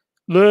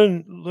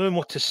 Learn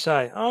what to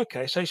say.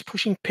 Okay, so he's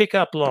pushing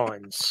pickup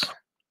lines.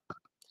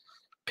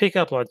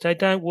 Pickup lines, they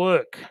don't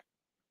work.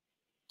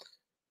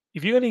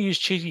 If you're going to use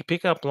cheesy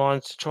pickup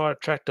lines to try to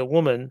attract a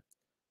woman,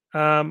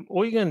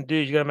 all you're going to do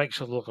is you're going to make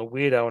yourself look like a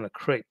weirdo and a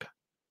creep.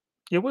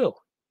 You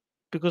will.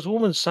 because a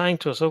woman's saying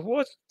to herself,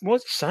 why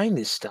is he saying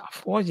this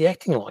stuff? Why is he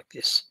acting like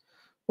this?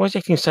 Why is he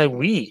acting so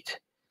weird?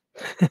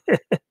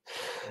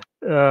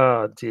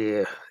 Oh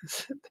dear.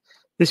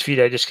 This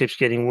video just keeps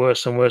getting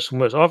worse and worse and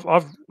worse.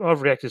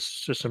 I've reacted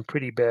to some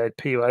pretty bad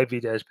PUA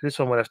videos, but this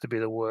one would have to be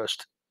the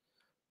worst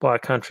by a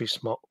country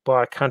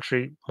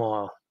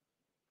mile.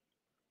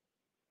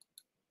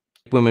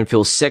 Women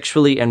feel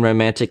sexually and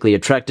romantically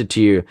attracted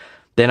to you,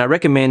 then I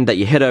recommend that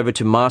you head over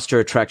to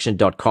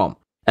masterattraction.com.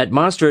 At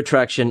Master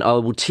Attraction, I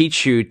will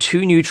teach you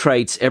 2 new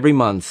traits every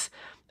month,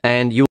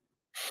 and you'll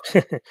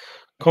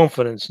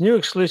Confidence. New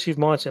exclusive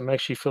mindset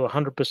makes you feel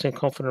 100%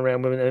 confident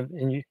around women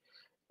and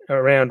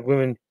around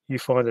women you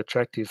find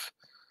attractive.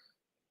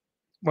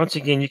 Once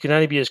again, you can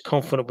only be as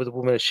confident with a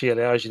woman as she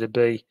allows you to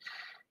be.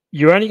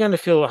 You're only going to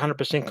feel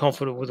 100%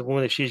 confident with a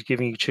woman if she's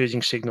giving you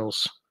choosing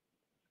signals,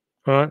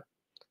 right?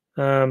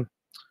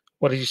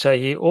 What did you say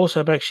here?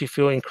 Also makes you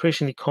feel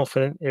increasingly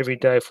confident every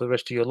day for the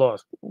rest of your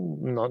life.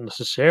 Not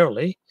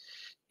necessarily.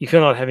 If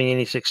you're not having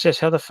any success,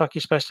 how the fuck are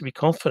you supposed to be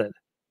confident?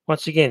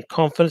 Once again,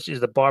 confidence is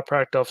the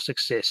byproduct of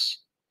success.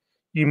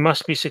 You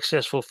must be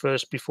successful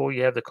first before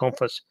you have the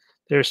confidence.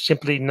 There is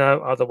simply no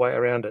other way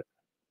around it.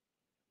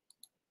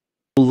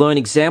 learn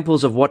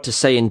examples of what to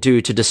say and do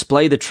to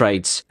display the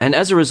traits, and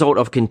as a result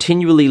of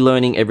continually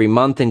learning every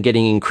month and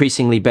getting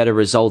increasingly better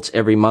results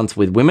every month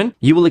with women,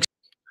 you will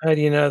How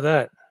do you know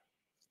that?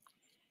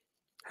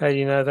 How do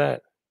you know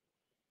that?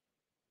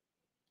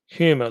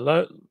 Humor.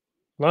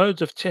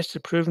 Loads of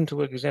tested, proven to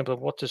work example of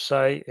what to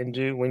say and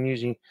do when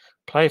using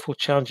playful,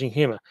 challenging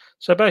humor.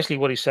 So basically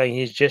what he's saying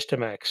here is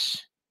Gestamax.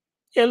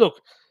 Yeah, look,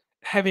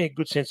 having a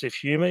good sense of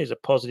humor is a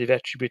positive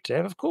attribute to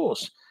have, of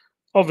course.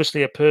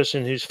 Obviously, a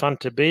person who's fun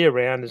to be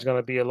around is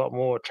going to be a lot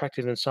more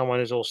attractive than someone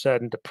who's all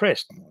sad and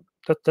depressed.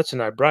 That's a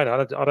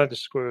no-brainer. I don't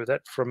disagree with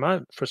that for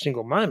a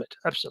single moment.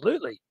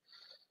 Absolutely.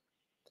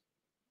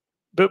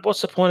 But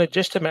what's the point of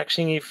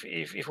Gestamaxing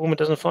if a woman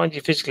doesn't find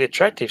you physically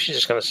attractive? She's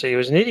just going to see you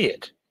as an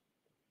idiot.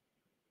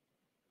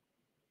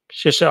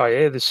 She'll say, "Oh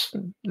yeah, this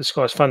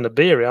guy's fun to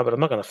be around, but I'm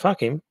not going to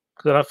fuck him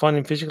because I don't find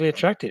him physically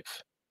attractive."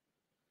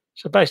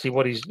 So basically,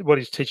 what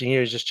he's teaching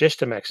here is just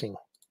Gestamaxing.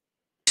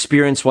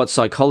 experience what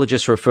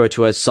psychologists refer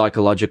to as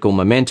psychological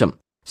momentum.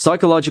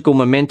 Psychological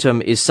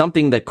momentum is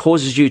something that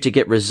causes you to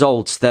get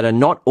results that are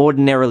not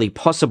ordinarily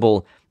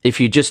possible if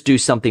you just do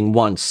something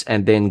once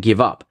and then give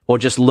up, or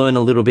just learn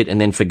a little bit and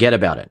then forget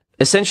about it.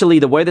 Essentially,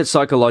 the way that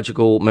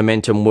psychological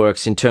momentum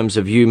works in terms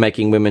of you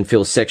making women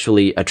feel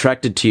sexually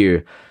attracted to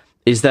you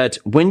is that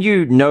when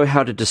you know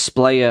how to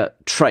display a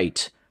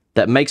trait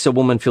that makes a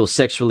woman feel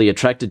sexually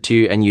attracted to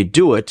you and you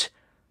do it,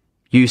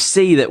 you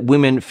see that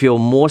women feel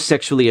more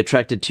sexually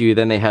attracted to you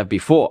than they have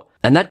before.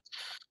 And that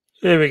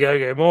There we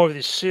go. More of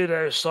this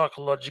pseudo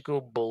psychological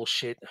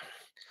bullshit.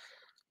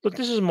 Look,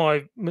 this is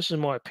my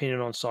opinion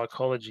on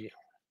psychology.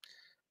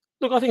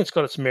 Look, I think it's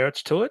got its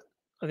merits to it.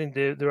 I think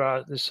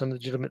there's some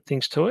legitimate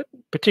things to it.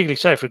 Particularly,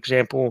 say for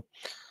example,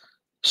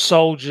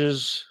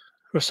 soldiers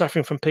who are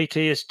suffering from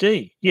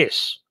PTSD.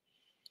 Yes,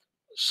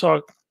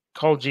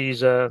 psychology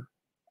is a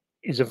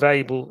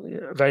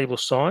valuable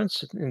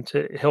science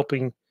into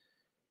helping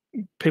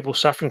people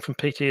suffering from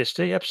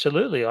PTSD.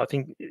 Absolutely, I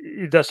think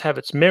it does have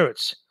its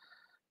merits.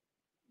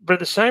 But at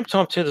the same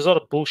time, too, there's a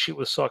lot of bullshit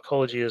with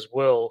psychology as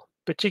well,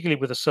 particularly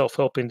with the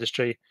self-help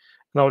industry.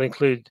 And I would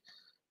include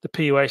the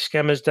PUA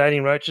scammers,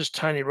 dating roaches,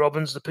 Tony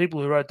Robbins, the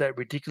people who wrote that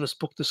ridiculous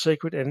book, The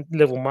Secret, and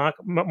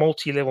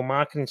multi-level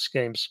marketing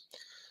schemes.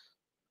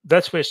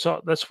 That's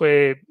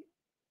where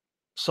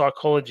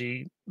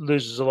psychology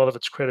loses a lot of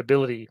its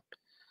credibility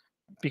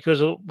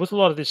because with a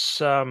lot of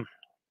this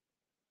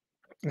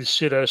this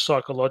pseudo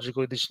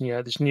psychological, this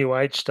new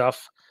age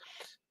stuff,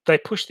 they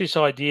push this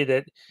idea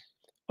that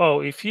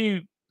if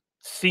you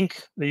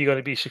think that you're going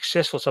to be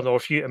successful at something, or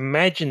if you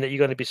imagine that you're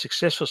going to be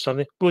successful at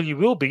something, well, you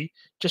will be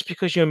just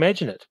because you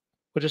imagine it,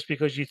 or just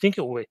because you think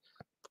it will be.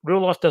 Real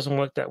life doesn't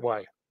work that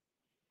way.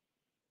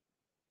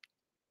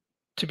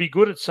 To be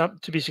good at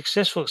to be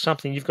successful at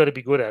something, you've got to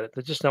be good at it.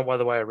 There's just no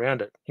other way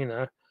around it,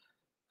 Yeah,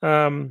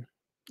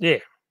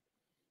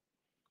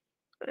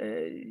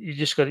 you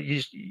just got to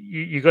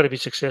you got to be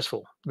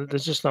successful.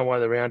 There's just no way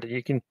around it.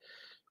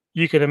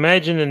 You can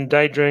imagine and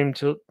daydream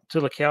till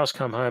the cows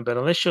come home, but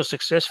unless you're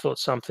successful at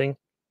something,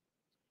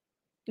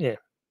 yeah,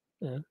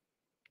 yeah.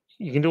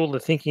 You can do all the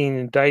thinking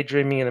and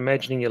daydreaming and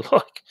imagining you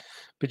like,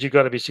 but you've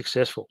got to be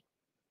successful.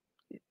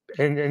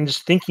 And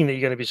just thinking that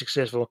you're going to be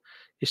successful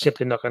is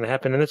simply not going to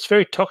happen. And it's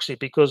very toxic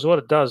because what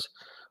it does,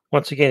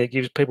 once again, it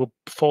gives people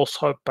false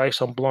hope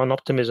based on blind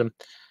optimism.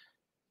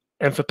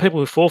 And for people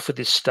who fall for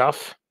this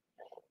stuff,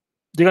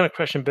 they're going to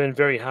crash and burn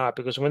very hard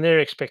because when their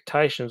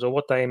expectations or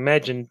what they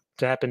imagine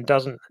to happen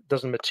doesn't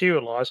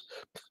materialize,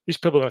 these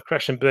people are going to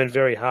crash and burn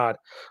very hard.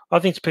 I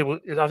think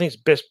it's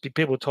best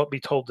people be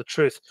told the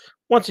truth.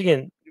 Once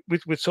again,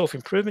 with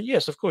self-improvement,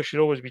 yes, of course,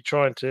 you'd always be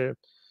trying to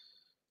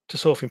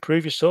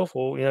self-improve yourself,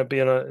 or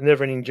be on a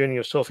never-ending journey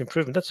of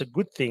self-improvement. That's a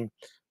good thing.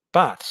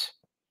 But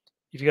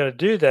if you're going to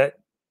do that,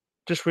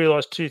 just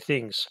realize two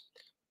things: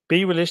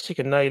 be realistic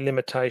and know your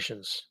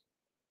limitations.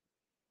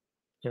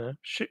 You know,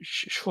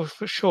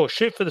 for sure,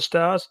 shoot for the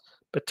stars,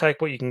 but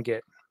take what you can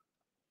get.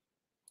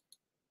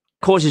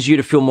 Causes you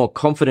to feel more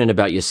confident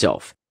about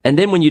yourself. And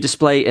then when you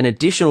display an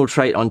additional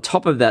trait on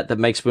top of that that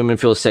makes women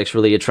feel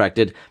sexually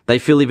attracted, they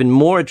feel even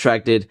more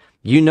attracted.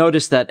 You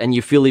notice that and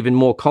you feel even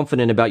more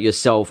confident about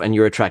yourself and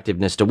your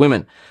attractiveness to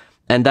women.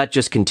 And that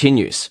just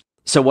continues.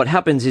 So what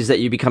happens is that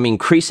you become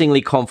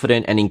increasingly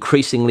confident and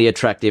increasingly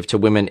attractive to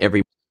women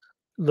every.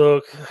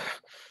 Look,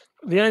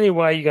 the only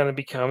way you're going to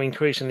become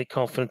increasingly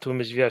confident to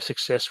them is if you have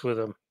success with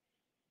them.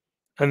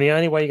 And the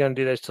only way you're going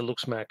to do that is to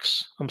looks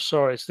max. I'm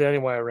sorry, it's the only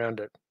way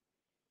around it.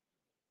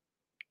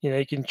 You know,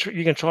 you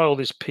can try all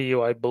this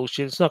PUA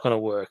bullshit. It's not going to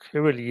work. It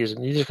really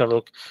isn't. You just got to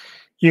look.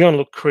 You're going to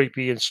look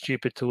creepy and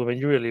stupid to women.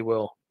 You really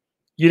will.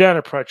 You don't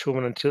approach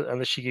women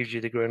unless she gives you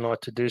the green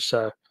light to do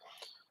so.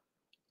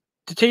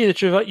 To tell you the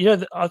truth, you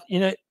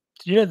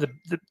know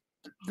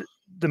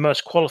the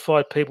most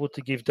qualified people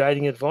to give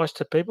dating advice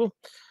to people.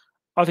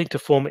 I think to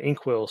former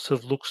inkwells who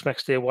have look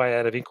smacks their way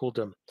out of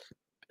inkledom.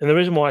 And the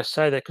reason why I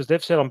say that because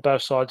they've sat on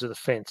both sides of the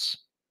fence.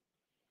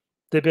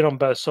 They've been on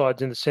both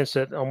sides in the sense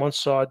that on one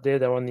side there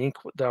they were on the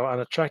they were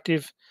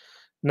unattractive.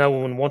 No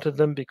woman wanted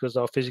them because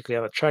they were physically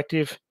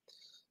unattractive.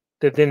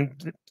 They've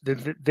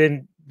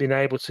then been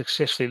able to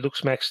successfully look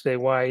smacks their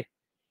way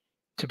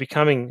to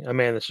becoming a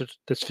man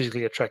that's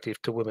physically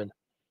attractive to women.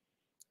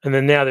 And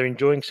then now they're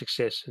enjoying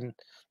success. And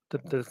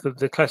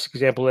the classic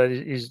example of that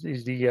is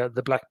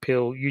the black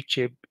pill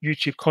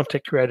YouTube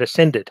content creator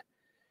Sended.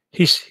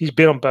 He's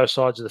been on both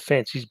sides of the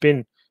fence. He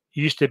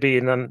used to be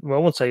well, I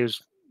won't say he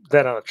was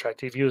that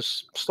unattractive. He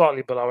was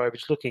slightly below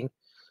average looking,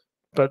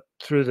 but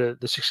through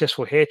the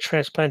successful hair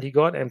transplant he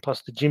got, and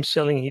plus the gym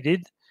selling he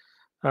did,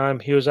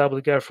 he was able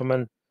to go from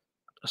I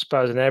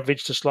suppose an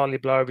average to slightly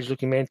below average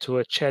looking man to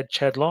a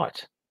Chad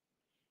Light,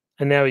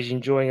 and now he's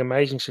enjoying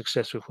amazing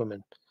success with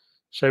women.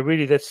 So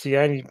really, I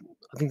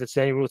think that's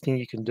the only real thing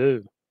you can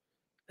do,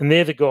 and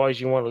they're the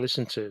guys you want to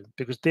listen to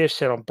because they're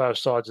sat on both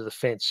sides of the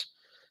fence.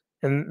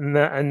 And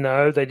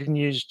no, they didn't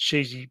use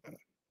cheesy,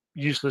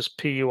 useless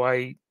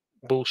PUA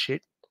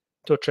bullshit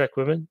to attract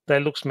women. They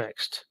looks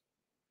maxed.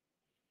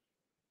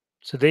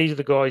 So these are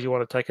the guys you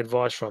want to take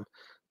advice from.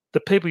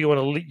 The people you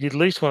at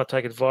least want to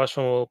take advice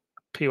from are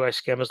PUA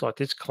scammers like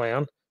this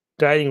clown,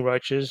 dating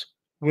roaches,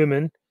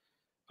 women.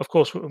 Of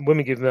course,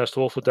 women give the most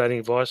awful dating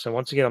advice. And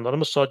once again, I'm not a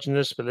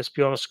misogynist, but let's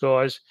be honest,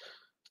 guys.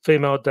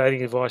 Female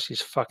dating advice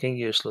is fucking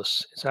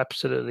useless. It's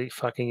absolutely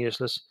fucking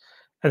useless.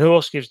 And who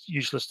else gives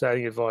useless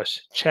dating advice?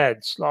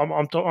 Chads.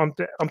 I'm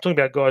talking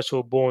about guys who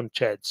are born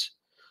Chads,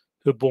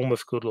 who are born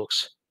with good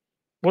looks.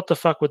 What the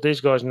fuck would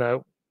these guys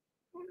know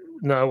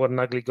what an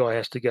ugly guy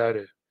has to go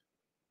to?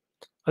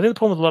 I think the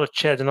problem with a lot of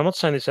Chads, and I'm not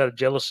saying this out of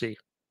jealousy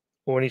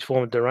or any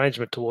form of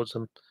derangement towards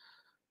them,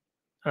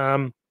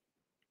 a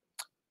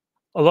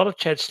lot of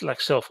Chads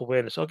lack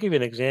self-awareness. I'll give you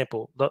an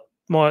example.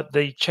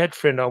 The Chad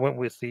friend I went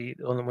with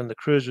when the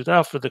cruise was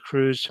after the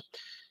cruise,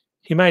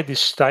 he made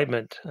this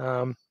statement.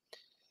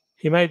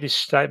 He made this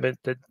statement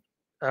that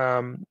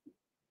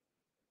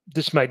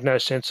this made no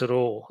sense at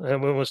all,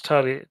 and it was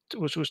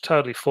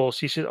totally false.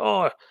 He said,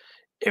 "Oh,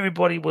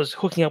 everybody was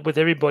hooking up with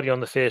everybody on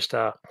the Fair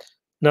Star."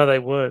 No, they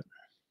weren't.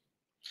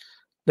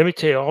 Let me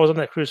tell you, I was on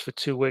that cruise for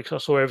 2 weeks. I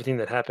saw everything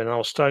that happened, and I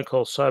was stone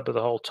cold sober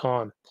the whole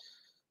time.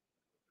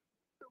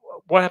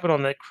 What happened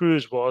on that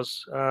cruise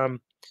was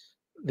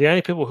the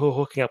only people who are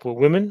hooking up were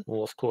women.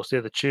 Well, of course,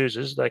 they're the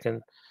choosers. They're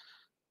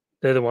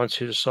the ones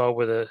who decide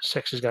whether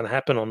sex is going to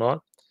happen or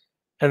not.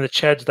 And the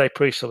Chads they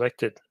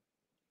pre-selected.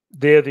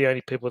 They're the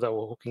only people that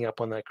were hooking up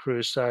on that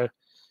cruise. So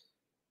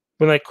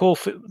when they call,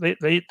 they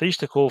used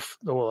to call,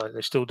 well,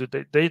 they still do.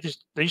 They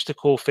used to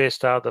call Fair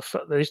Star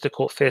they used to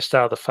call Fair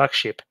Star the fuck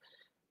ship.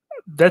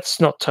 That's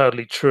not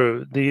totally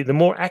true. The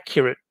more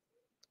accurate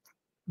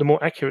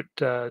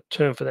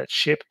term for that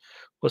ship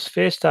was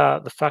Fair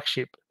Star the fuck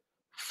ship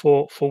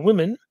for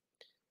women,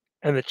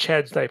 and the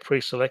Chads they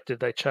pre-selected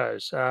they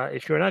chose.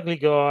 If you're an ugly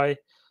guy,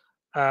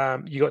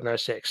 you got no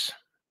sex.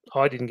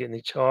 I didn't get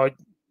any.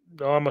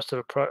 I must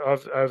have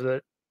over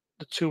the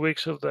 2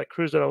 weeks of that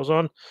cruise that I was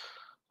on.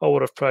 I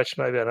would have approached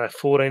maybe, I don't know,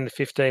 14 to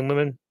 15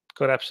 women.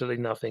 Got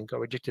absolutely nothing. Got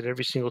rejected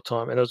every single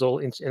time, and it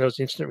was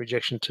instant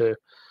rejection too.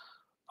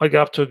 I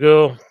go up to a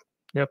girl,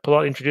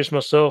 politely introduced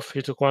myself.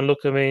 She took one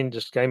look at me and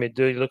just gave me a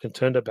dirty look and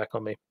turned her back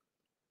on me.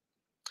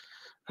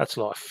 That's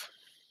life.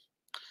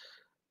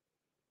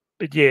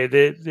 But yeah,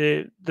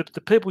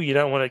 the people you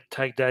don't want to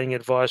take dating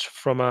advice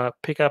from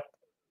pick up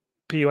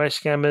PUA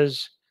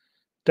scammers,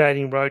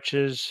 dating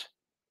roaches,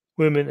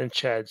 women, and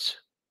Chads.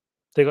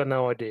 They got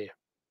no idea.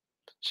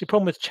 See, the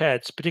problem with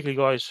Chads, particularly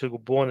guys who were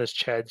born as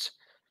Chads,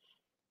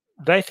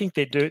 they think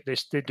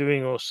they're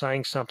doing or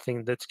saying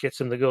something that gets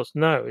them the girls.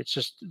 No, it's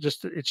just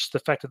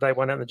the fact that they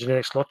won out in the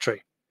genetics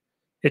lottery.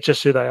 It's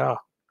just who they are.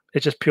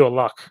 It's just pure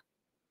luck.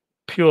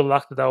 Pure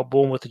luck that they were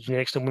born with the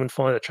genetics that women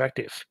find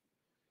attractive.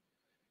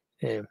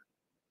 Yeah.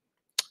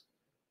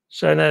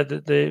 So no,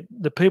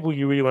 the people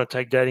you really want to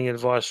take dating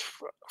advice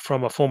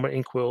from are former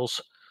inkwells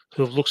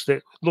who have looks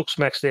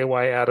maxed their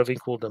way out of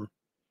inkledom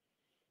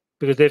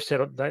because they've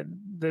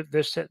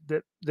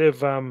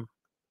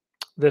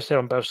They're set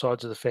on both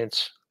sides of the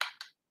fence.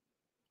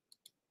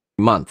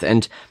 Month.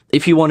 And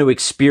if you want to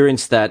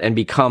experience that and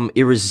become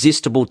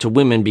irresistible to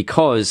women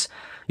because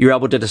you're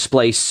able to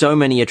display so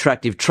many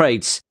attractive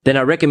traits, then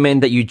I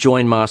recommend that you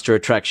join Master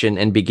Attraction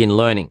and begin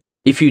learning.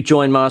 If you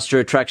join Master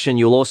Attraction,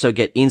 you'll also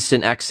get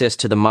instant access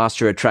to the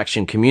Master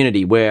Attraction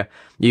community where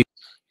you...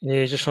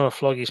 Yeah, he's just trying to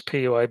flog his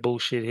PUA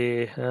bullshit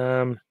here.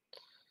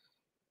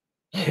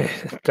 Yeah,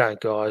 don't,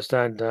 guys,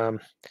 don't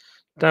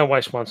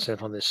waste 1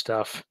 cent on this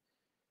stuff.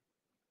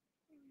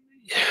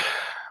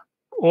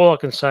 All I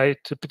can say,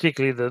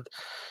 particularly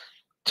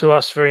to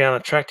us very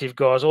unattractive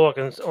guys,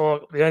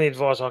 the only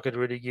advice I could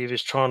really give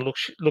is try and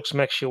look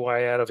smash your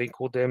way out of ink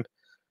with them.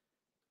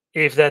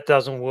 If that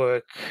doesn't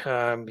work,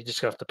 you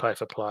just have to pay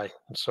for play.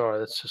 I'm sorry,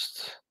 that's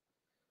just.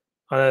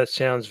 I know it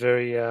sounds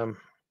very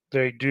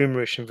very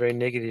doomerish and very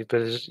negative,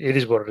 but it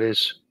is what it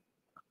is.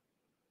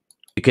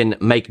 You can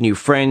make new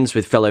friends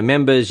with fellow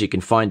members, you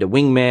can find a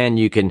wingman,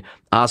 you can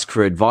ask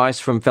for advice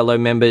from fellow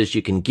members,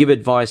 you can give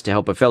advice to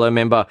help a fellow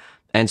member,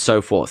 and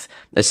so forth.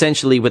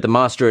 Essentially, with the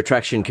Master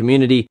Attraction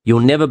community, you'll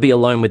never be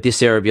alone with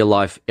this area of your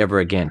life ever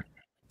again.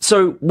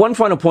 So one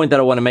final point that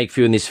I want to make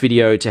for you in this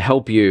video to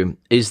help you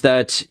is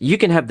that you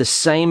can have the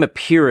same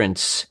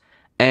appearance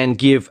and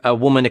give a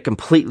woman a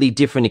completely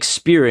different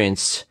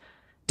experience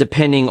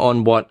depending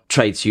on what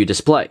traits you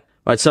display.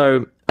 Right,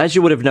 so as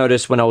you would have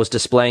noticed when I was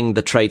displaying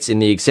the traits in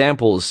the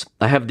examples,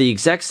 I have the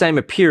exact same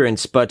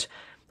appearance, but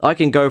I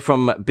can go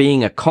from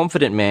being a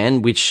confident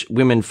man, which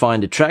women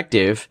find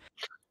attractive.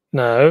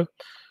 No,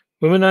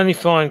 women only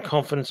find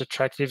confidence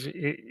attractive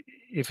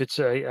if it's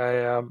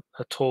a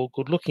tall,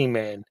 good-looking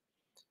man.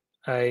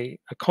 An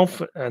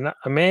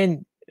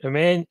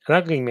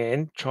ugly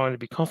man trying to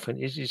be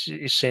confident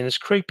is seen as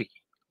creepy.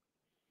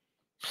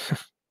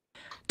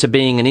 To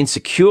being an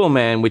insecure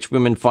man, which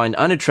women find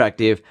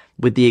unattractive,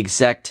 with the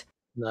exact...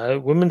 No,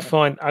 women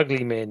find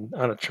ugly men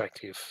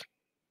unattractive.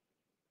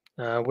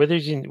 Whether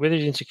he's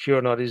insecure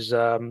or not is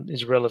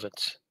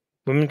irrelevant.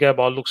 Women go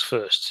by looks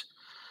first.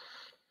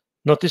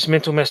 Not this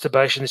mental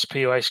masturbation this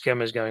PUA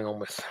scammer is going on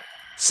with.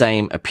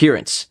 Same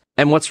appearance.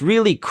 And what's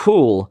really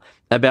cool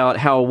about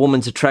how a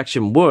woman's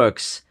attraction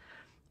works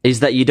is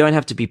that you don't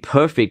have to be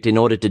perfect in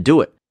order to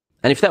do it.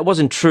 And if that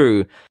wasn't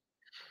true...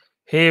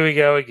 Here we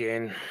go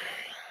again.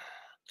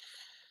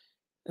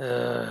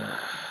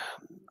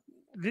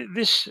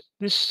 This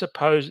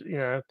supposed,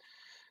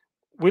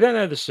 we don't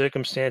know the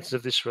circumstances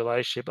of this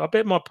relationship. I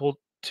bet my pull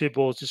 2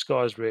 balls this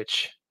guy's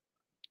rich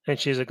and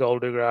she's a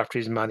gold digger after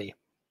his money.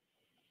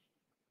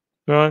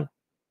 Right?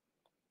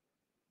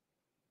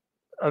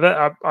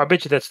 I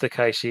bet you that's the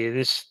case here.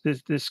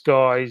 This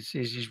guy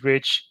is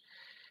rich.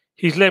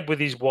 He's led with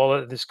his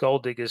wallet. This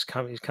gold digger's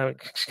coming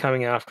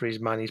after his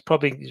money.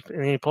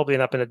 He'll probably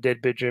end up in a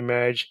dead bedroom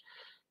marriage.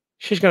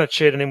 She's going to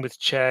cheat on him with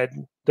Chad,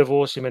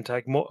 divorce him, and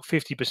take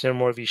 50%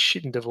 more of his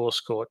shit in divorce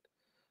court.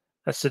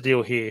 That's the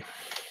deal here.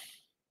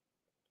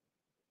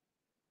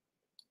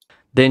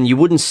 Then you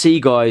wouldn't see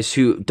guys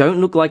who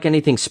don't look like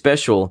anything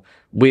special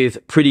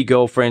with pretty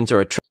girlfriends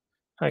or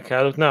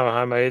okay, look, no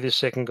homo. This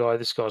second guy,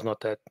 this guy's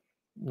not that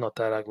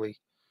ugly.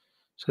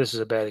 So this is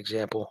a bad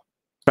example.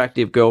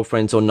 Attractive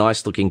girlfriends or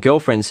nice looking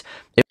girlfriends.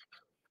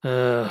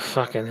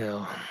 Fucking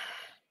hell.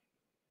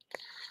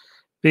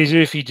 These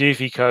oofy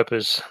doofy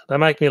copers, they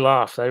make me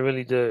laugh. They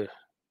really do.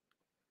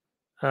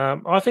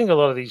 I think a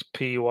lot of these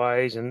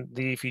PUAs and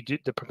the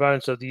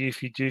proponents of the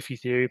oofy doofy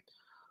theory,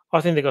 I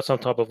think they've got some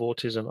type of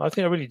autism. I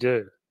really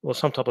do. Or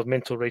some type of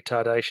mental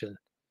retardation.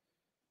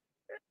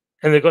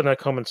 And they've got no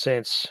common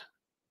sense.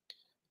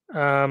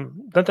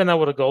 Don't they know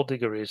what a gold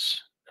digger is?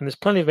 And there's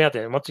plenty of them out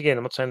there. And once again,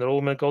 I'm not saying they're all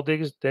men gold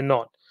diggers. They're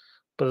not.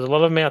 But there's a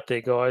lot of them out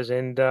there, guys.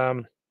 And,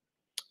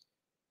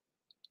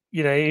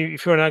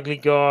 if you're an ugly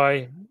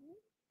guy,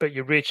 but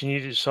you're rich and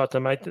you decide to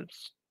make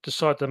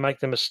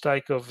the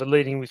mistake of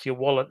leading with your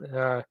wallet,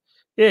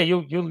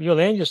 you'll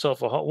land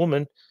yourself a hot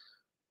woman,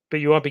 but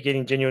you won't be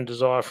getting genuine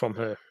desire from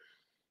her.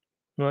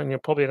 Right? And you'll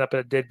probably end up in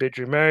a dead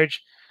bedroom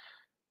marriage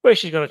where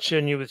she's going to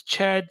churn you with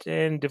Chad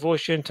and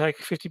divorce you and take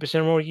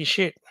 50% more of your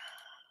shit.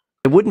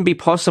 It wouldn't be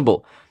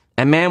possible.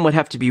 A man would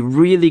have to be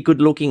really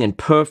good looking and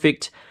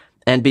perfect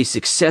and be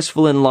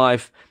successful in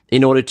life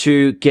in order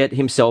to get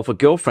himself a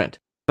girlfriend.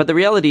 But the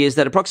reality is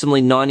that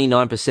approximately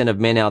 99% of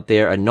men out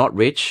there are not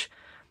rich.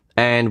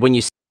 And when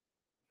you...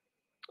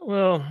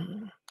 Well,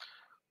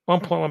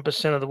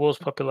 1.1% of the world's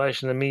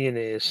population are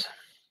millionaires.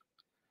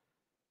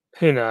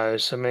 Who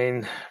knows? I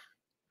mean,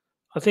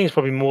 I think it's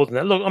probably more than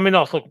that. Look, I mean,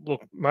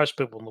 look, most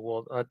people in the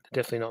world are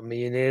definitely not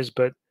millionaires,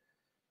 but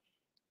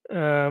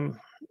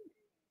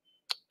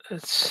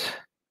it's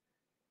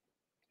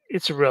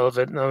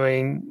irrelevant. I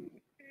mean,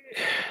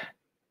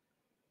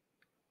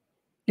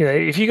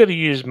 if you got to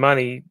use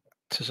money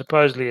to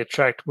supposedly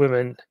attract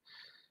women,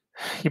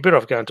 you're better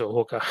off going to a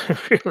hooker,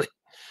 really.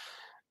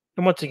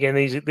 And once again,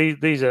 these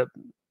are,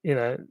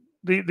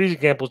 these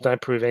examples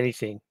don't prove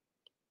anything.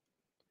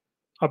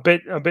 I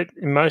bet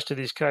in most of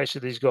these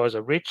cases, these guys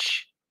are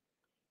rich,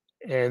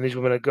 and these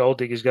women are gold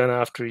diggers going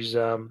after his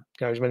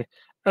money.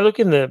 Now look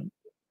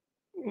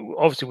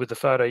obviously with the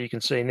photo you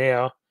can see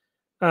now,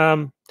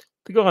 The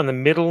guy in the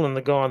middle and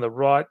the guy on the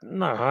right,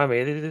 no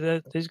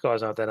homie, these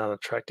guys aren't that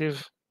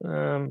unattractive.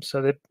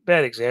 So they're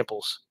bad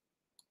examples.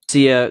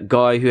 See a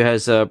guy who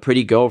has a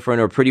pretty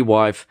girlfriend or a pretty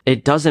wife,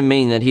 it doesn't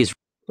mean that he's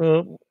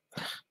Well,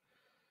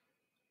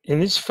 in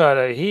this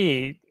photo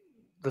here,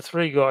 the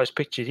three guys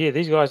pictured here,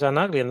 these guys aren't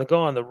ugly, and the guy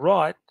on the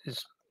right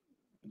is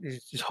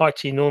high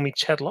T normie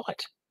Chad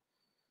Light.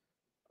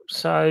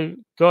 So,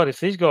 God, if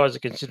these guys are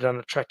considered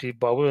unattractive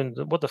by women,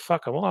 what the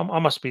fuck am I? I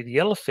must be the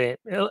elephant.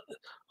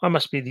 I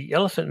must be the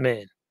elephant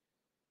man,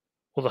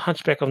 or the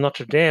Hunchback of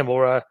Notre Dame,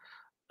 or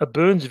a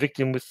burns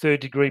victim with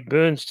third-degree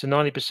burns to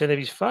 90% of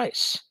his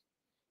face.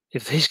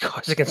 If these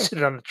guys are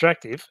considered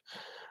unattractive,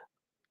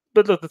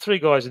 but look, the three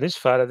guys in this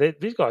photo,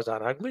 these guys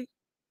aren't ugly.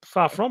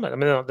 Far from it. I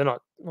mean, they're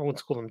not. I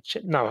wouldn't call them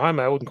no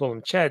homo. I wouldn't call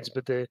them chads,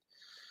 but they're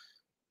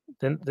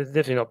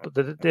definitely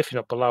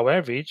not below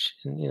average.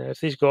 And you know, if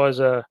these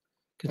guys are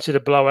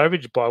considered below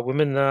average by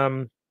women,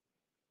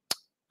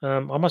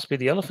 I must be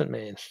the elephant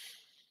man.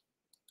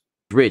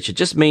 rich. It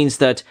just means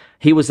that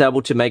he was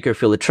able to make her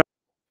feel attracted.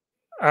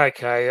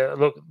 Okay,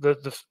 look,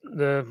 the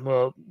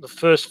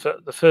first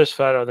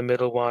photo of the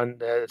middle one,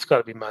 it's got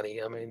to be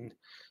money. I mean,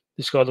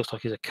 this guy looks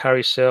like he's a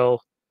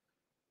carousel.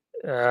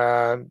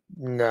 No,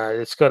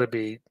 it's got to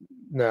be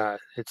no.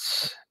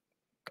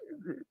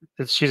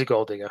 She's a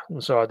gold digger. I'm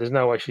sorry, there's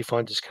no way she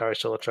finds this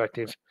carousel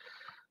attractive.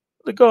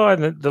 The guy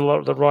in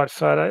the right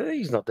photo,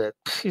 he's not that,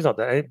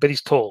 but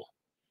he's tall.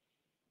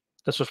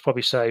 That's what's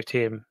probably saved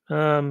him.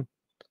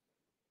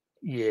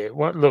 Yeah.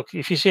 Well, look,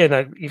 if you see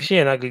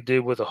an ugly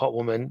dude with a hot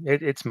woman,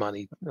 it's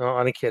money.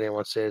 I don't care what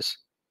anyone says.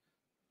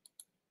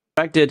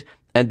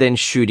 And then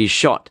shoot his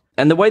shot.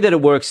 And the way that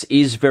it works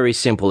is very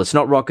simple. It's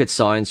not rocket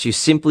science. You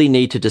simply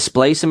need to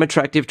display some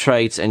attractive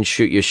traits and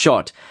shoot your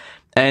shot.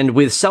 And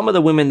with some of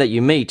the women that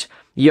you meet,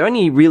 you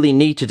only really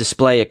need to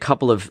display a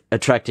couple of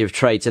attractive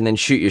traits and then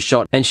shoot your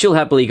shot, and she'll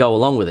happily go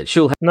along with it.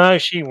 No,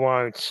 she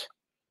won't.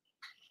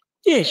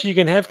 Yes, you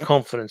can have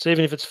confidence,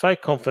 even if it's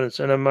fake confidence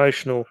and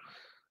emotional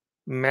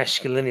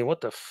masculinity. What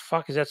the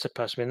fuck is that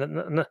supposed to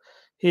mean?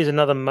 Here's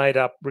another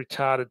made-up,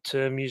 retarded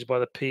term used by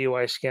the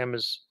PUA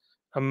scammers: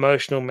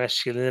 emotional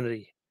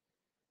masculinity.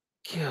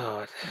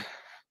 God.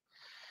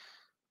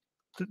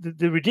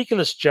 The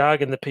ridiculous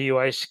jargon the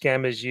PUA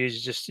scammers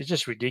use is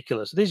just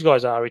ridiculous. These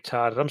guys are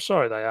retarded. I'm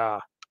sorry, they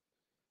are.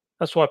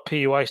 That's why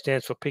PUA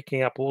stands for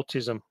picking up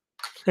autism,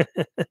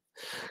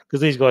 because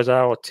these guys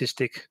are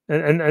autistic.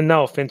 And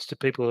no offense to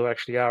people who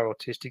actually are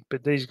autistic,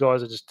 but these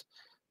guys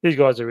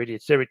are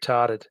idiots. They're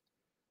retarded.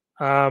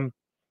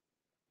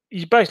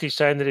 He's basically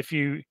saying that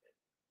even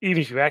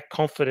if you act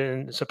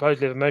confident and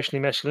supposedly have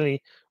emotionally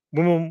masculinity,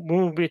 women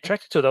will be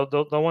attracted to it.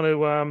 They'll want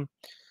to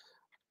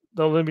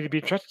they'll learn me to be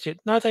attracted to it.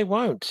 No, they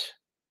won't.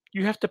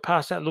 You have to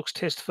pass that looks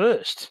test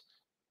first.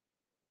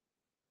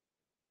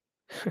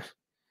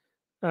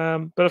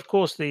 But of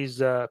course, these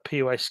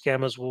PUA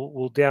scammers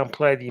will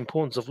downplay the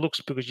importance of looks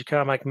because you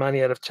can't make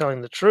money out of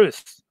telling the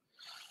truth.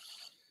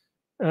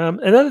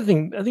 Another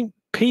thing, I think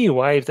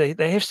PUA,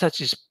 they have such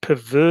this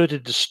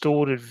perverted,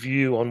 distorted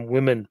view on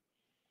women,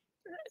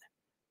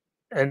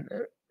 and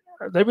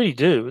they really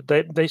do.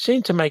 They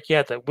seem to make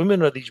out that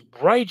women are these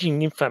raging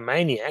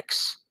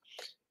nymphomaniacs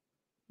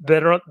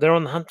they're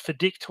on the hunt for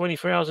dick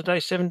 24 hours a day,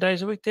 7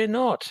 days a week. They're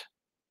not.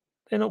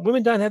 They're not.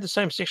 Women don't have the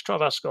same sex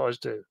drive us guys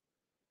do.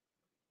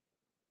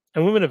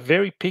 And women are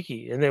very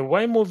picky, and they're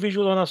way more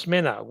visual than us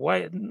men are.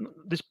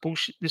 This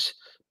bullshit, this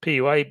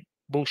PUA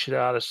bullshit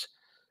artist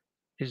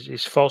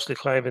is falsely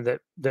claiming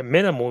that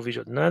men are more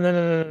visual.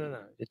 No.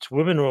 It's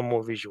women who are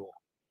more visual.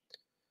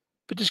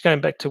 But just going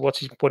back to what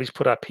he's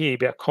put up here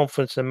about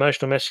confidence and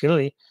emotional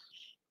masculinity,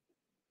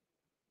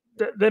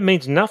 that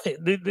means nothing.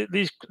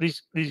 These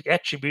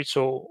attributes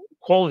or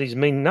qualities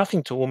mean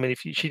nothing to a woman if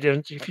she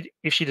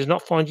does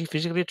not find you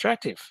physically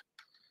attractive.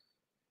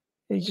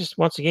 He's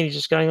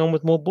just going on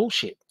with more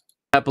bullshit.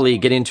 Happily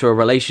get into a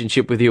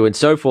relationship with you and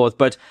so forth,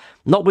 but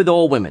not with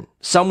all women.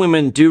 Some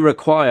women do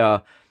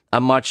require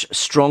a much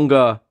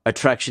stronger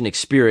attraction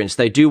experience.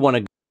 They do want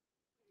to.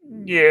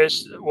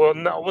 Yes, well,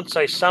 no, I wouldn't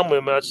say some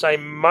women. I'd say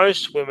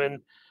most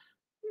women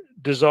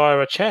desire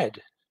a Chad.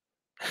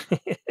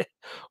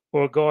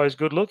 Or a guy who's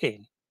good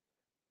looking.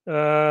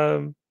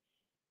 Okay,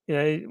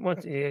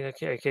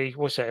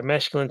 what's that?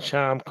 Masculine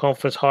charm,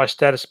 confidence, high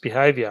status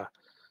behavior.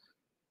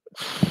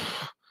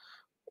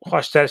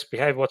 High status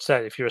behavior, what's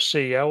that? If you're a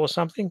CEO or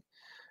something?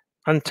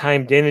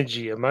 Untamed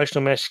energy,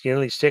 emotional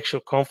masculinity, sexual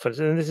confidence.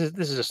 And this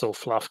is just all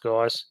fluff,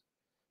 guys.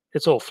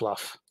 It's all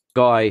fluff.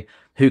 Guy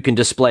who can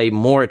display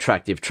more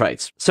attractive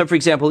traits. So, for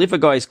example, if a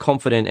guy is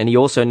confident and he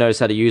also knows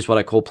how to use what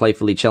I call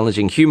playfully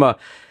challenging humor,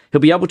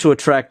 he'll be able to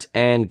attract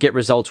and get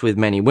results with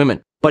many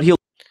women. But he'll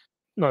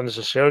not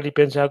necessarily,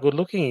 depends how good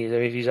looking he is. I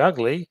mean, if he's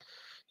ugly,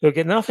 he'll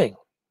get nothing.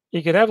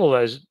 You could have all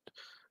those.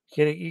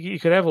 You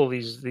could have all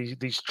these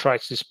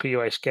traits this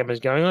PUA scammer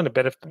is going on.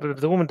 But if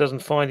the woman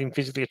doesn't find him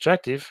physically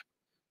attractive,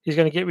 he's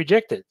going to get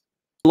rejected.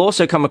 He'll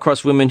also come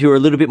across women who are a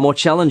little bit more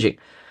challenging,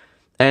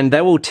 and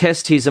they will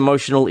test his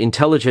emotional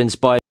intelligence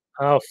by.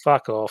 Oh,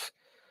 fuck off.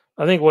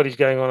 I think what he's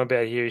going on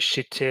about here is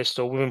shit test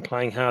or women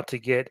playing hard to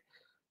get.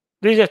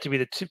 These have to be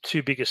the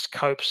two biggest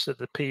copes that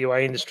the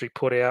PUA industry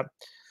put out.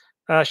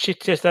 Shit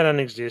test, they don't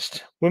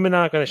exist. Women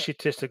aren't going to shit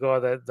test a guy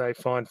that they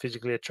find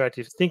physically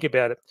attractive. Think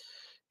about it.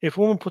 If a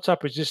woman puts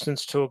up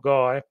resistance to a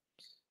guy,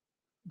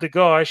 the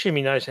guy,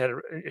 assuming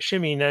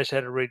he knows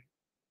how to read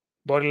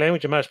body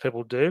language, and most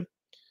people do,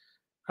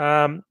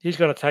 he's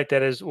going to take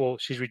that as, well,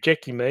 she's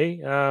rejecting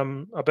me.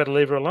 I better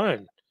leave her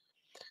alone.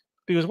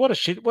 Because what a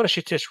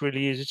shit test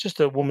really is, it's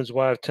just a woman's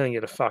way of telling you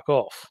to fuck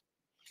off.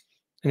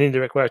 An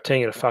indirect way of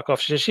telling you to fuck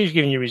off. She's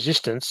giving you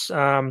resistance.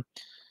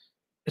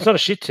 It's not a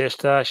shit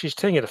test. She's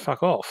telling you to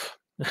fuck off.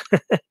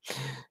 And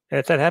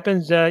if that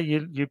happens,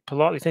 you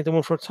politely thank the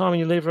woman for a time and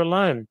you leave her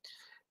alone.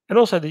 And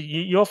also,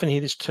 you often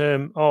hear this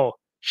term, "Oh,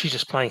 she's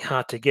just playing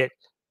hard to get."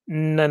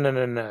 No, no,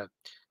 no, no.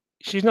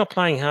 She's not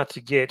playing hard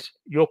to get.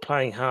 You're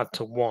playing hard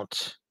to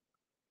want.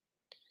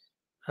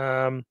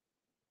 And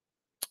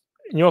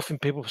you often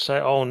people say,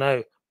 "Oh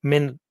no,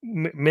 men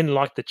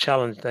like the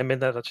challenge. They men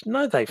that."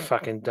 No, they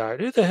fucking don't.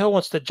 Who the hell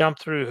wants to jump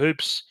through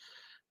hoops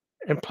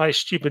and play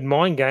stupid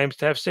mind games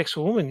to have sex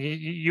with women?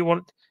 You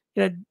want,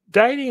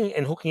 dating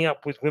and hooking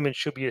up with women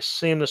should be a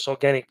seamless,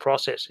 organic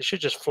process. It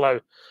should just flow.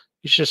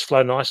 It should just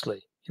flow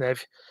nicely.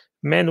 If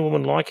man and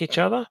woman like each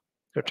other,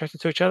 they're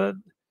attracted to each other,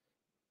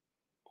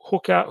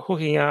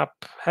 hooking up,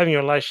 having a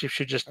relationship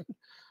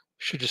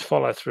should just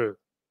follow through.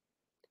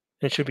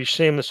 It should be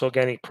seamless,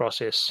 organic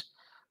process.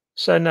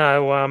 So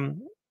no,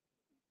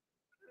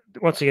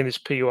 once again, this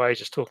PUA is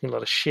just talking a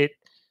lot of shit,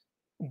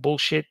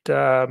 bullshit.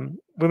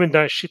 Women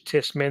don't shit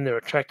test men they're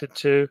attracted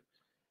to,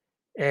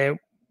 and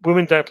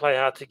women don't play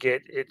hard to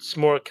get. It's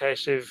more a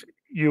case of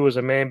you as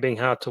a man being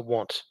hard to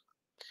want.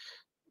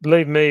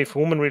 Believe me, if a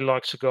woman really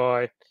likes a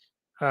guy,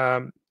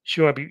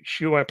 she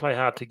won't play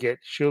hard to get.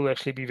 She'll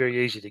actually be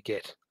very easy to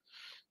get.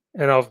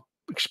 And I've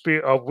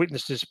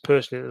witnessed this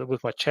personally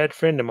with my Chad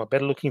friend and my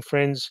better looking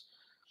friends.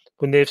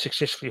 When they've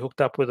successfully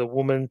hooked up with a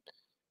woman,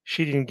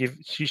 she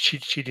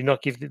did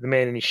not give the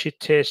man any shit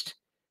test,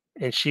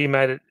 and she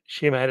made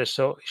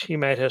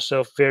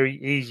herself very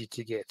easy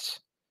to get,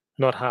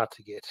 not hard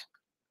to get.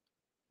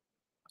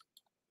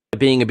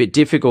 Being a bit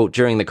difficult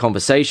during the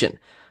conversation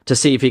to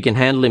see if he can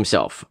handle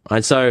himself.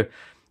 Right? So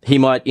he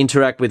might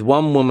interact with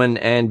one woman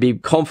and be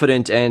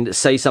confident and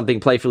say something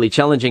playfully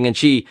challenging, and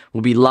she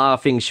will be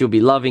laughing, she'll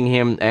be loving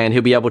him, and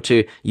he'll be able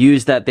to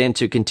use that then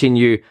to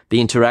continue the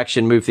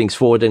interaction, move things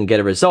forward and get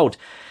a result.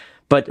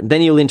 But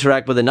then he'll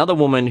interact with another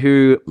woman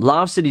who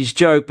laughs at his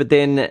joke, but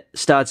then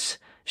starts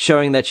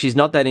showing that she's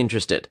not that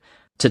interested,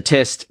 to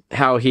test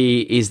how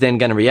he is then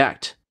going to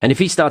react. And if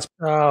he starts...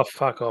 Oh,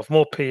 fuck off.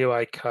 More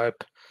PUA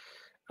cope.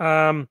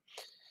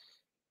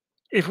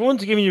 If a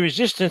woman's giving you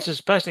resistance,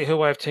 it's basically her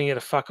way of telling you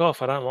to fuck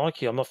off. I don't like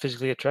you. I'm not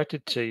physically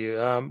attracted to you.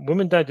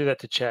 Women don't do that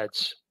to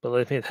Chads.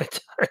 Believe me, they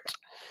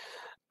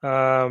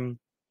don't.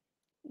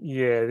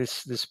 Yeah,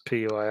 this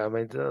PUA. I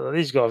mean,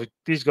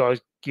 these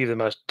guys give the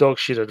most dog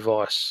shit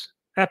advice.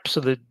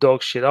 Absolute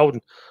dog shit. I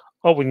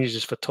wouldn't use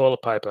this for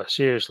toilet paper.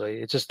 Seriously,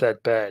 it's just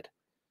that bad.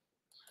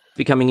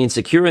 Becoming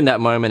insecure in that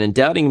moment and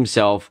doubting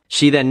himself,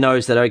 she then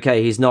knows that,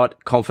 okay, he's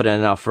not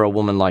confident enough for a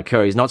woman like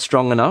her. He's not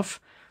strong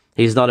enough.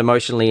 He's not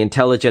emotionally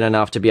intelligent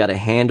enough to be able to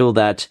handle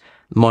that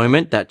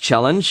moment, that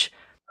challenge.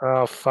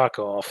 Oh, fuck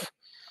off.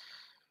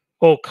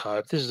 All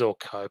cope. This is all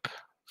cope.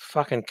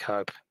 Fucking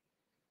cope.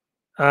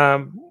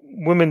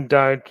 Women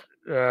don't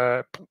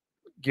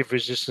give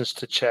resistance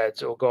to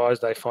Chads or guys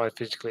they find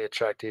physically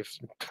attractive.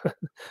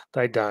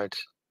 They don't.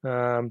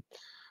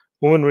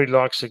 Woman really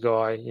likes a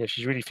guy.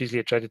 She's really physically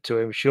attracted to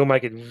him. She'll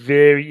make it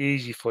very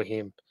easy for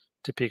him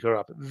to pick her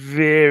up.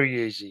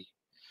 Very easy.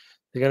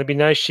 There's going to be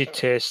no shit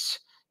tests,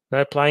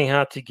 no playing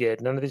hard to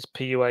get, none of this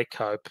PUA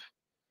cope.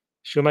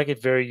 She'll make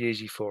it very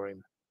easy for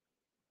him.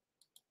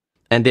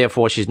 And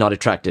therefore she's not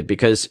attracted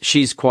because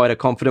she's quite a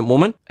confident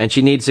woman and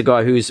she needs a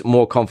guy who's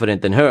more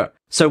confident than her.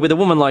 So with a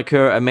woman like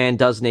her, a man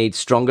does need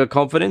stronger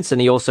confidence, and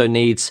he also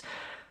needs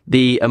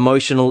the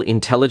emotional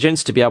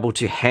intelligence to be able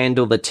to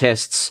handle the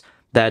tests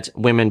that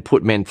women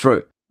put men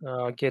through.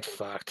 Oh, get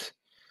fucked.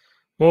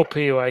 More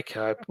PUA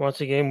cope. Once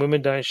again,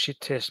 women don't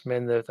shit test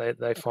men that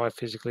they find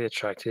physically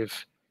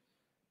attractive.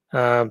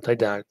 They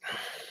don't.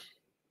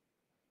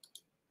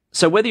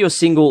 So whether you're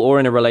single or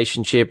in a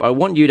relationship, I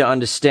want you to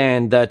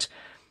understand that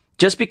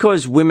just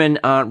because women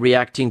aren't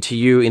reacting to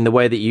you in the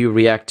way that you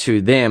react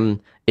to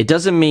them, it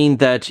doesn't mean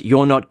that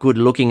you're not good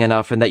looking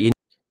enough and that you...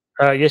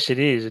 Yes, it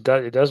is. It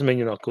does mean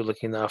you're not good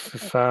looking enough.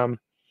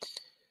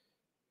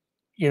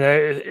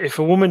 If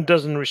a woman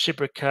doesn't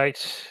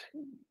reciprocate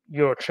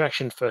your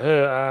attraction for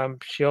her,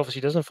 she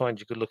obviously doesn't find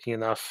you good looking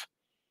enough.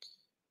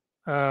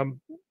 I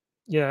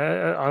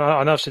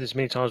know I've said this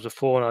many times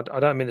before, and I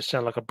don't mean to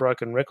sound like a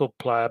broken record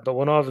player, but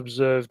when I've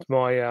observed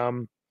my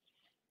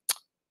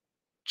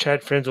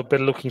Chad friends or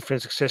better looking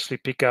friends successfully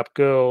pick up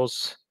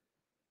girls,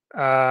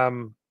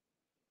 the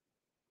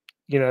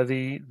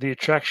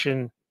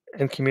attraction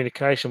and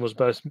communication was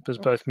both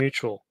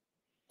mutual.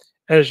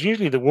 And it's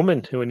usually the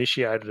woman who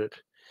initiated it.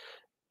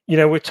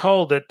 We're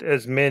told that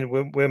as men,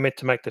 we're meant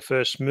to make the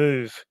first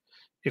move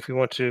if we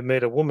want to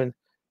meet a woman.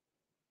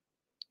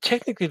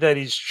 Technically, that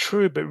is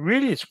true, but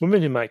really it's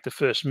women who make the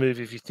first move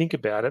if you think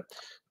about it.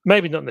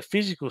 Maybe not in the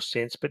physical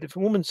sense, but if a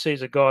woman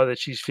sees a guy that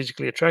she's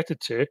physically attracted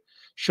to,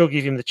 she'll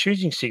give him the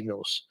choosing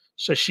signals.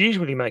 So she's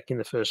really making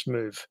the first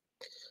move.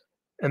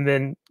 And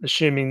then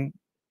assuming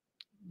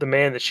the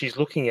man that she's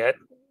looking at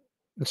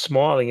and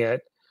smiling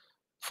at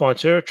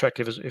finds her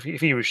attractive, if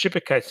he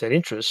reciprocates that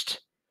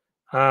interest,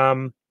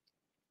 well,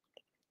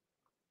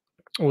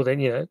 then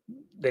he'll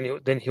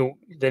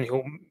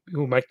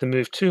make the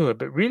move to her.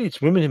 But really,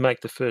 it's women who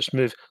make the first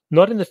move,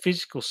 not in the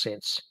physical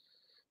sense,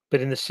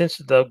 but in the sense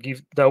that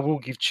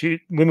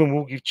women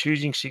will give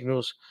choosing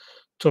signals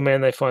to a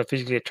man they find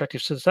physically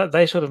attractive. So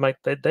they sort of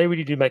they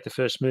really do make the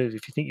first move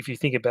if you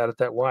think about it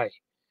that way.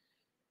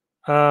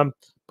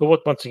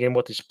 But once again,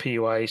 what this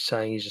PUA is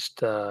saying is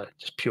just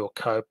pure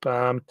cope.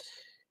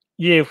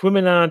 Yeah, if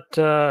women aren't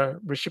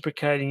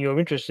reciprocating your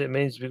interest, it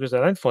means because they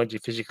don't find you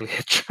physically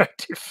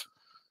attractive.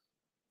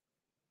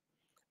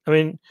 I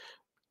mean,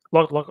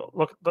 like my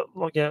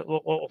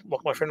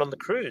friend on the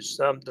cruise,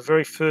 the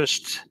very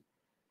first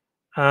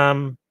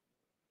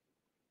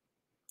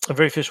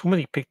woman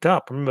he picked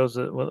up. I remember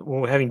when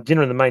we were having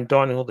dinner in the main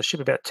dining hall of the ship.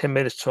 About 10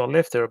 meters to our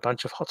left, there were a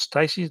bunch of hot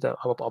Stacys. I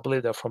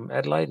believe they're from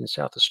Adelaide in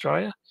South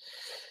Australia.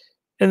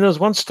 And there was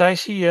one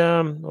Stacey,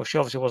 well, she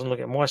obviously wasn't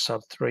looking at my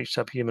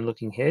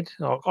subhuman-looking head.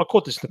 I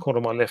caught this in the corner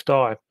of my left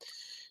eye.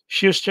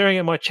 She was staring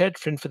at my Chad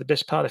friend for the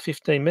best part of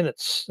 15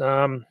 minutes.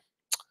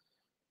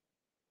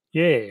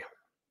 Yeah,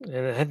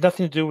 and it had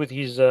nothing to do with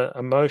his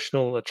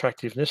emotional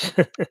attractiveness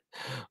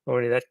or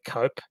any of that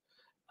cope.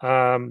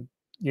 You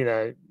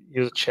know, he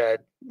was a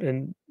Chad,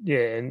 and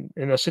yeah,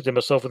 and I said to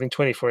myself, within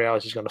 24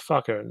 hours, he's going to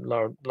fuck her, and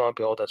lo and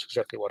behold, that's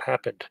exactly what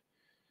happened.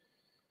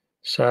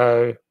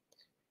 So,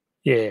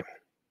 yeah.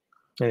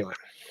 Anyway.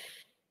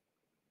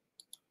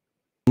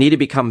 Need to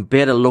become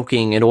better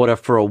looking in order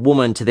for a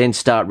woman to then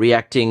start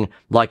reacting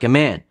like a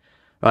man,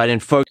 right?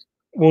 And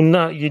well,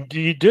 no, you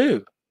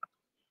do.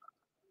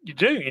 You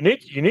do. You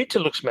need to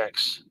look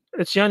smacks.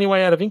 It's the only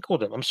way out of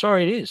Inkledom. I'm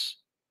sorry, it is.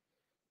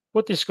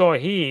 What this guy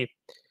here,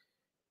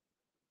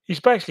 he's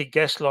basically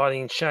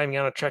gaslighting and shaming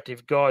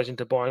unattractive guys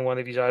into buying one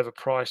of his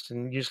overpriced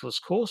and useless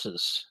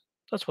courses.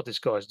 That's what this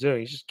guy's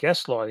doing. He's just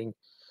gaslighting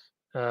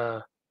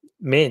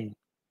men.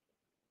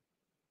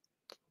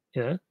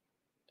 You know.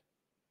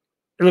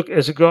 Look,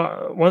 as a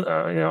guy,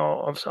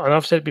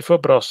 I've said it before,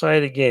 but I'll say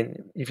it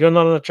again. If you're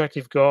not an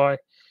attractive guy,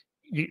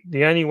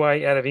 the only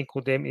way out of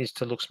Inkledom is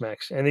to look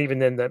smacks, and even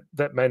then,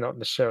 that may not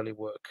necessarily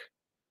work.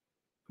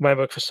 It may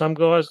work for some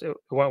guys, it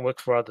won't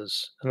work for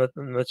others, and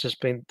that's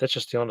just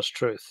the honest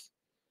truth.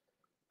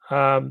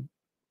 Yeah,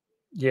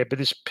 but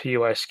this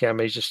PUA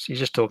scammer, he's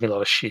just talking a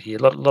lot of shit here,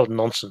 a lot of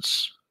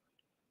nonsense.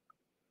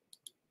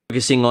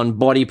 Focusing on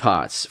body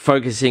parts,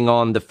 focusing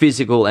on the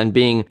physical, and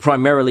being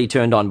primarily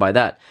turned on by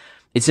that.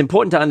 It's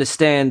important to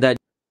understand that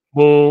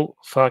bull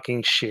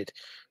fucking shit.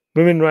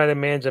 Women rate a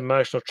man's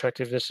emotional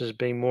attractiveness as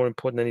being more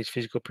important than his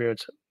physical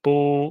appearance.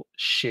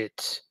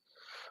 Bullshit.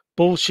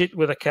 Bullshit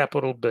with a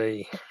capital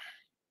B.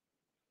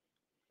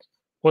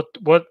 What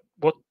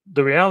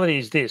the reality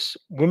is this: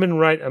 women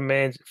rate a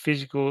man's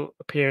physical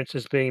appearance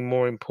as being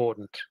more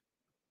important.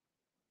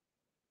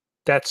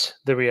 That's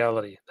the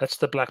reality. That's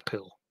the black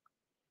pill.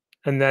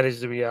 And that is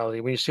the reality.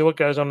 When you see what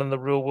goes on in the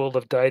real world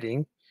of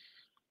dating,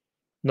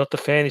 not the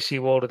fantasy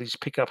world of these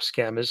pickup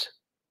scammers,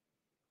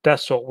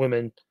 that's what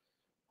women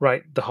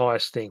rate the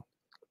highest thing.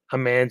 A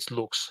man's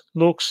looks.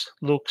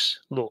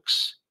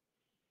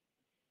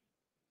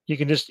 You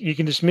can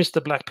dismiss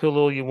the black pill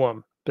all you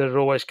want, but it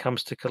always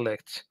comes to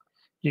collect.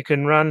 You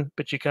can run,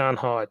 but you can't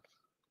hide.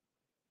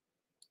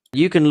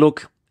 you can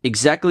look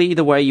exactly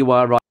the way you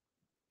are right.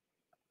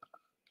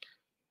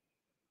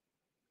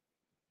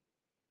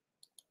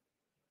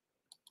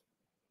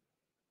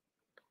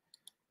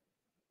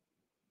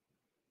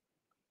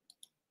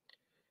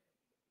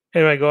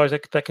 Anyway, guys,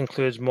 that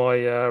concludes my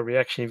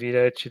reaction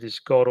video to this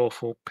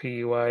god-awful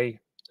PUA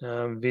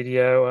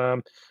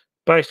video.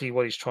 Basically,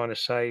 what he's trying to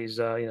say is,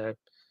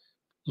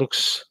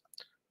 looks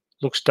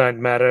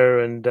don't matter,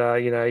 and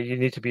you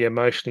need to be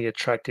emotionally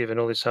attractive, and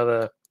all this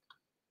other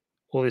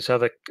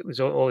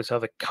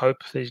cope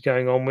that he's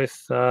going on with.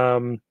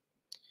 Yeah,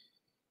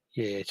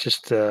 it's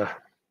just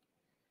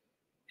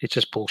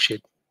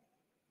bullshit.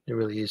 It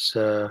really is.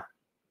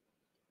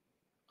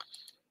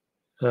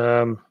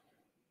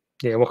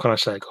 Yeah, what can I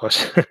say,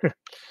 guys?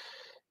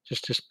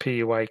 just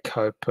PUA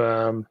cope.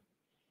 Yeah,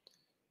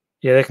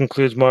 that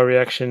concludes my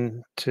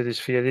reaction to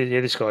this video.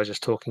 Yeah, this guy's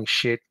just talking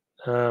shit.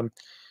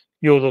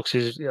 Your looks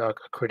is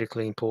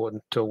critically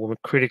important to a woman.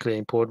 Critically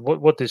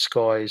important. What this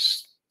guy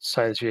is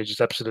saying in this video is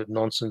just absolute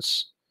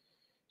nonsense.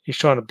 He's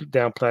trying to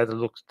downplay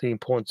the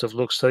importance of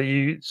looks, so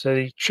he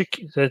can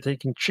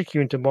trick you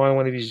into buying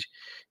one of his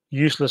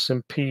useless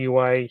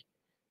overpriced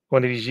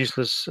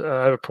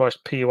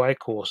PUA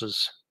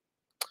courses.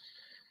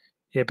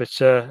 Yeah, but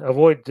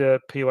avoid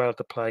PUA at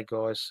the play,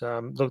 guys.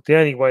 Look, the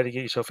only way to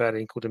get yourself out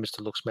of Inkledom is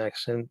to look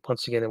smacks, and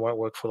once again, it won't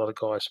work for a lot of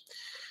guys.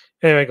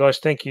 Anyway, guys,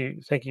 thank you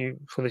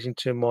for listening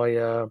to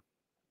my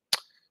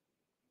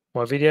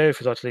my video. If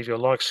you'd like to leave your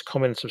likes,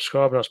 comment, and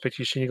subscribe, and I'll speak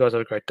to you soon. You guys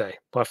have a great day.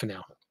 Bye for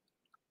now.